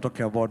knows what I'm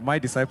talking about, my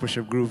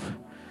discipleship group.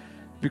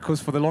 Because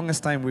for the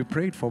longest time, we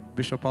prayed for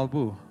Bishop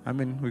Albu. I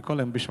mean, we call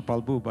him Bishop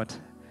Albu, but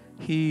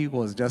he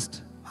was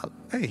just,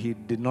 he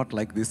did not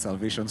like this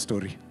salvation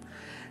story.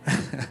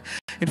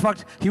 In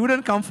fact, he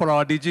wouldn't come for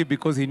our DG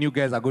because he knew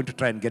guys are going to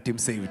try and get him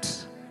saved.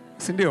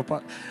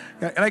 Sindio,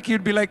 like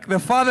he'd be like the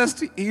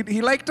farthest,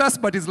 he liked us,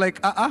 but he's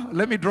like,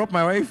 let me drop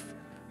my wife.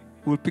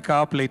 We'll pick her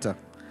up later.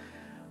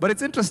 But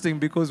it's interesting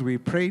because we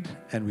prayed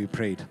and we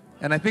prayed.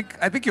 And I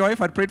think your wife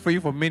had prayed for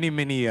you for many,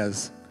 many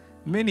years.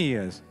 Many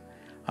years.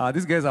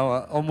 These guys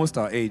are almost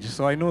our age,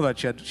 so I know that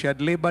she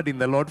had labored in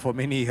the Lord for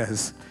many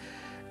years.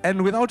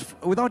 And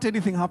without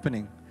anything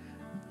happening.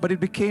 But it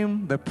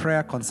became the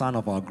prayer concern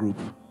of our group.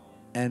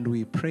 And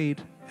we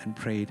prayed and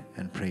prayed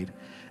and prayed.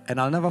 And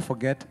I'll never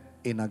forget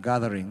in a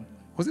gathering.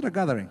 Was it a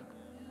gathering?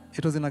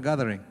 It was in a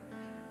gathering.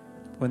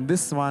 When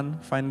this man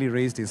finally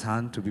raised his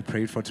hand to be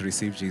prayed for to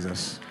receive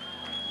Jesus.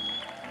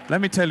 Let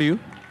me tell you,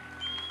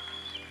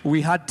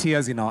 we had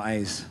tears in our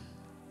eyes.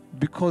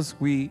 Because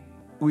we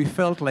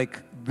felt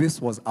like this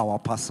was our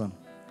person.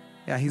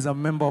 Yeah, he's a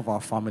member of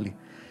our family.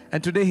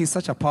 And today he's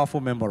such a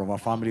powerful member of our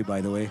family, by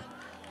the way.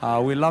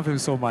 We love him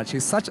so much.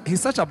 He's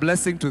such a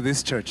blessing to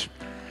this church.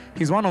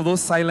 He's one of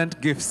those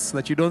silent gifts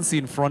that you don't see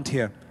in front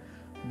here.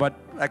 But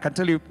I can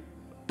tell you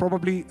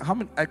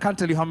I can't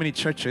tell you how many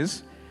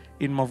churches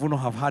in Mavuno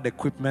have had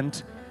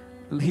equipment.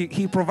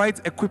 He provides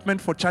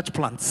equipment for church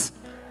plants.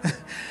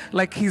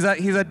 Like he's a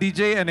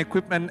DJ and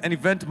an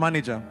event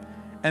manager.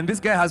 And this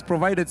guy has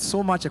provided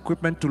so much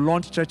equipment to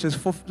launch churches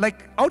for,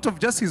 like, out of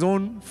just his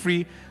own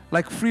free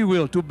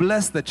will to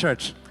bless the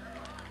church.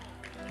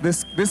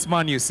 This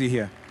man you see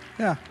here.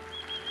 Yeah.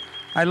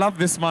 I love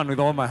this man with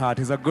all my heart.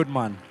 He's a good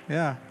man.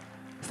 Yeah.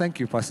 Thank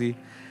you, Pasi.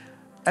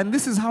 And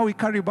this is how we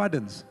carry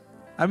burdens.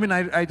 I mean,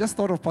 I just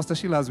thought of Pastor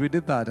Sheila as we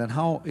did that and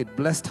how it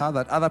blessed her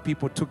that other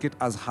people took it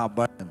as her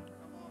burden.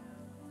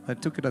 They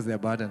took it as their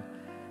burden.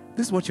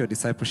 This is what your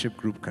discipleship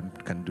group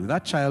can do.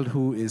 That child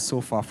who is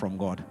so far from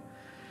God.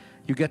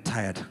 You get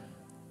tired.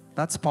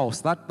 That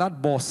spouse,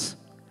 that boss,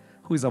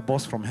 who is a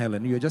boss from hell,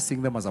 and you're just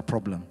seeing them as a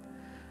problem.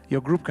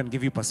 Your group can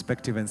give you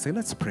perspective and say,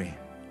 let's pray.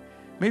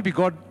 Maybe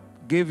God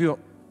gave you...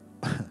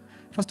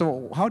 First of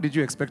all, how did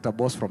you expect a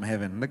boss from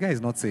heaven? The guy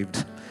is not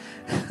saved.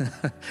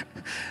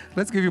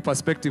 Let's give you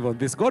perspective on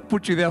this. God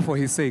put you there for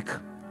his sake.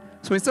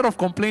 So instead of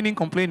complaining,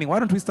 why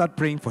don't we start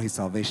praying for his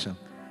salvation?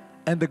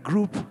 And the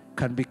group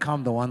can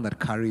become the one that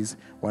carries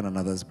one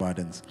another's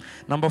burdens.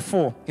 Number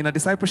 4, in a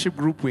discipleship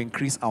group, we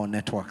increase our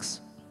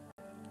networks.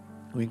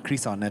 We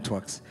increase our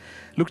networks.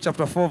 Luke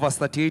chapter 4, verse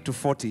 38 to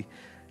 40.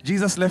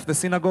 Jesus left the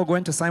synagogue,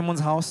 went to Simon's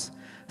house.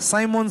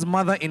 Simon's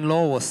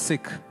mother-in-law was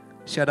sick.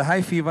 She had a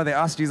high fever. They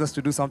asked Jesus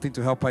to do something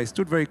to help her. He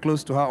stood very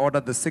close to her,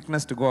 ordered the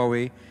sickness to go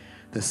away.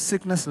 The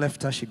sickness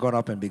left her. She got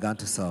up and began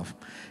to serve.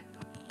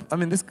 I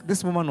mean,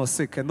 this woman was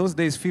sick. And those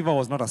days, fever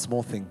was not a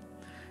small thing.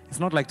 It's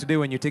not like today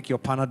when you take your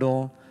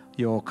Panadol,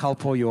 your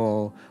Calpol,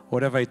 your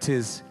whatever it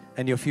is,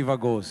 and your fever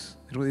goes.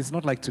 It's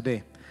not like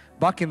today.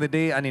 Back in the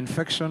day, an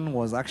infection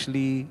was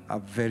actually a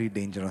very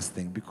dangerous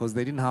thing because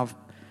they didn't have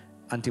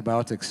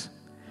antibiotics.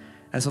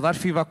 And so that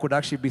fever could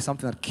actually be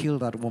something that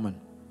killed that woman.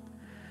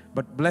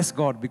 But bless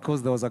God,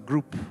 because there was a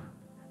group.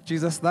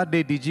 Jesus, that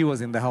day DG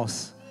was in the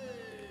house.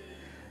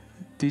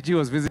 DG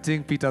was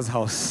visiting Peter's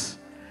house.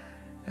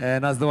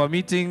 And as they were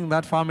meeting,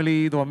 that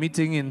family, they were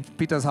meeting in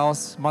Peter's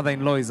house,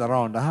 mother-in-law is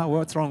around.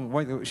 What's wrong?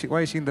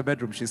 Why is she in the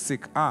bedroom? She's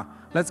sick.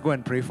 Let's go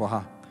and pray for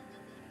her.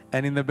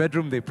 And in the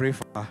bedroom, they pray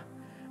for her.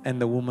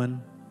 And the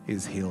woman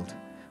is healed.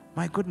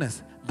 My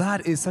goodness,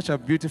 that is such a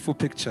beautiful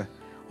picture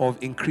of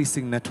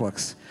increasing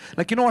networks.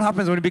 Like, you know what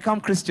happens when we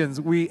become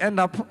Christians? We end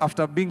up,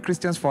 after being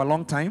Christians for a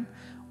long time,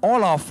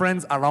 all our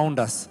friends around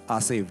us are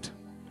saved.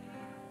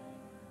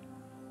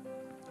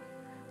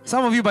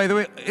 Some of you, by the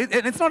way,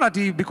 it's not that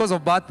because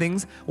of bad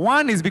things.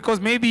 One is because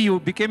maybe you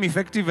became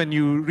effective and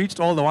you reached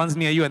all the ones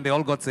near you and they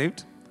all got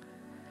saved.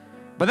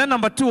 But then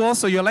number 2,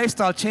 also your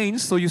lifestyle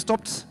changed, so you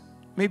stopped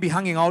maybe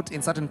hanging out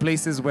in certain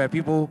places where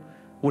people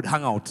would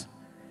hang out.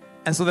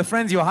 And so the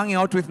friends you're hanging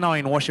out with now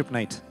in worship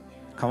night,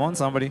 come on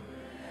somebody,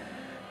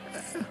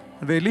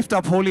 they lift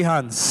up holy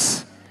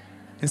hands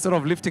instead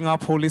of lifting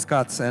up holy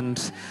skirts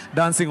and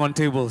dancing on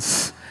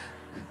tables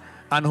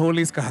and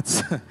holy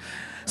skirts.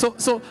 So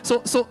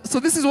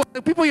this is what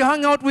the people you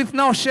hang out with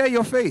now share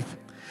your faith.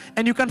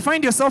 And you can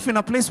find yourself in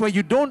a place where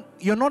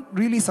you're not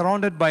really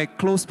surrounded by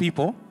close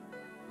people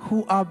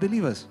who are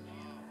believers.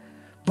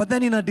 But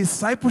then in a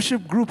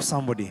discipleship group,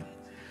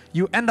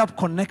 you end up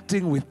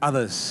connecting with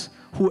others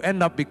who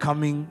end up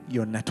becoming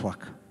your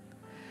network.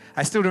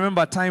 I still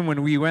remember a time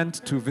when we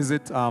went to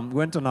visit, we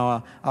went on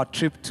our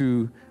trip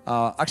to,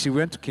 we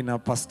went to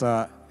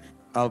Pastor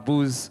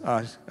Albu's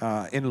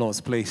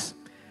in-laws' place.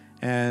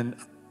 And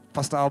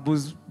Pastor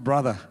Albu's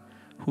brother,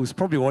 who's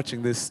probably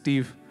watching this,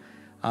 Steve,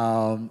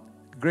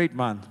 great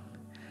man.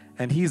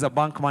 And he's a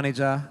bank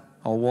manager,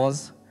 or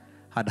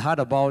had heard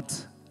about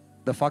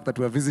the fact that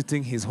we were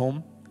visiting his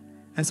home.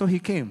 And so he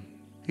came.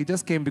 He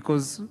just came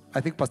because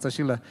I think Pastor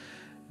Sheila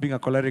being a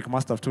choleric,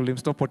 must have told him,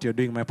 stop what you're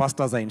doing. My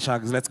pastors are in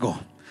shags. Let's go.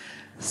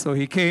 So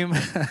he came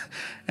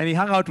and he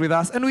hung out with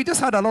us. And we just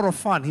had a lot of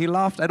fun. He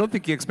laughed. I don't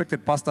think he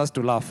expected pastors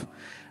to laugh.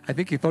 I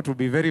think he thought it would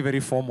be very, very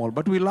formal.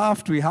 But we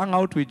laughed, we hung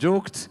out, we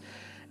joked.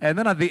 And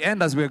then at the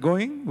end, as we were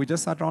going, we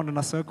just sat around in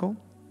a circle.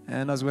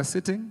 And as we're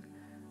sitting,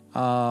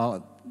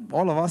 all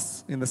of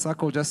us in the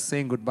circle just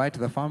saying goodbye to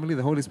the family,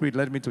 the Holy Spirit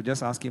led me to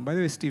just ask him, by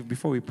the way, Steve,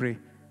 before we pray,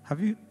 have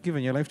you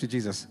given your life to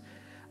Jesus?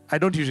 I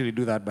don't usually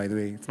do that, by the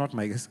way. It's not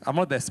I'm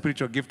not the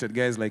spiritual gifted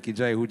guys like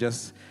Ijai who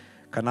just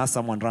can ask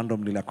someone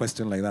randomly a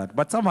question like that.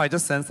 But somehow I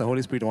just sensed the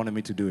Holy Spirit wanted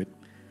me to do it.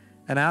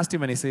 And I asked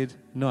him and he said,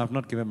 no, I've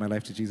not given my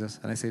life to Jesus.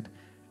 And I said,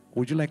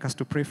 would you like us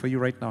to pray for you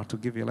right now to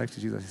give your life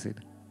to Jesus? He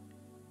said.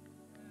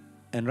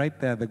 And right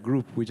there, the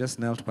group, we just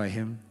knelt by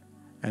him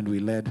and we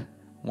led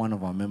one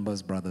of our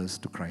members' brothers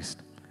to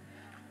Christ.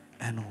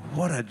 And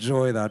what a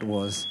joy that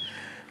was.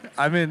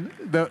 I mean,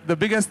 the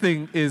biggest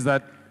thing is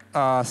that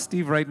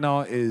Steve right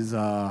now is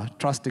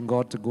trusting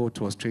God to go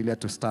to Australia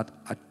to start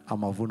a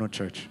Mavuno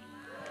church.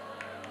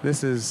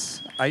 This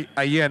is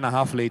a year and a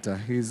half later.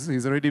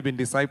 He's already been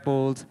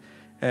discipled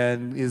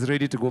and is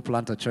ready to go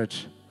plant a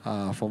church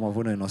for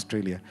Mavuno in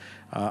Australia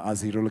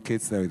as he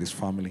relocates there with his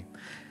family.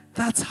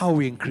 That's how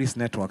we increase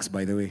networks,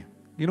 by the way.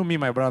 You know, me,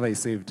 my brother is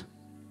saved.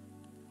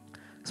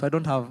 So I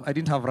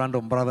didn't have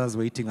random brothers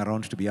waiting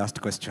around to be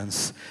asked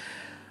questions.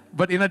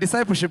 But in a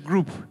discipleship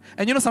group,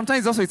 and you know,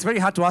 sometimes also it's very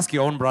hard to ask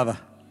your own brother.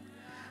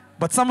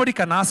 But somebody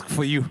can ask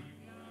for you.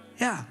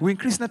 Yeah, we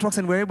increase networks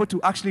and we're able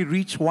to actually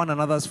reach one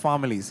another's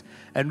families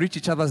and reach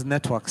each other's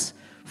networks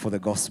for the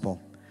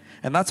gospel.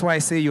 And that's why I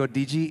say your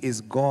DG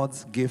is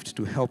God's gift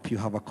to help you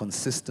have a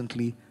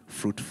consistently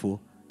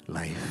fruitful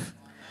life.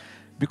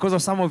 Because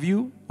of some of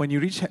you,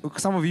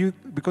 because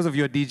of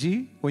your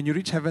DG, when you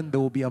reach heaven,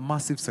 there will be a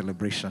massive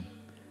celebration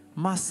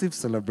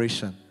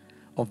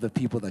of the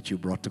people that you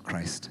brought to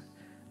Christ.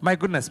 My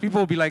goodness, people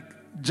will be like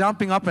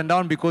jumping up and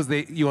down because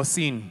you are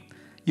seen.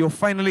 You're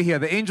finally here.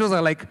 The angels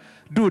are like,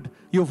 dude,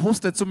 you've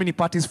hosted so many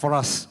parties for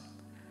us.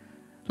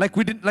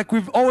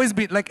 We've always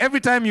been, like every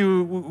time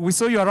we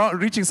saw you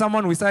around reaching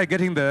someone, we started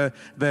getting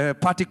the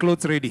party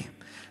clothes ready.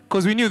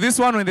 Because we knew this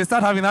one, when they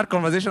start having that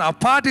conversation, a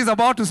party is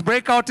about to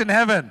break out in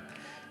heaven.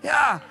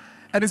 Yeah.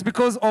 And it's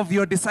because of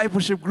your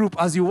discipleship group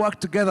as you work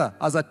together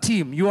as a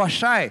team. You are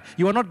shy.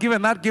 You are not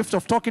given that gift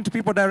of talking to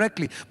people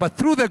directly. But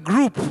through the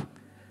group,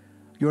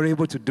 you're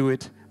able to do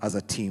it as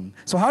a team.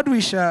 So how do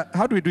we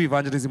do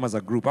evangelism as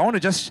a group? I want to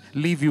just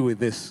leave you with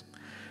this.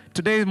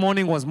 Today's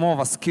morning was more of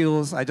a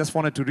skills. I just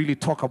wanted to really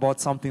talk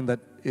about something that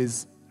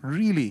is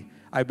really,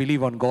 I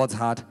believe, on God's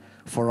heart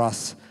for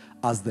us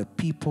as the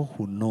people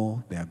who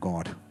know their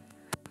God.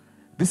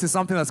 This is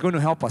something that's going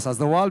to help us as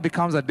the world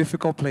becomes a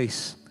difficult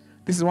place.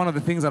 This is one of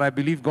the things that I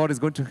believe God is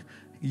going to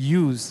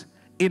use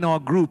in our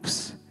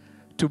groups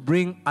to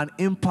bring an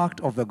impact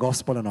of the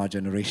gospel in our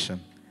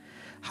generation.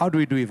 How do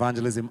we do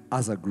evangelism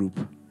as a group?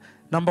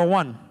 Number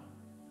one,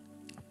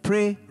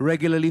 pray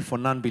regularly for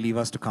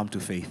non-believers to come to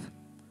faith.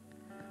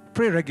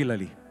 Pray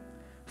regularly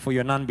for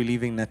your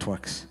non-believing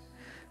networks.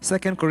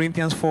 2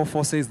 Corinthians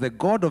 4:4 says, the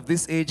God of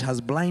this age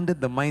has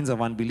blinded the minds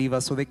of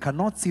unbelievers so they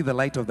cannot see the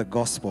light of the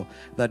gospel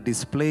that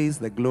displays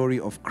the glory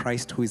of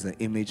Christ, who is the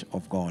image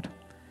of God.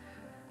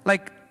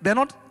 Like, they're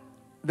not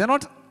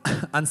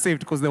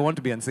unsaved because they want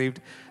to be unsaved.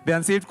 They're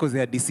unsaved because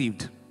they are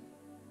deceived.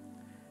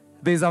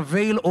 There's a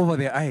veil over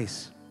their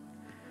eyes.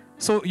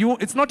 So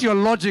it's not your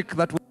logic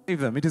that will save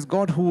them. It is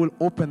God who will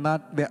open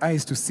their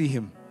eyes to see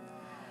him.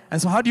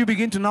 And so how do you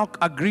begin to now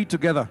agree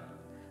together?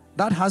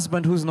 That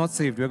husband who's not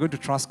saved, we're going to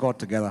trust God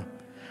together.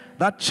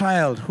 That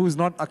child who's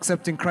not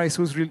accepting Christ,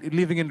 who's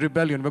living in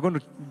rebellion, we're going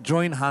to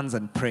join hands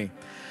and pray.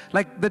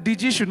 Like, the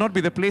DG should not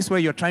be the place where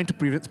you're trying to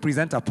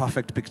present a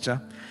perfect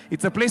picture.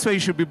 It's a place where you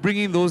should be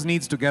bringing those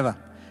needs together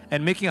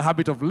and making a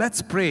habit of,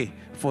 let's pray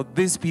for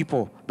these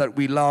people that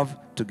we love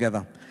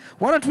together.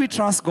 Why don't we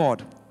trust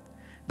God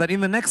that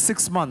in the next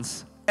 6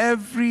 months,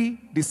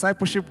 every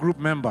discipleship group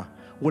member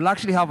will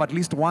actually have at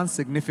least one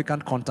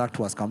significant contact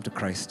who has come to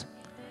Christ.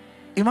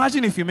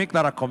 Imagine if you make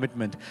that a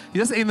commitment.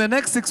 You just say, in the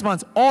next 6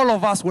 months, all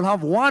of us will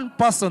have one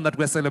person that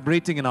we're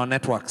celebrating in our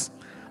networks.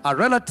 A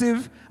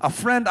relative, a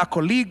friend, a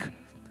colleague,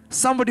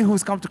 somebody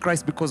who's come to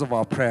Christ because of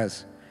our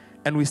prayers.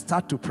 And we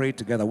start to pray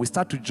together. We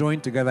start to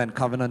join together and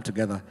covenant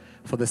together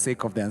for the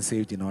sake of the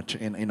unsaved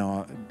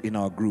in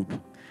our group.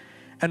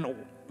 And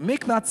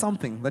make that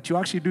something that you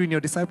actually do in your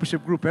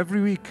discipleship group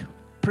every week.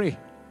 Pray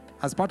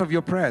as part of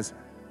your prayers.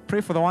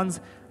 Pray for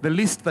the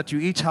list that you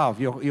each have,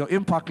 your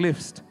impact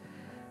list.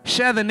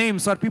 Share the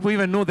names so that people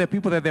even know the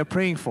people that they're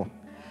praying for.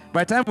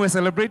 By the time we were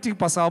celebrating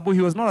Pastor Abu,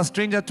 he was not a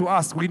stranger to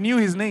us. We knew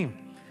his name.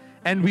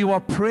 And we were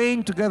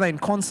praying together in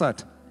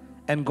concert.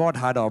 And God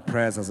heard our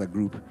prayers as a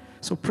group.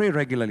 So pray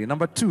regularly.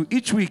 Number 2,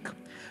 each week,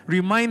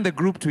 remind the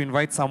group to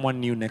invite someone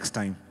new next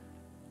time.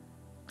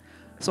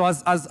 So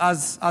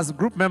as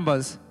group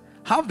members,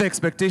 have the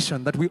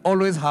expectation that we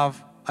always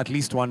have at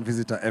least one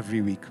visitor every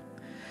week.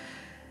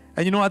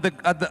 And you know,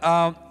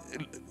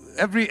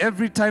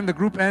 every time the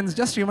group ends,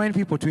 just remind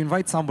people to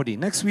invite somebody.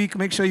 Next week,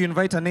 make sure you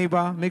invite a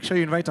neighbor, make sure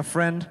you invite a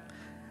friend.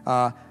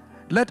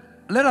 Let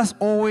us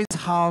always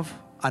have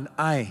an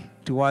eye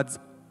towards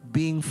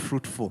being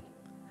fruitful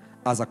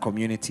as a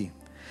community.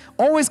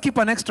 Always keep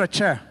an extra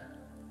chair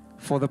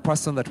for the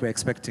person that we're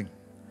expecting.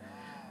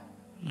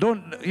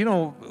 Don't,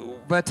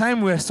 by the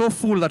time we're so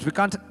full that we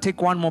can't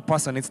take one more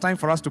person, it's time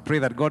for us to pray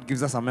that God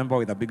gives us a member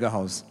with a bigger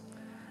house.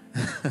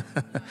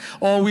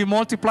 Or we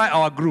multiply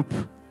our group.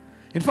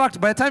 In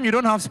fact, by the time you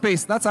don't have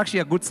space, that's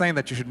actually a good sign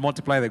that you should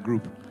multiply the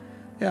group.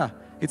 Yeah,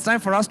 it's time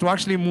for us to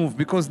actually move,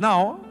 because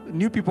now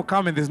new people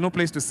come and there's no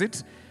place to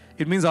sit.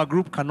 It means our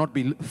group cannot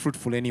be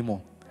fruitful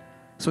anymore.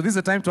 So this is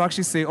the time to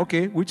actually say,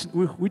 okay, which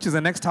is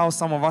the next house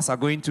some of us are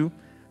going to,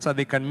 so that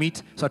they can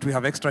meet, so that we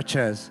have extra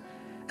chairs.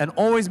 And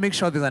always make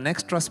sure there's an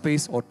extra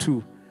space or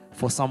two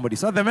for somebody,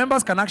 so that the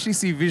members can actually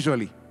see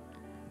visually.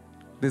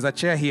 There's a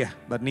chair here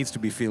that needs to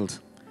be filled.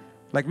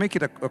 Like, make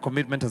it a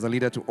commitment as a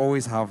leader to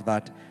always have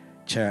that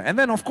chair. And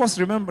then, of course,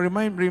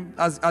 remind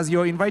as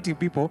you're inviting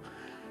people,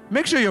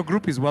 make sure your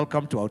group is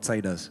welcome to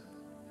outsiders.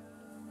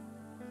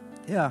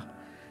 Yeah.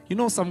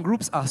 Some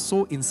groups are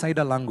so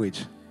insider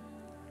language.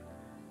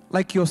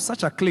 Like, you're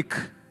such a clique.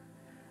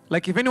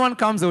 Like, if anyone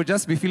comes, they will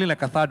just be feeling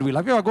like a third wheel.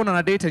 Have you ever gone on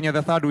a date and you're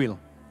the third wheel?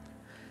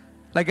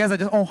 Like, guys are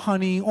just, oh,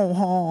 honey,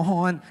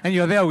 oh, and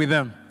you're there with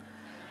them.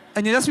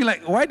 And you just feel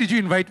like, why did you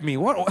invite me?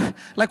 What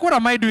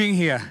am I doing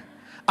here?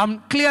 I'm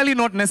clearly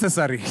not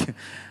necessary.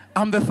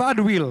 I'm the third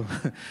wheel.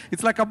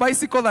 It's like a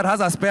bicycle that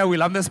has a spare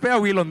wheel. I'm the spare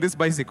wheel on this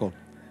bicycle.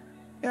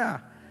 Yeah.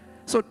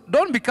 So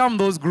don't become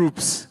those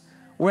groups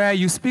where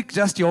you speak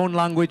just your own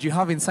language, you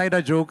have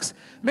insider jokes.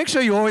 Make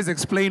sure you always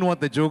explain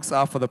what the jokes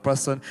are for the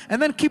person, and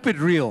then keep it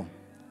real.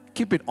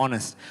 Keep it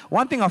honest.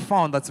 One thing I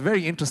found that's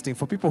very interesting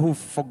for people who've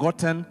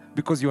forgotten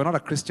because you're not a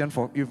Christian,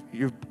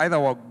 you've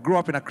either grew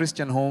up in a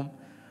Christian home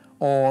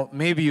or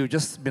maybe you've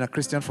just been a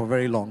Christian for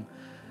very long.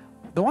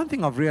 The one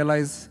thing I've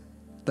realized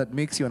that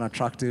makes you an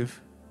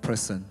attractive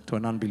person to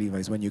an unbeliever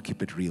is when you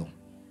keep it real.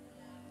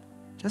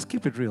 Just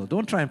keep it real.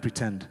 Don't try and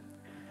pretend.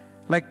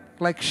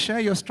 Like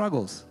share your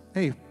struggles.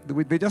 Hey,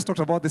 they just talked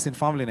about this in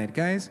family night.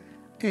 Guys,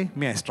 hey,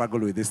 I struggle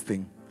with this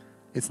thing.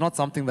 It's not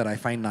something that I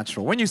find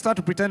natural. When you start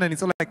to pretend and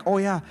it's all like, oh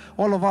yeah,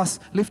 all of us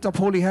lift up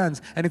holy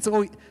hands. And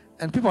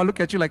and people look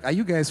at you like, are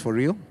you guys for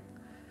real?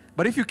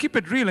 But if you keep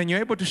it real and you're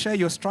able to share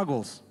your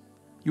struggles,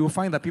 you will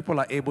find that people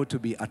are able to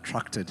be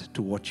attracted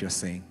to what you're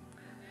saying.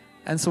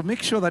 And so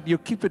make sure that you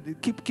keep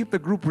the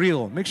group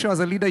real. Make sure as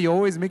a leader, you're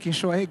always making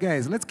sure, hey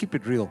guys, let's keep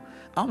it real.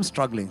 I'm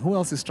struggling. Who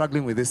else is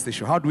struggling with this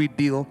issue? How do we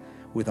deal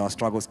with our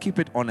struggles? Keep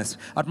it honest.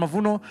 At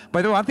Mavuno,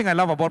 by the way, one thing I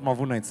love about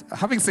Mavunites,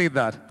 having said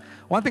that,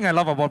 one thing I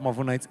love about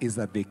Mavunites is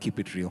that they keep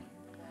it real.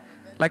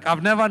 Like,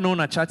 I've never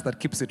known a church that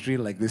keeps it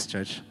real like this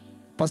church.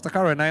 Pastor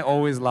Caro and I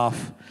always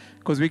laugh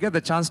because we get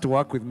the chance to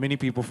work with many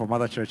people from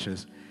other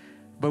churches.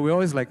 But we're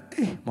always like,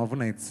 hey,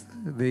 Mavunites,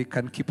 they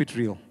can keep it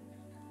real.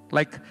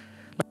 Like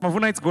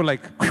Mavunites go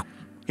like,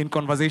 in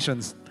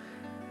conversations.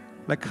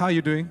 Like, how are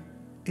you doing?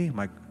 Hey,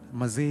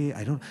 Maze,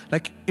 I don't,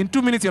 like, in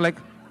 2 minutes, you're like,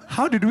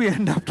 how did we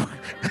end up?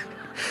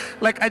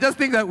 Like, I just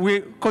think that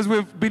because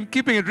we've been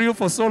keeping it real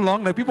for so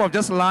long, that people have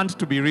just learned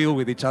to be real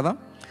with each other.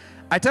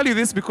 I tell you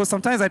this because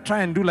sometimes I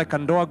try and do like a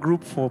Ndoa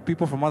group for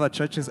people from other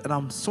churches, and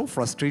I'm so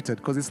frustrated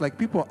because it's like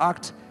people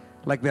act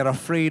like they're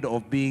afraid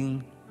of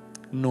being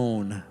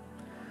known.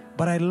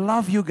 But I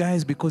love you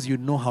guys because you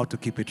know how to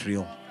keep it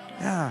real.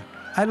 Yeah,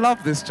 I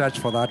love this church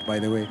for that, by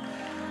the way.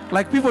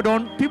 Like, people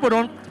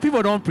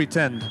don't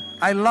pretend.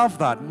 I love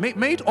that.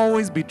 May it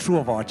always be true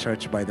of our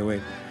church, by the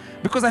way.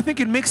 Because I think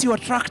it makes you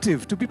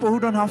attractive to people who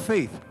don't have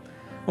faith.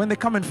 When they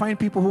come and find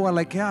people who are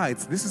like, yeah,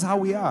 this is how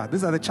we are.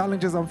 These are the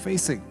challenges I'm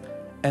facing.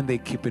 And they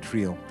keep it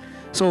real.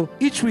 So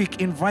each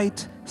week,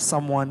 invite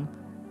someone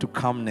to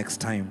come next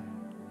time.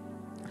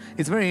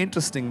 It's very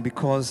interesting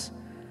because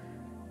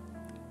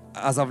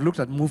as I've looked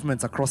at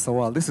movements across the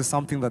world, this is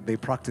something that they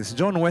practice.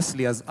 John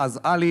Wesley, as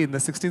early in the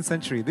 16th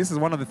century, this is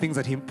one of the things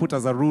that he put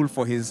as a rule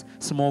for his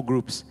small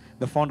groups,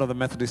 the founder of the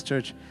Methodist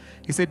Church.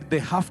 He said they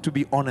have to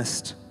be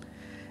honest.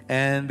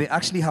 And they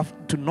actually have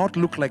to not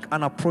look like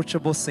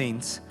unapproachable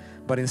saints,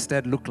 but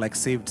instead look like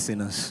saved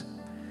sinners.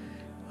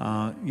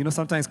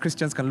 Sometimes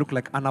Christians can look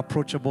like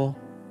unapproachable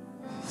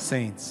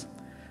saints.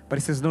 But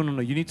he says, no,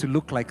 you need to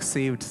look like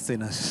saved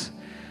sinners.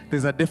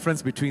 There's a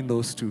difference between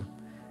those two.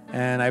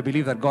 And I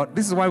believe that God,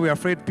 this is why we're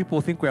afraid people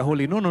think we're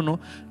holy. No.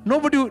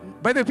 Nobody,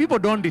 by the way, people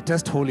don't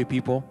detest holy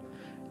people.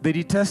 They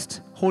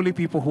detest holy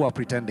people who are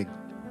pretending.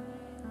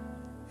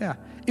 Yeah.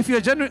 If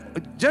your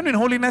genuine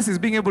holiness is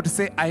being able to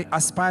say, I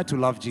aspire to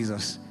love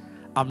Jesus.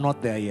 I'm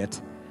not there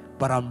yet,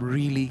 but I'm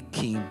really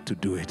keen to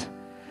do it.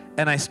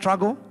 And I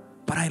struggle,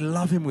 but I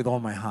love him with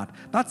all my heart.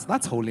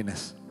 That's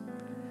holiness.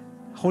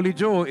 Holy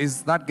Joe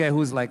is that guy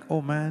who's like,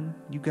 oh man,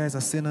 you guys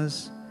are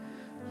sinners.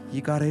 You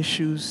got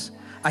issues.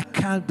 I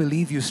can't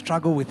believe you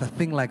struggle with a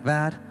thing like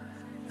that.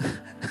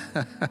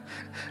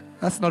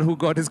 That's not who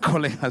God is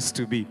calling us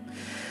to be.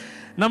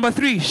 Number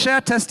 3,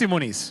 share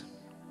testimonies.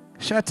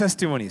 Share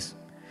testimonies.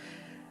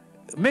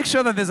 Make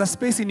sure that there's a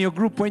space in your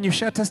group when you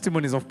share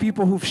testimonies of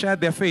people who've shared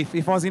their faith.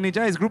 If I was in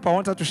Ijai's group, I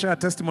wanted to share a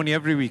testimony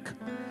every week.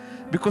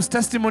 because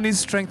testimonies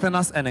strengthen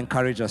us and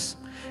encourage us.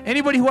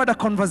 Anybody who had a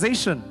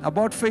conversation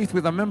about faith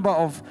with a member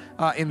of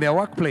in their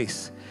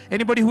workplace,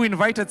 anybody who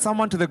invited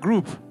someone to the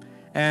group,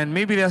 and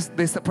maybe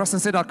this person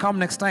said, I'll come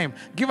next time.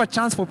 Give a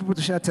chance for people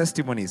to share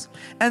testimonies.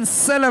 And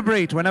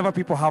celebrate whenever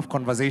people have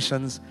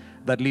conversations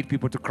that lead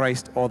people to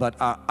Christ or that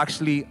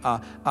actually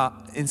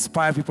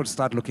inspire people to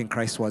start looking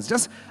Christwards.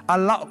 Just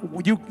allow,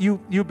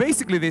 you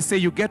basically, they say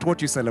you get what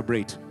you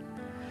celebrate.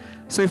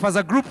 So if as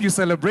a group you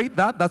celebrate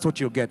that, that's what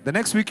you'll get. The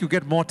next week you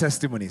get more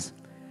testimonies.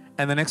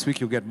 And the next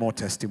week you get more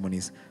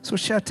testimonies. So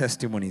share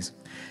testimonies.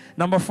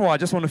 Number 4, I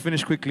just want to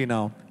finish quickly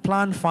now.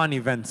 Plan fun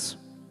events.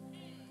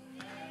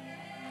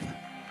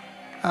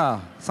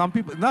 Some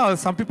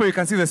people you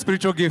can see the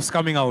spiritual gifts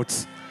coming out.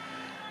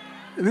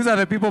 These are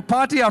the people,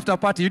 party after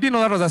party. You didn't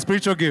know that was a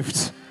spiritual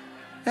gift.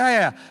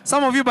 Yeah.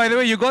 Some of you, by the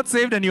way, you got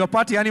saved and you're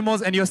party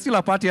animals and you're still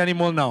a party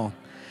animal now.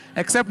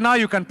 Except now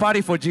you can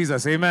party for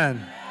Jesus.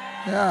 Amen.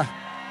 Yeah.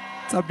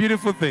 It's a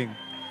beautiful thing.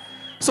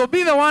 So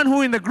be the one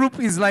who in the group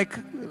is like,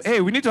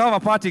 hey, we need to have a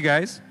party,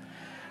 guys.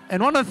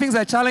 And one of the things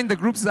I challenge the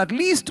groups is at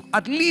least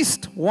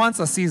once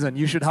a season,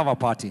 you should have a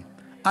party.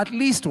 At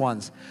least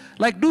once.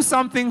 Like do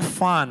something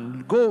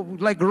fun. Go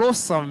like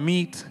roast some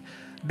meat.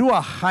 Do a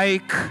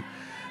hike.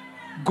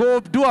 Go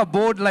do a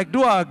boat, like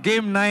do a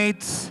game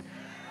night.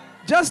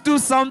 Just do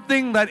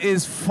something that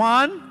is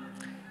fun.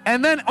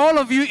 And then all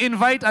of you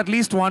invite at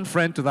least one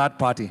friend to that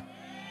party.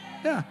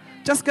 Yeah.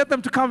 Just get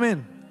them to come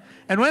in.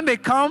 And when they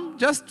come,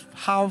 just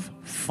have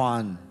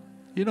fun.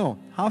 You know,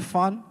 have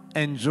fun,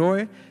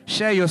 enjoy,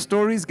 share your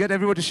stories, get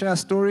everybody to share a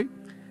story.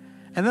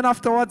 And then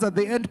afterwards, at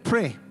the end,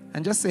 pray.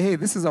 And just say, hey,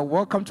 this is a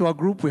welcome to our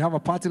group. We have a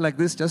party like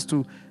this just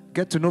to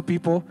get to know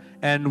people.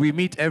 And we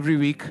meet every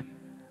week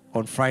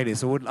on Friday,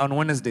 on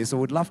Wednesday. So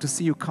we'd love to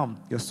see you come.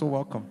 You're so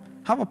welcome.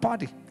 Have a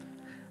party.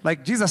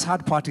 Like Jesus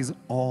had parties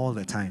all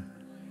the time.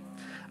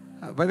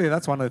 By the way,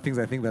 that's one of the things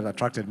I think that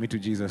attracted me to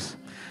Jesus.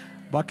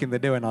 Back in the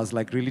day when I was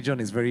like, religion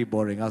is very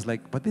boring. I was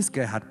like, but this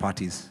guy had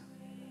parties.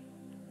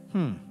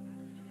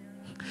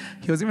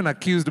 He was even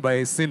accused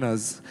by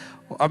sinners.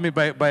 I mean,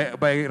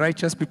 by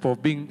righteous people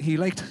of being. He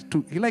liked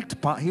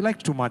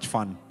too much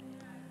fun.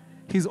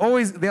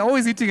 They're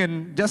always eating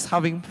and just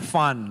having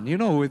fun, you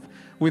know,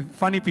 with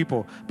funny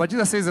people. But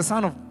Jesus says the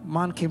Son of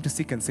Man came to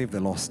seek and save the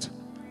lost.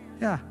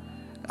 Yeah,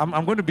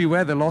 I'm going to be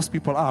where the lost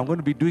people are. I'm going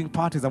to be doing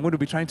parties. I'm going to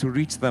be trying to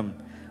reach them.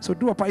 So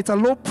do a party. It's a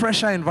low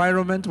pressure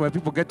environment where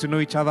people get to know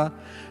each other.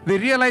 They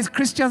realize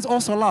Christians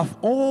also laugh.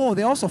 Oh,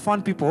 they're also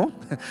fun people.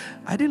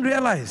 I didn't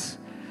realize.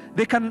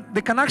 They can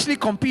actually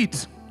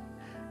compete.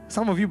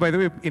 Some of you, by the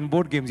way, in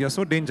board games, you're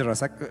so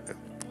dangerous.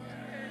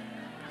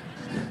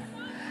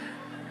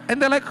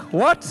 And they're like,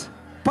 what?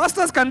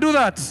 Pastors can do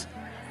that.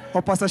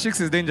 Oh, Pastor Shix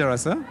is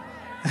dangerous, huh?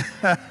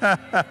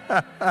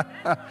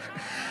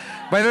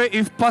 By the way,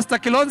 if Pastor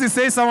Kilonzi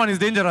says someone is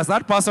dangerous,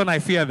 that person, I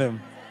fear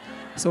them.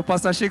 So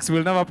Pastor Shix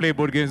will never play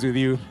board games with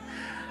you.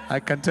 I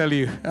can tell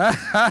you.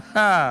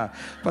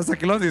 Pastor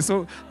Kilonzi,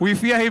 so we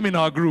fear him in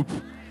our group.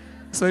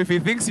 So if he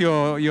thinks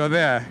you're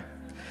there.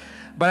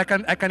 But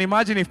I can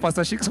imagine if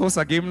Pastor Shix hosts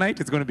a game night,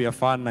 it's going to be a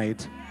fun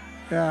night.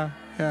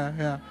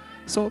 Yeah.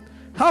 So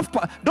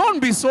don't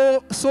be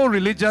so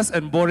religious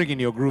and boring in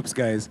your groups,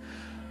 guys.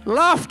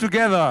 Laugh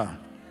together.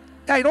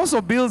 Yeah, it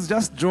also builds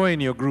just joy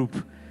in your group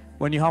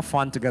when you have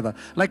fun together.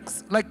 Like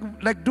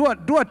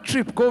do a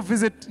trip, go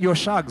visit your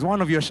shags,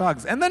 one of your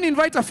shags, and then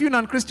invite a few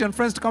non-Christian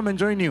friends to come and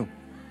join you.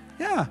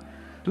 Yeah.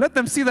 Let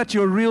them see that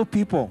you're real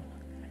people.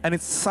 And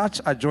it's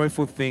such a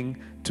joyful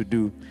thing to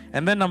do.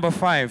 And then number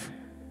 5,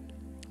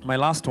 my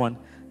last one,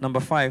 number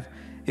 5,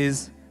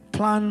 is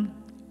plan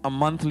a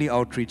monthly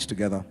outreach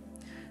together.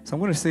 So I'm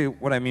going to say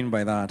what I mean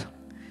by that.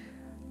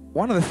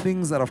 One of the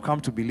things that I've come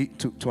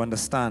to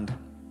understand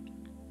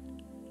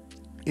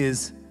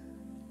is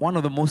one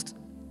of the most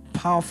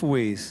powerful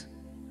ways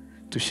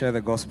to share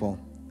the gospel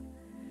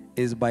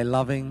is by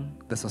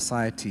loving the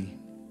society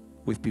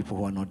with people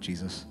who are not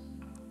Jesus.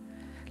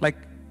 Like,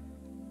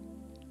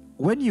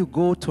 when you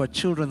go to a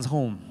children's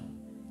home,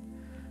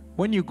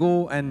 when you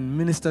go and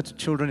minister to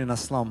children in a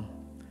slum,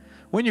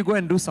 when you go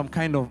and do some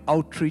kind of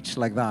outreach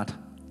like that,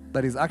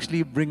 that is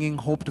actually bringing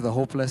hope to the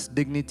hopeless,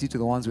 dignity to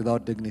the ones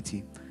without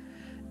dignity,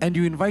 and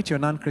you invite your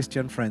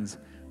non-Christian friends,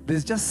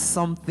 there's just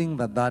something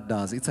that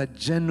does. It's a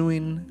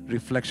genuine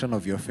reflection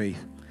of your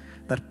faith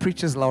that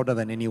preaches louder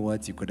than any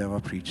words you could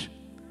ever preach.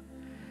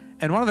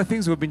 And one of the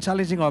things we've been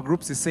challenging our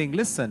groups is saying,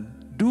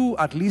 listen, do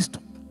at least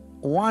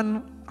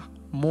one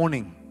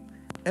morning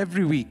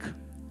every week.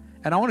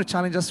 And I want to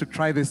challenge us to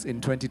try this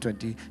in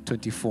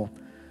 2024.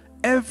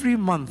 Every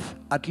month,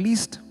 at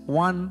least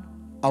one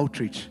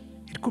outreach.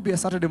 It could be a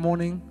Saturday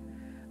morning,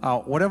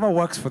 whatever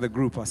works for the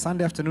group, a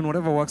Sunday afternoon,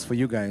 whatever works for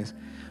you guys.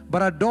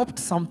 But adopt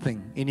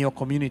something in your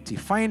community.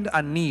 Find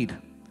a need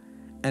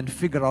and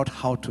figure out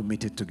how to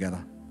meet it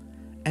together.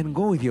 And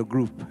go with your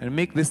group and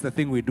make this the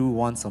thing we do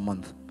once a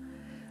month.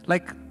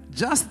 Like,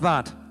 just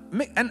that.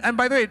 And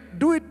by the way,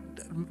 do it.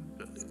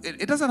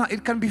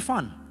 It can be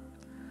fun.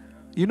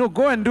 You know,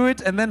 go and do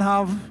it and then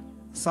have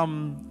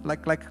some,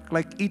 like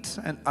eat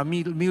a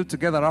meal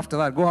together after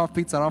that. Go have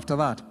pizza after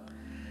that.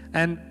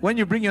 And when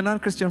you bring your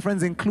non-Christian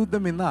friends, include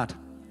them in that.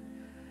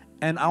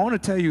 And I want to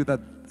tell you that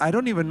I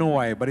don't even know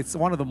why, but it's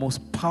one of the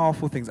most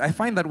powerful things. I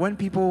find that when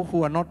people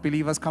who are not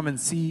believers come and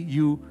see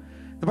you,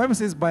 the Bible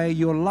says, by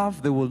your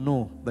love, they will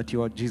know that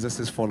you are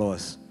Jesus'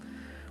 followers.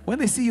 When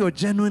they see your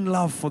genuine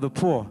love for the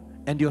poor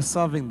and you're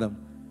serving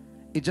them,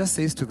 it just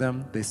says to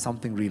them, there's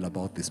something real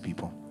about these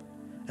people.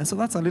 And so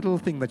that's a little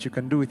thing that you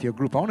can do with your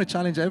group. I want to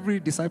challenge every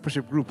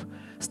discipleship group.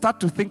 Start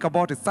to think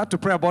about it. Start to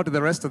pray about it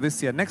the rest of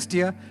this year. Next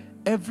year,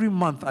 every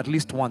month, at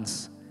least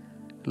once,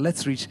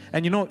 let's reach.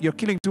 And you know, you're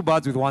killing two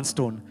birds with one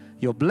stone.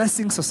 You're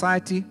blessing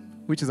society,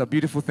 which is a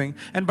beautiful thing.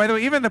 And by the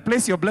way, even the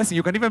place you're blessing,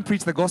 you can even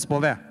preach the gospel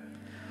there.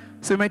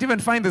 So you might even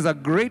find there's a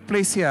great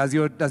place here as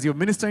you're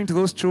ministering to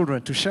those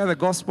children to share the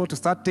gospel, to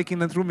start taking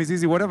them through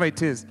Mizizi, whatever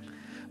it is.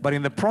 But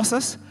in the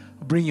process,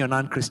 bring your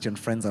non-Christian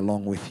friends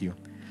along with you.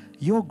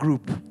 Your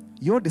group,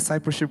 your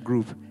discipleship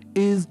group,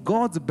 is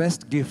God's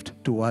best gift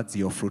towards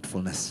your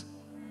fruitfulness.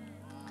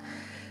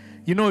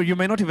 You know, you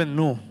may not even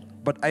know,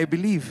 but I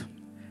believe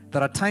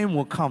that a time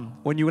will come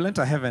when you will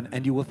enter heaven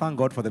and you will thank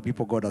God for the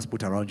people God has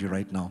put around you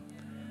right now.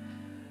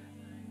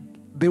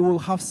 They will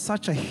have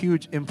such a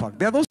huge impact.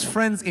 There are those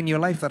friends in your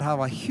life that have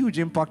a huge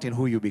impact in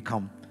who you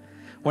become.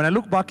 When I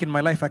look back in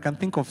my life, I can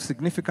think of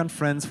significant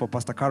friends for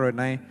Pastor Caro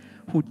and I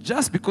who,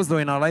 just because they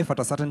were in our life at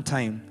a certain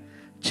time,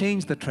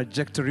 changed the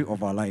trajectory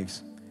of our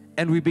lives.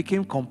 And we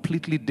became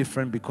completely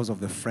different because of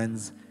the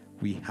friends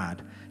we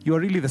had. You are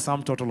really the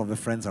sum total of the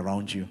friends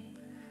around you.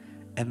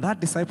 And that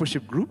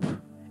discipleship group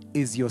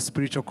is your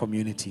spiritual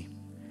community.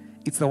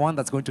 It's the one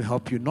that's going to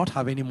help you not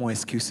have any more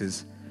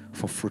excuses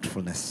for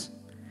fruitfulness.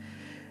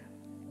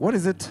 What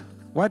is it?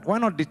 Why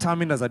not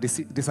determine as a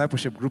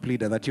discipleship group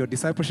leader that your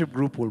discipleship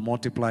group will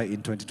multiply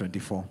in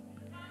 2024?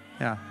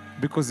 Yeah,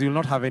 because you'll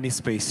not have any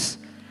space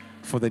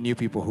for the new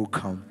people who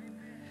come.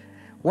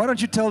 Why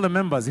don't you tell the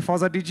members? If I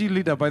was a DG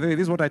leader, by the way,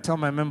 this is what I tell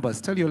my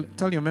members. Tell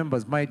your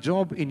members, my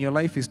job in your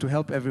life is to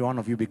help every one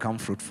of you become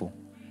fruitful.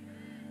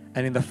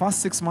 And in the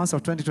first 6 months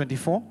of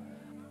 2024,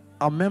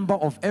 a member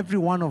of every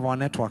one of our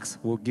networks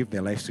will give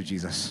their lives to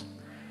Jesus.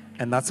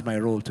 And that's my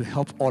role, to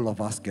help all of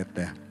us get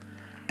there.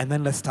 And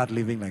then let's start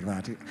living like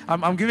that.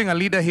 I'm giving a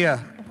leader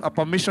here, a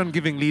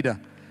permission-giving leader,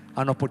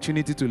 an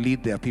opportunity to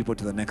lead their people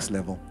to the next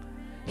level.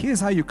 Here's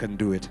how you can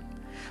do it.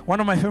 One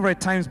of my favorite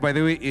times, by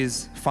the way,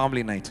 is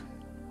family night.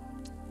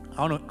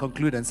 I want to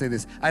conclude and say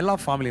this. I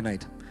love family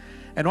night.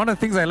 And one of the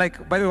things I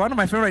like, by the way, one of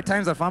my favorite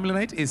times at family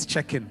night is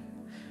check-in,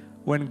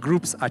 when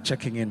groups are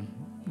checking in.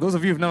 Those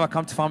of you who've never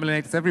come to family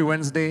night, it's every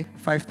Wednesday,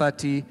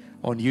 5:30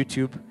 on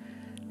YouTube.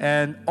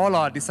 And all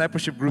our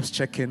discipleship groups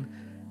check in.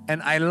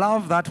 And I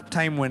love that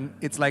time when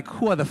it's like,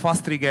 who are the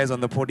first three guys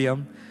on the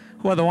podium?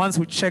 Who are the ones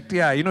who checked?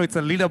 Yeah, you know, it's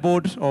a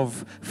leaderboard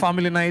of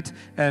family night.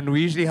 And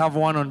we usually have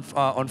one on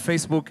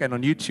Facebook and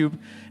on YouTube.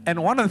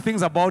 And one of the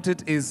things about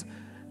it is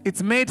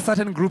it's made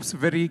certain groups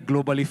very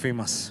globally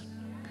famous.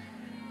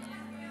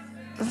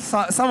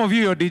 Some of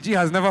you, your DG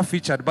has never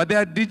featured, but there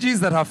are DGs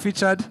that have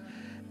featured,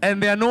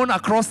 and they are known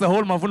across the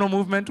whole Mavuno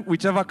movement,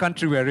 whichever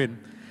country we're in.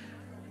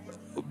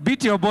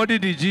 Beat Your Body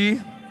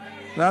DG,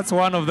 that's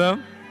one of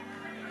them.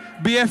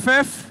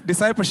 BFF,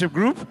 discipleship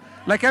group.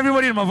 Like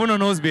everybody in Mavuno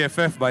knows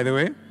BFF, by the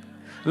way.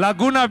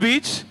 Laguna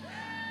Beach,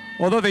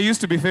 although they used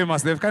to be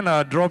famous, they've kind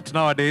of dropped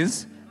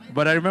nowadays,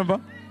 but I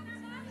remember.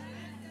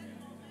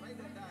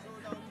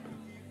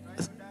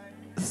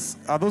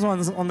 Are those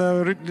ones on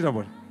the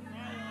leaderboard?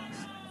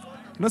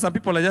 You know, some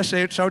people are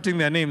just shouting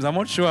their names. I'm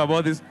not sure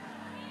about this.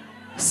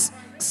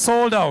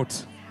 Sold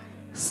Out.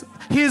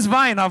 He's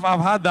Vine.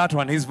 I've had that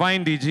one. He's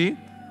Vine DG.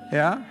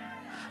 Yeah.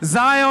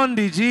 Zion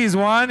DG is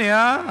one.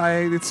 Yeah.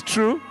 It's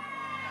true.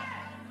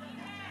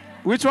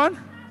 Which one?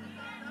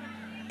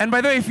 And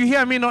by the way, if you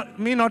hear me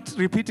not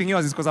repeating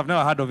yours, it's because I've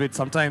never heard of it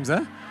sometimes.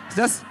 Eh?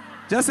 Just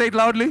say it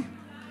loudly.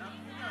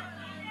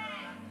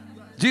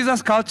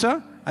 Jesus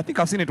Culture. I think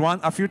I've seen it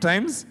a few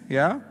times.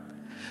 Yeah.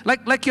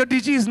 Like your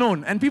DG is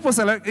known, and people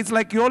say, like, it's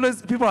like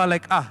people are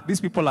like, these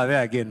people are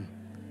there again.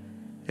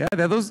 Yeah,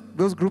 there are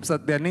those groups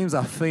that their names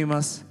are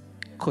famous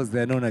because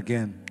they're known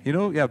again. You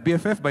know, yeah,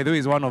 BFF, by the way,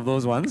 is one of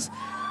those ones.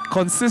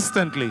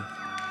 Consistently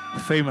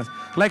famous.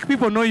 Like,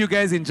 people know you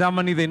guys in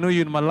Germany, they know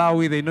you in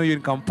Malawi, they know you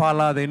in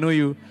Kampala, they know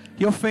you.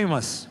 You're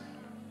famous.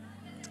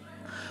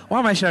 Why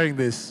am I sharing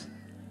this?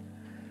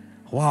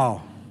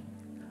 Wow.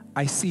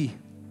 I see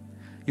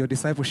your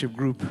discipleship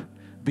group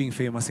being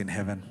famous in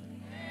heaven.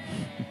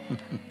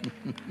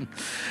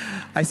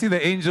 I see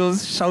the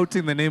angels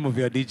shouting the name of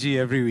your DG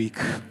every week.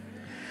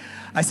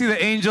 I see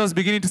the angels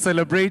beginning to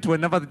celebrate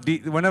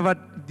whenever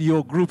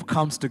your group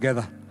comes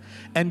together.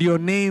 And your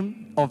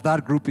name of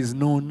that group is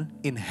known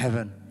in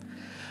heaven.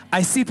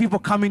 I see people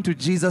coming to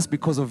Jesus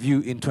because of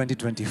you in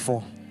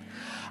 2024.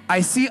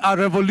 I see a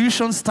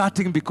revolution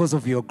starting because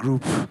of your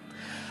group.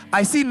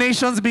 I see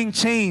nations being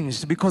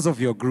changed because of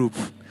your group.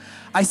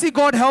 I see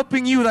God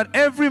helping you that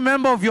every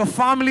member of your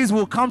families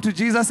will come to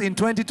Jesus in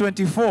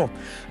 2024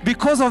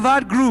 because of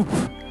that group.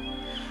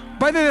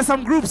 By the way, there's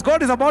some groups,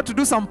 God is about to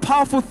do some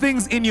powerful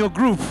things in your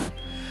group.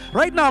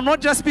 Right now, I'm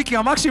not just speaking,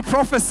 I'm actually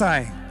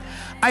prophesying.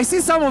 I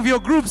see some of your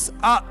groups,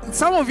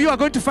 some of you are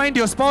going to find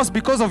your spouse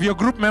because of your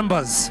group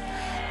members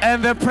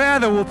and the prayer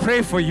they will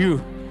pray for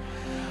you.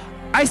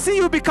 I see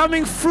you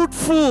becoming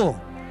fruitful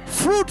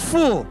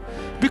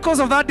because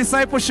of that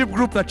discipleship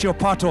group that you're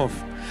part of.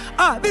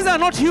 These are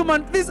not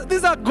human,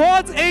 these are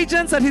God's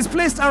agents that He's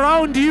placed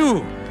around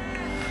you.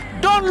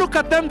 Don't look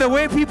at them the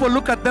way people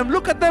look at them.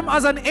 Look at them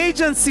as an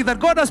agency that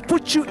God has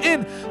put you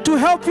in to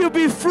help you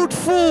be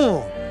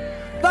fruitful.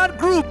 That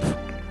group,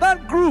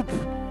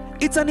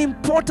 it's an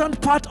important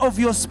part of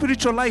your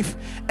spiritual life,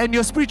 and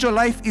your spiritual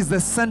life is the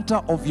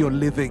center of your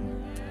living.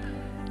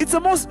 It's the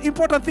most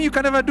important thing you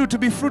can ever do, to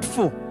be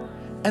fruitful.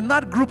 And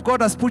that group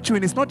God has put you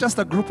in, it's not just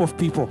a group of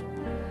people.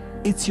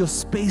 It's your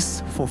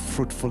space for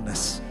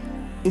fruitfulness.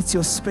 It's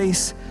your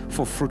space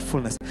for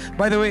fruitfulness.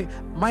 By the way,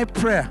 my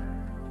prayer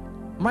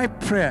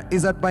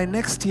is that by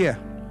next year,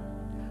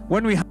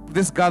 when we have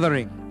this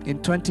gathering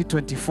in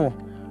 2024,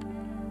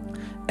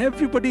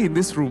 everybody in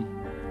this room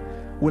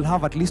will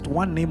have at least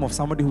one name of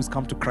somebody who's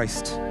come to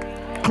Christ.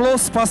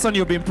 Close person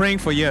you've been praying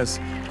for years.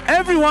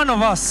 Every one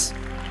of us,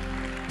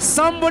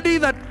 somebody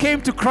that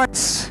came to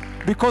Christ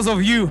because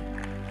of you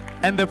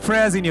and the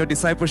prayers in your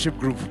discipleship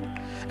group.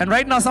 And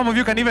right now, some of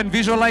you can even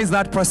visualize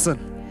that person.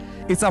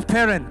 It's a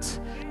parent,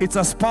 it's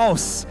a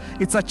spouse,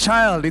 it's a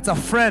child, it's a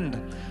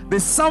friend.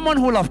 There's someone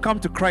who will have come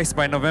to Christ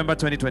by November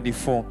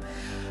 2024.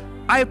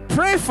 I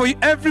pray for you,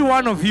 every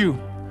one of you,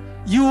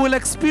 you will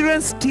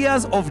experience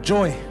tears of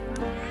joy.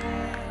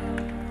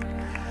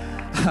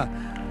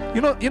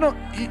 You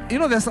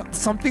know, there's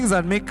some things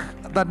that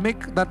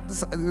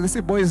they say,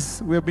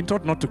 boys, we have been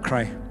taught not to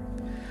cry.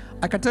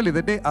 I can tell you,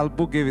 the day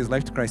Albu gave his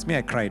life to Christ,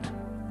 I cried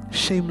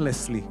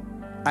shamelessly.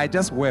 I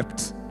just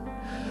wept.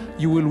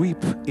 You will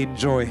weep in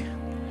joy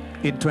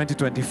in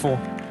 2024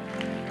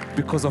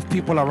 because of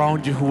people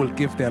around you who will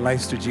give their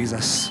lives to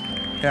Jesus.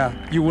 Yeah,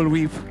 you will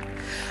weep.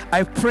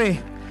 I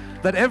pray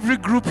that every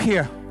group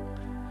here,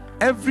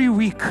 every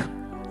week,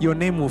 your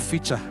name will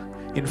feature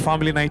in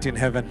Family Night in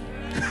Heaven.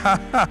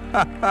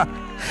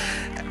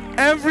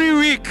 Every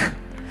week.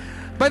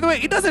 By the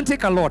way, it doesn't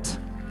take a lot.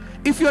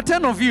 If you're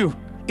 10 of you,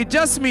 it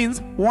just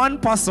means one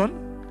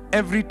person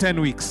every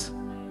 10 weeks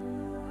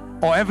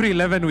or every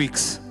 11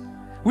 weeks,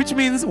 which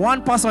means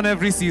one person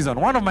every season,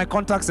 one of my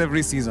contacts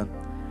every season.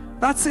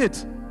 That's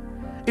it.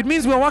 It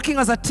means we're working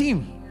as a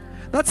team.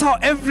 That's how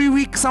every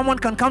week someone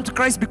can come to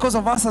Christ because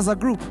of us as a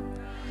group.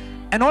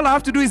 And all I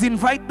have to do is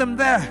invite them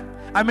there.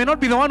 I may not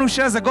be the one who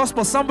shares the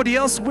gospel, somebody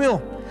else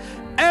will.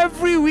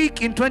 Every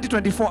week in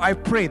 2024, I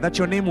pray that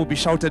your name will be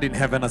shouted in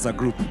heaven as a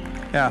group.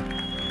 Yeah.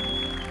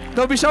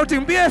 They'll be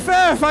shouting,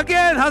 BFF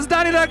again, has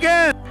done it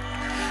again.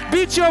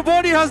 Beach Your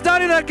Body has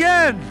done it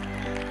again.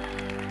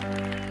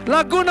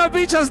 Laguna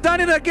Beach has done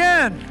it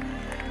again.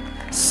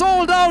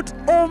 Sold out,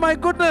 oh my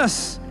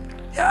goodness.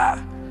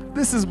 Yeah,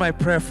 this is my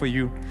prayer for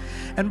you.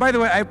 And by the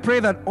way, I pray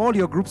that all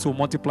your groups will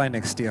multiply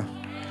next year.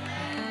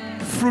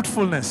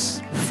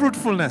 Fruitfulness.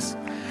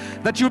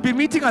 That you'll be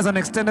meeting as an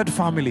extended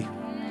family.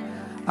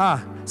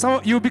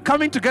 So you'll be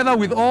coming together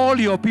with all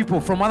your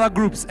people from other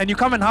groups, and you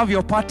come and have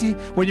your party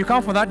when you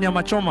come for that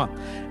nyama choma,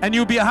 and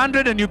you'll be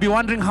 100 and you'll be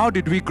wondering, how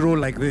did we grow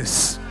like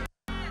this?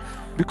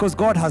 Because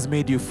God has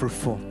made you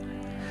fruitful.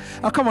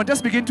 Come on,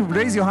 just begin to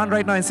raise your hand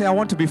right now and say, I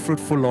want to be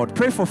fruitful, Lord.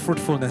 Pray for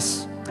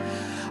fruitfulness.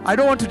 I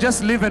don't want to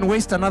just live and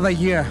waste another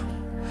year.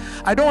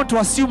 I don't want to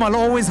assume I'll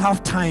always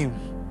have time.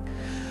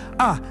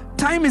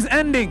 Time is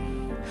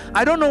ending.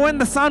 I don't know when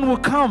the sun will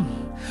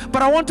come,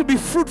 but I want to be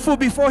fruitful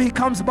before He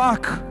comes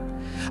back.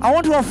 I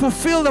want to have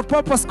fulfilled the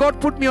purpose God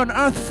put me on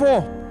earth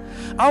for.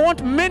 I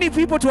want many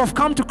people to have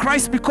come to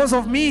Christ because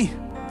of me.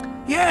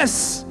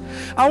 Yes.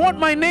 I want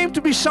my name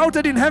to be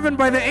shouted in heaven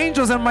by the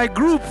angels and my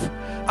group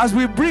as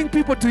we bring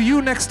people to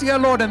you next year,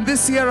 Lord, and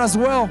this year as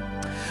well.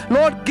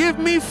 Lord, give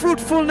me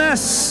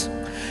fruitfulness.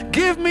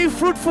 Give me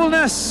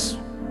fruitfulness.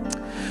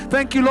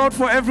 Thank you, Lord,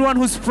 for everyone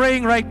who's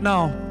praying right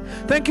now.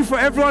 Thank you for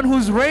everyone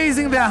who's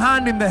raising their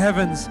hand in the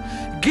heavens.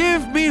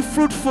 Give me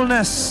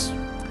fruitfulness.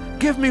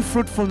 Give me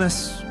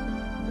fruitfulness.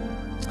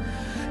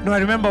 I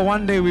remember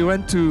one day we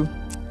went to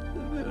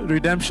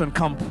Redemption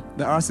Camp,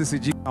 the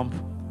RCCG camp,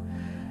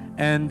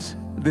 and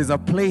there's a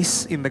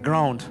place in the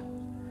ground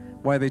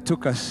where they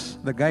took us,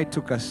 the guide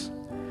took us.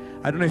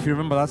 I don't know if you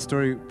remember that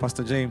story,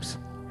 Pastor James.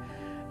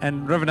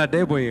 And Reverend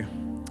Adeboye,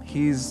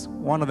 he's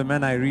one of the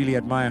men I really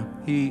admire.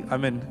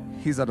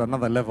 He's at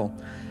another level.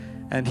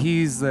 And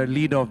he's the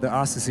leader of the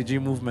RCCG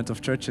movement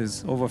of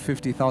churches, over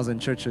 50,000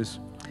 churches.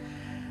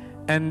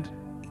 And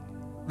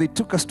they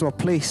took us to a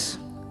place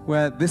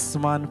where this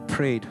man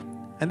prayed.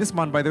 And this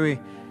man, by the way,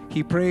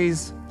 he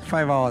prays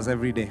 5 hours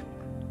every day.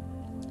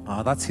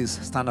 That's his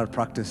standard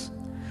practice.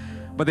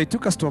 But they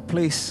took us to a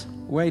place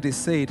where he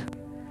said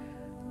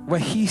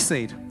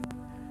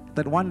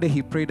that one day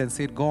he prayed and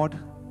said, God,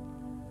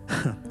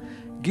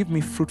 give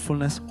me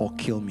fruitfulness or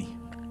kill me.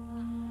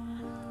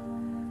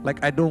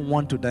 Like, I don't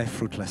want to die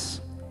fruitless.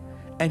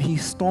 And he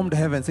stormed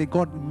heaven and said,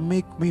 God,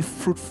 make me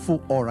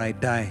fruitful or I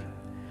die.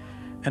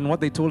 And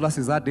what they told us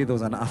is that day there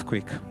was an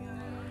earthquake.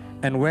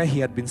 And where he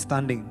had been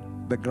standing,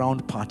 the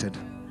ground parted.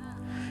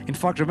 In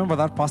fact, remember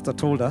that pastor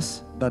told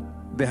us that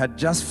they had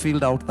just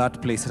filled out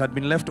that place. It had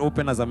been left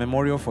open as a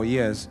memorial for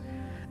years.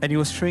 And he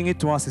was showing it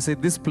to us. He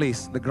said, this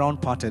place, the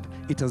ground parted.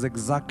 It was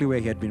exactly where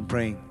he had been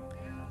praying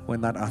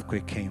when that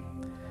earthquake came.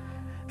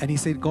 And he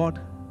said, God,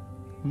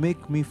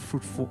 make me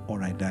fruitful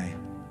or I die.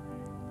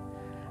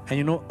 And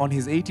you know, on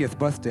his 80th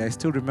birthday, I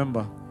still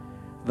remember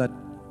that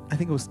I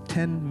think it was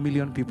 10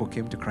 million people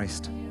came to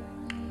Christ.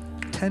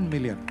 10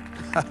 million.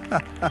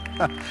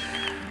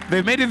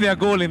 They made it their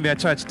goal in their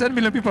church. 10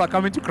 million people are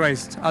coming to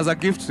Christ as a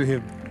gift to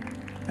him.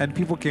 And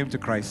people came to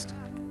Christ.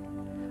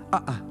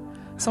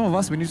 Some of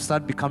us, we need to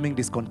start becoming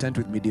discontent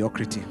with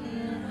mediocrity.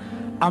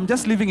 I'm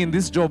just living in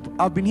this job.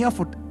 I've been here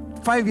for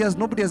 5 years.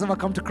 Nobody has ever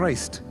come to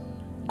Christ.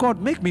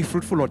 God, make me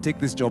fruitful or take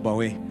this job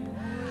away.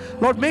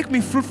 Lord, make me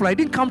fruitful. I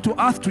didn't come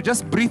to earth to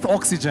just breathe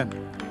oxygen.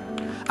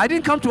 I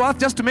didn't come to earth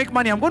just to make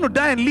money. I'm going to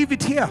die and leave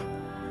it here.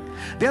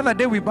 The other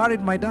day, we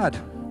buried my dad.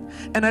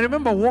 And I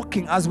remember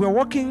walking, as we were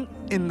walking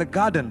in the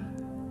garden.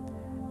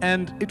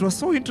 And it was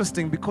so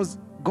interesting because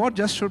God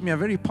just showed me a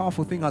very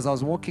powerful thing as I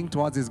was walking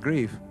towards his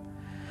grave.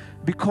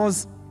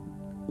 Because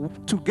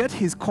to get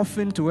his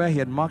coffin to where he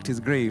had marked his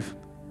grave,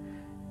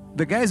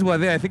 the guys who were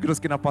there, I think it was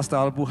Kina Pastor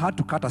Albu, had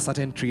to cut a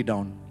certain tree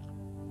down.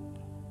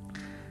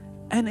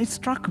 And it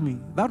struck me,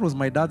 that was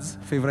my dad's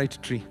favorite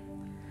tree.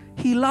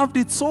 He loved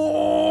it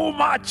so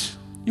much.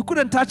 You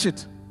couldn't touch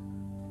it.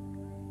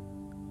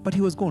 But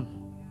he was gone.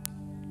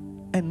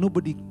 And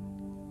nobody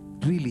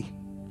really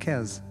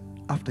cares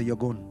after you're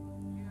gone.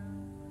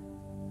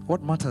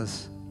 What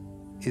matters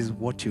is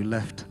what you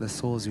left, the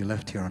souls you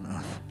left here on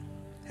earth.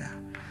 Yeah.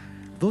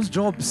 Those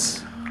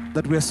jobs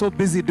that we're so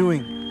busy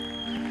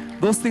doing,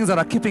 those things that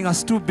are keeping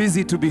us too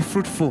busy to be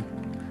fruitful,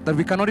 that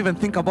we cannot even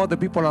think about the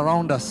people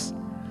around us,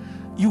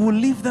 you will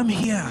leave them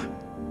here.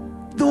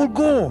 They'll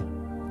go.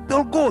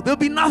 They'll go. There'll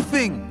be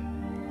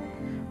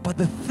nothing. But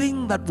the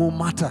thing that will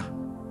matter,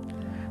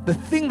 the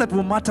thing that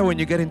will matter when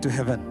you get into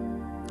heaven,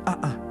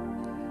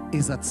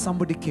 is that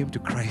somebody came to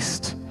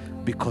Christ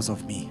because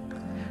of me.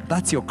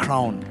 That's your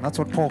crown. That's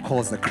what Paul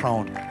calls the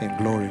crown in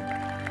glory.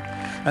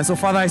 And so,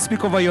 Father, I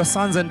speak over your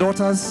sons and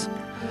daughters.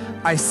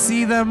 I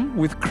see them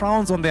with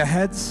crowns on their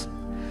heads.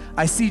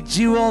 I see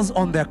jewels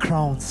on their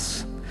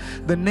crowns.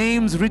 The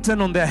names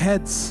written on their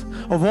heads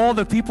of all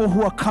the people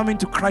who are coming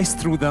to Christ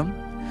through them.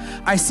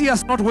 I see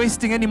us not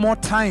wasting any more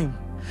time.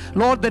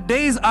 Lord, the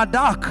days are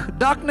dark.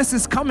 Darkness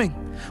is coming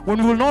when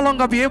we will no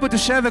longer be able to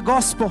share the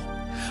gospel.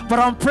 But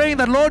I'm praying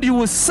that, Lord, you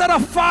will set a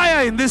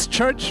fire in this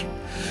church.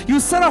 You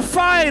set a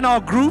fire in our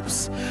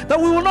groups, that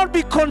we will not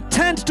be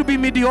content to be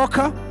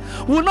mediocre.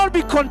 We will not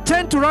be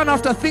content to run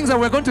after things that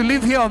we're going to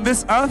live here on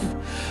this earth.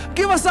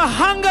 Give us a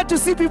hunger to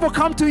see people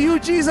come to you,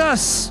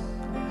 Jesus.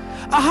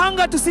 A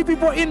hunger to see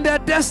people in their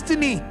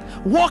destiny,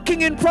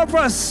 walking in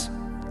purpose.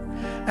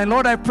 And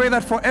Lord, I pray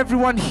that for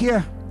everyone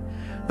here,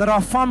 that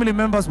our family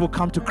members will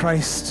come to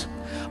Christ.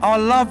 Our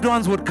loved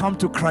ones would come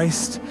to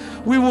Christ.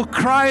 We will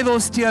cry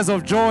those tears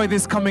of joy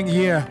this coming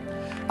year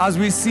as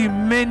we see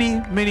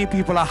many, many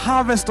people, a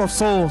harvest of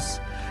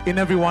souls in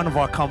every one of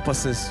our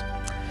campuses.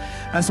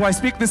 And so I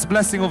speak this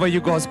blessing over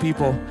you, God's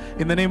people,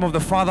 in the name of the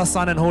Father,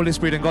 Son, and Holy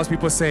Spirit. And God's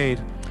people say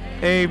it.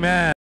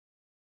 Amen.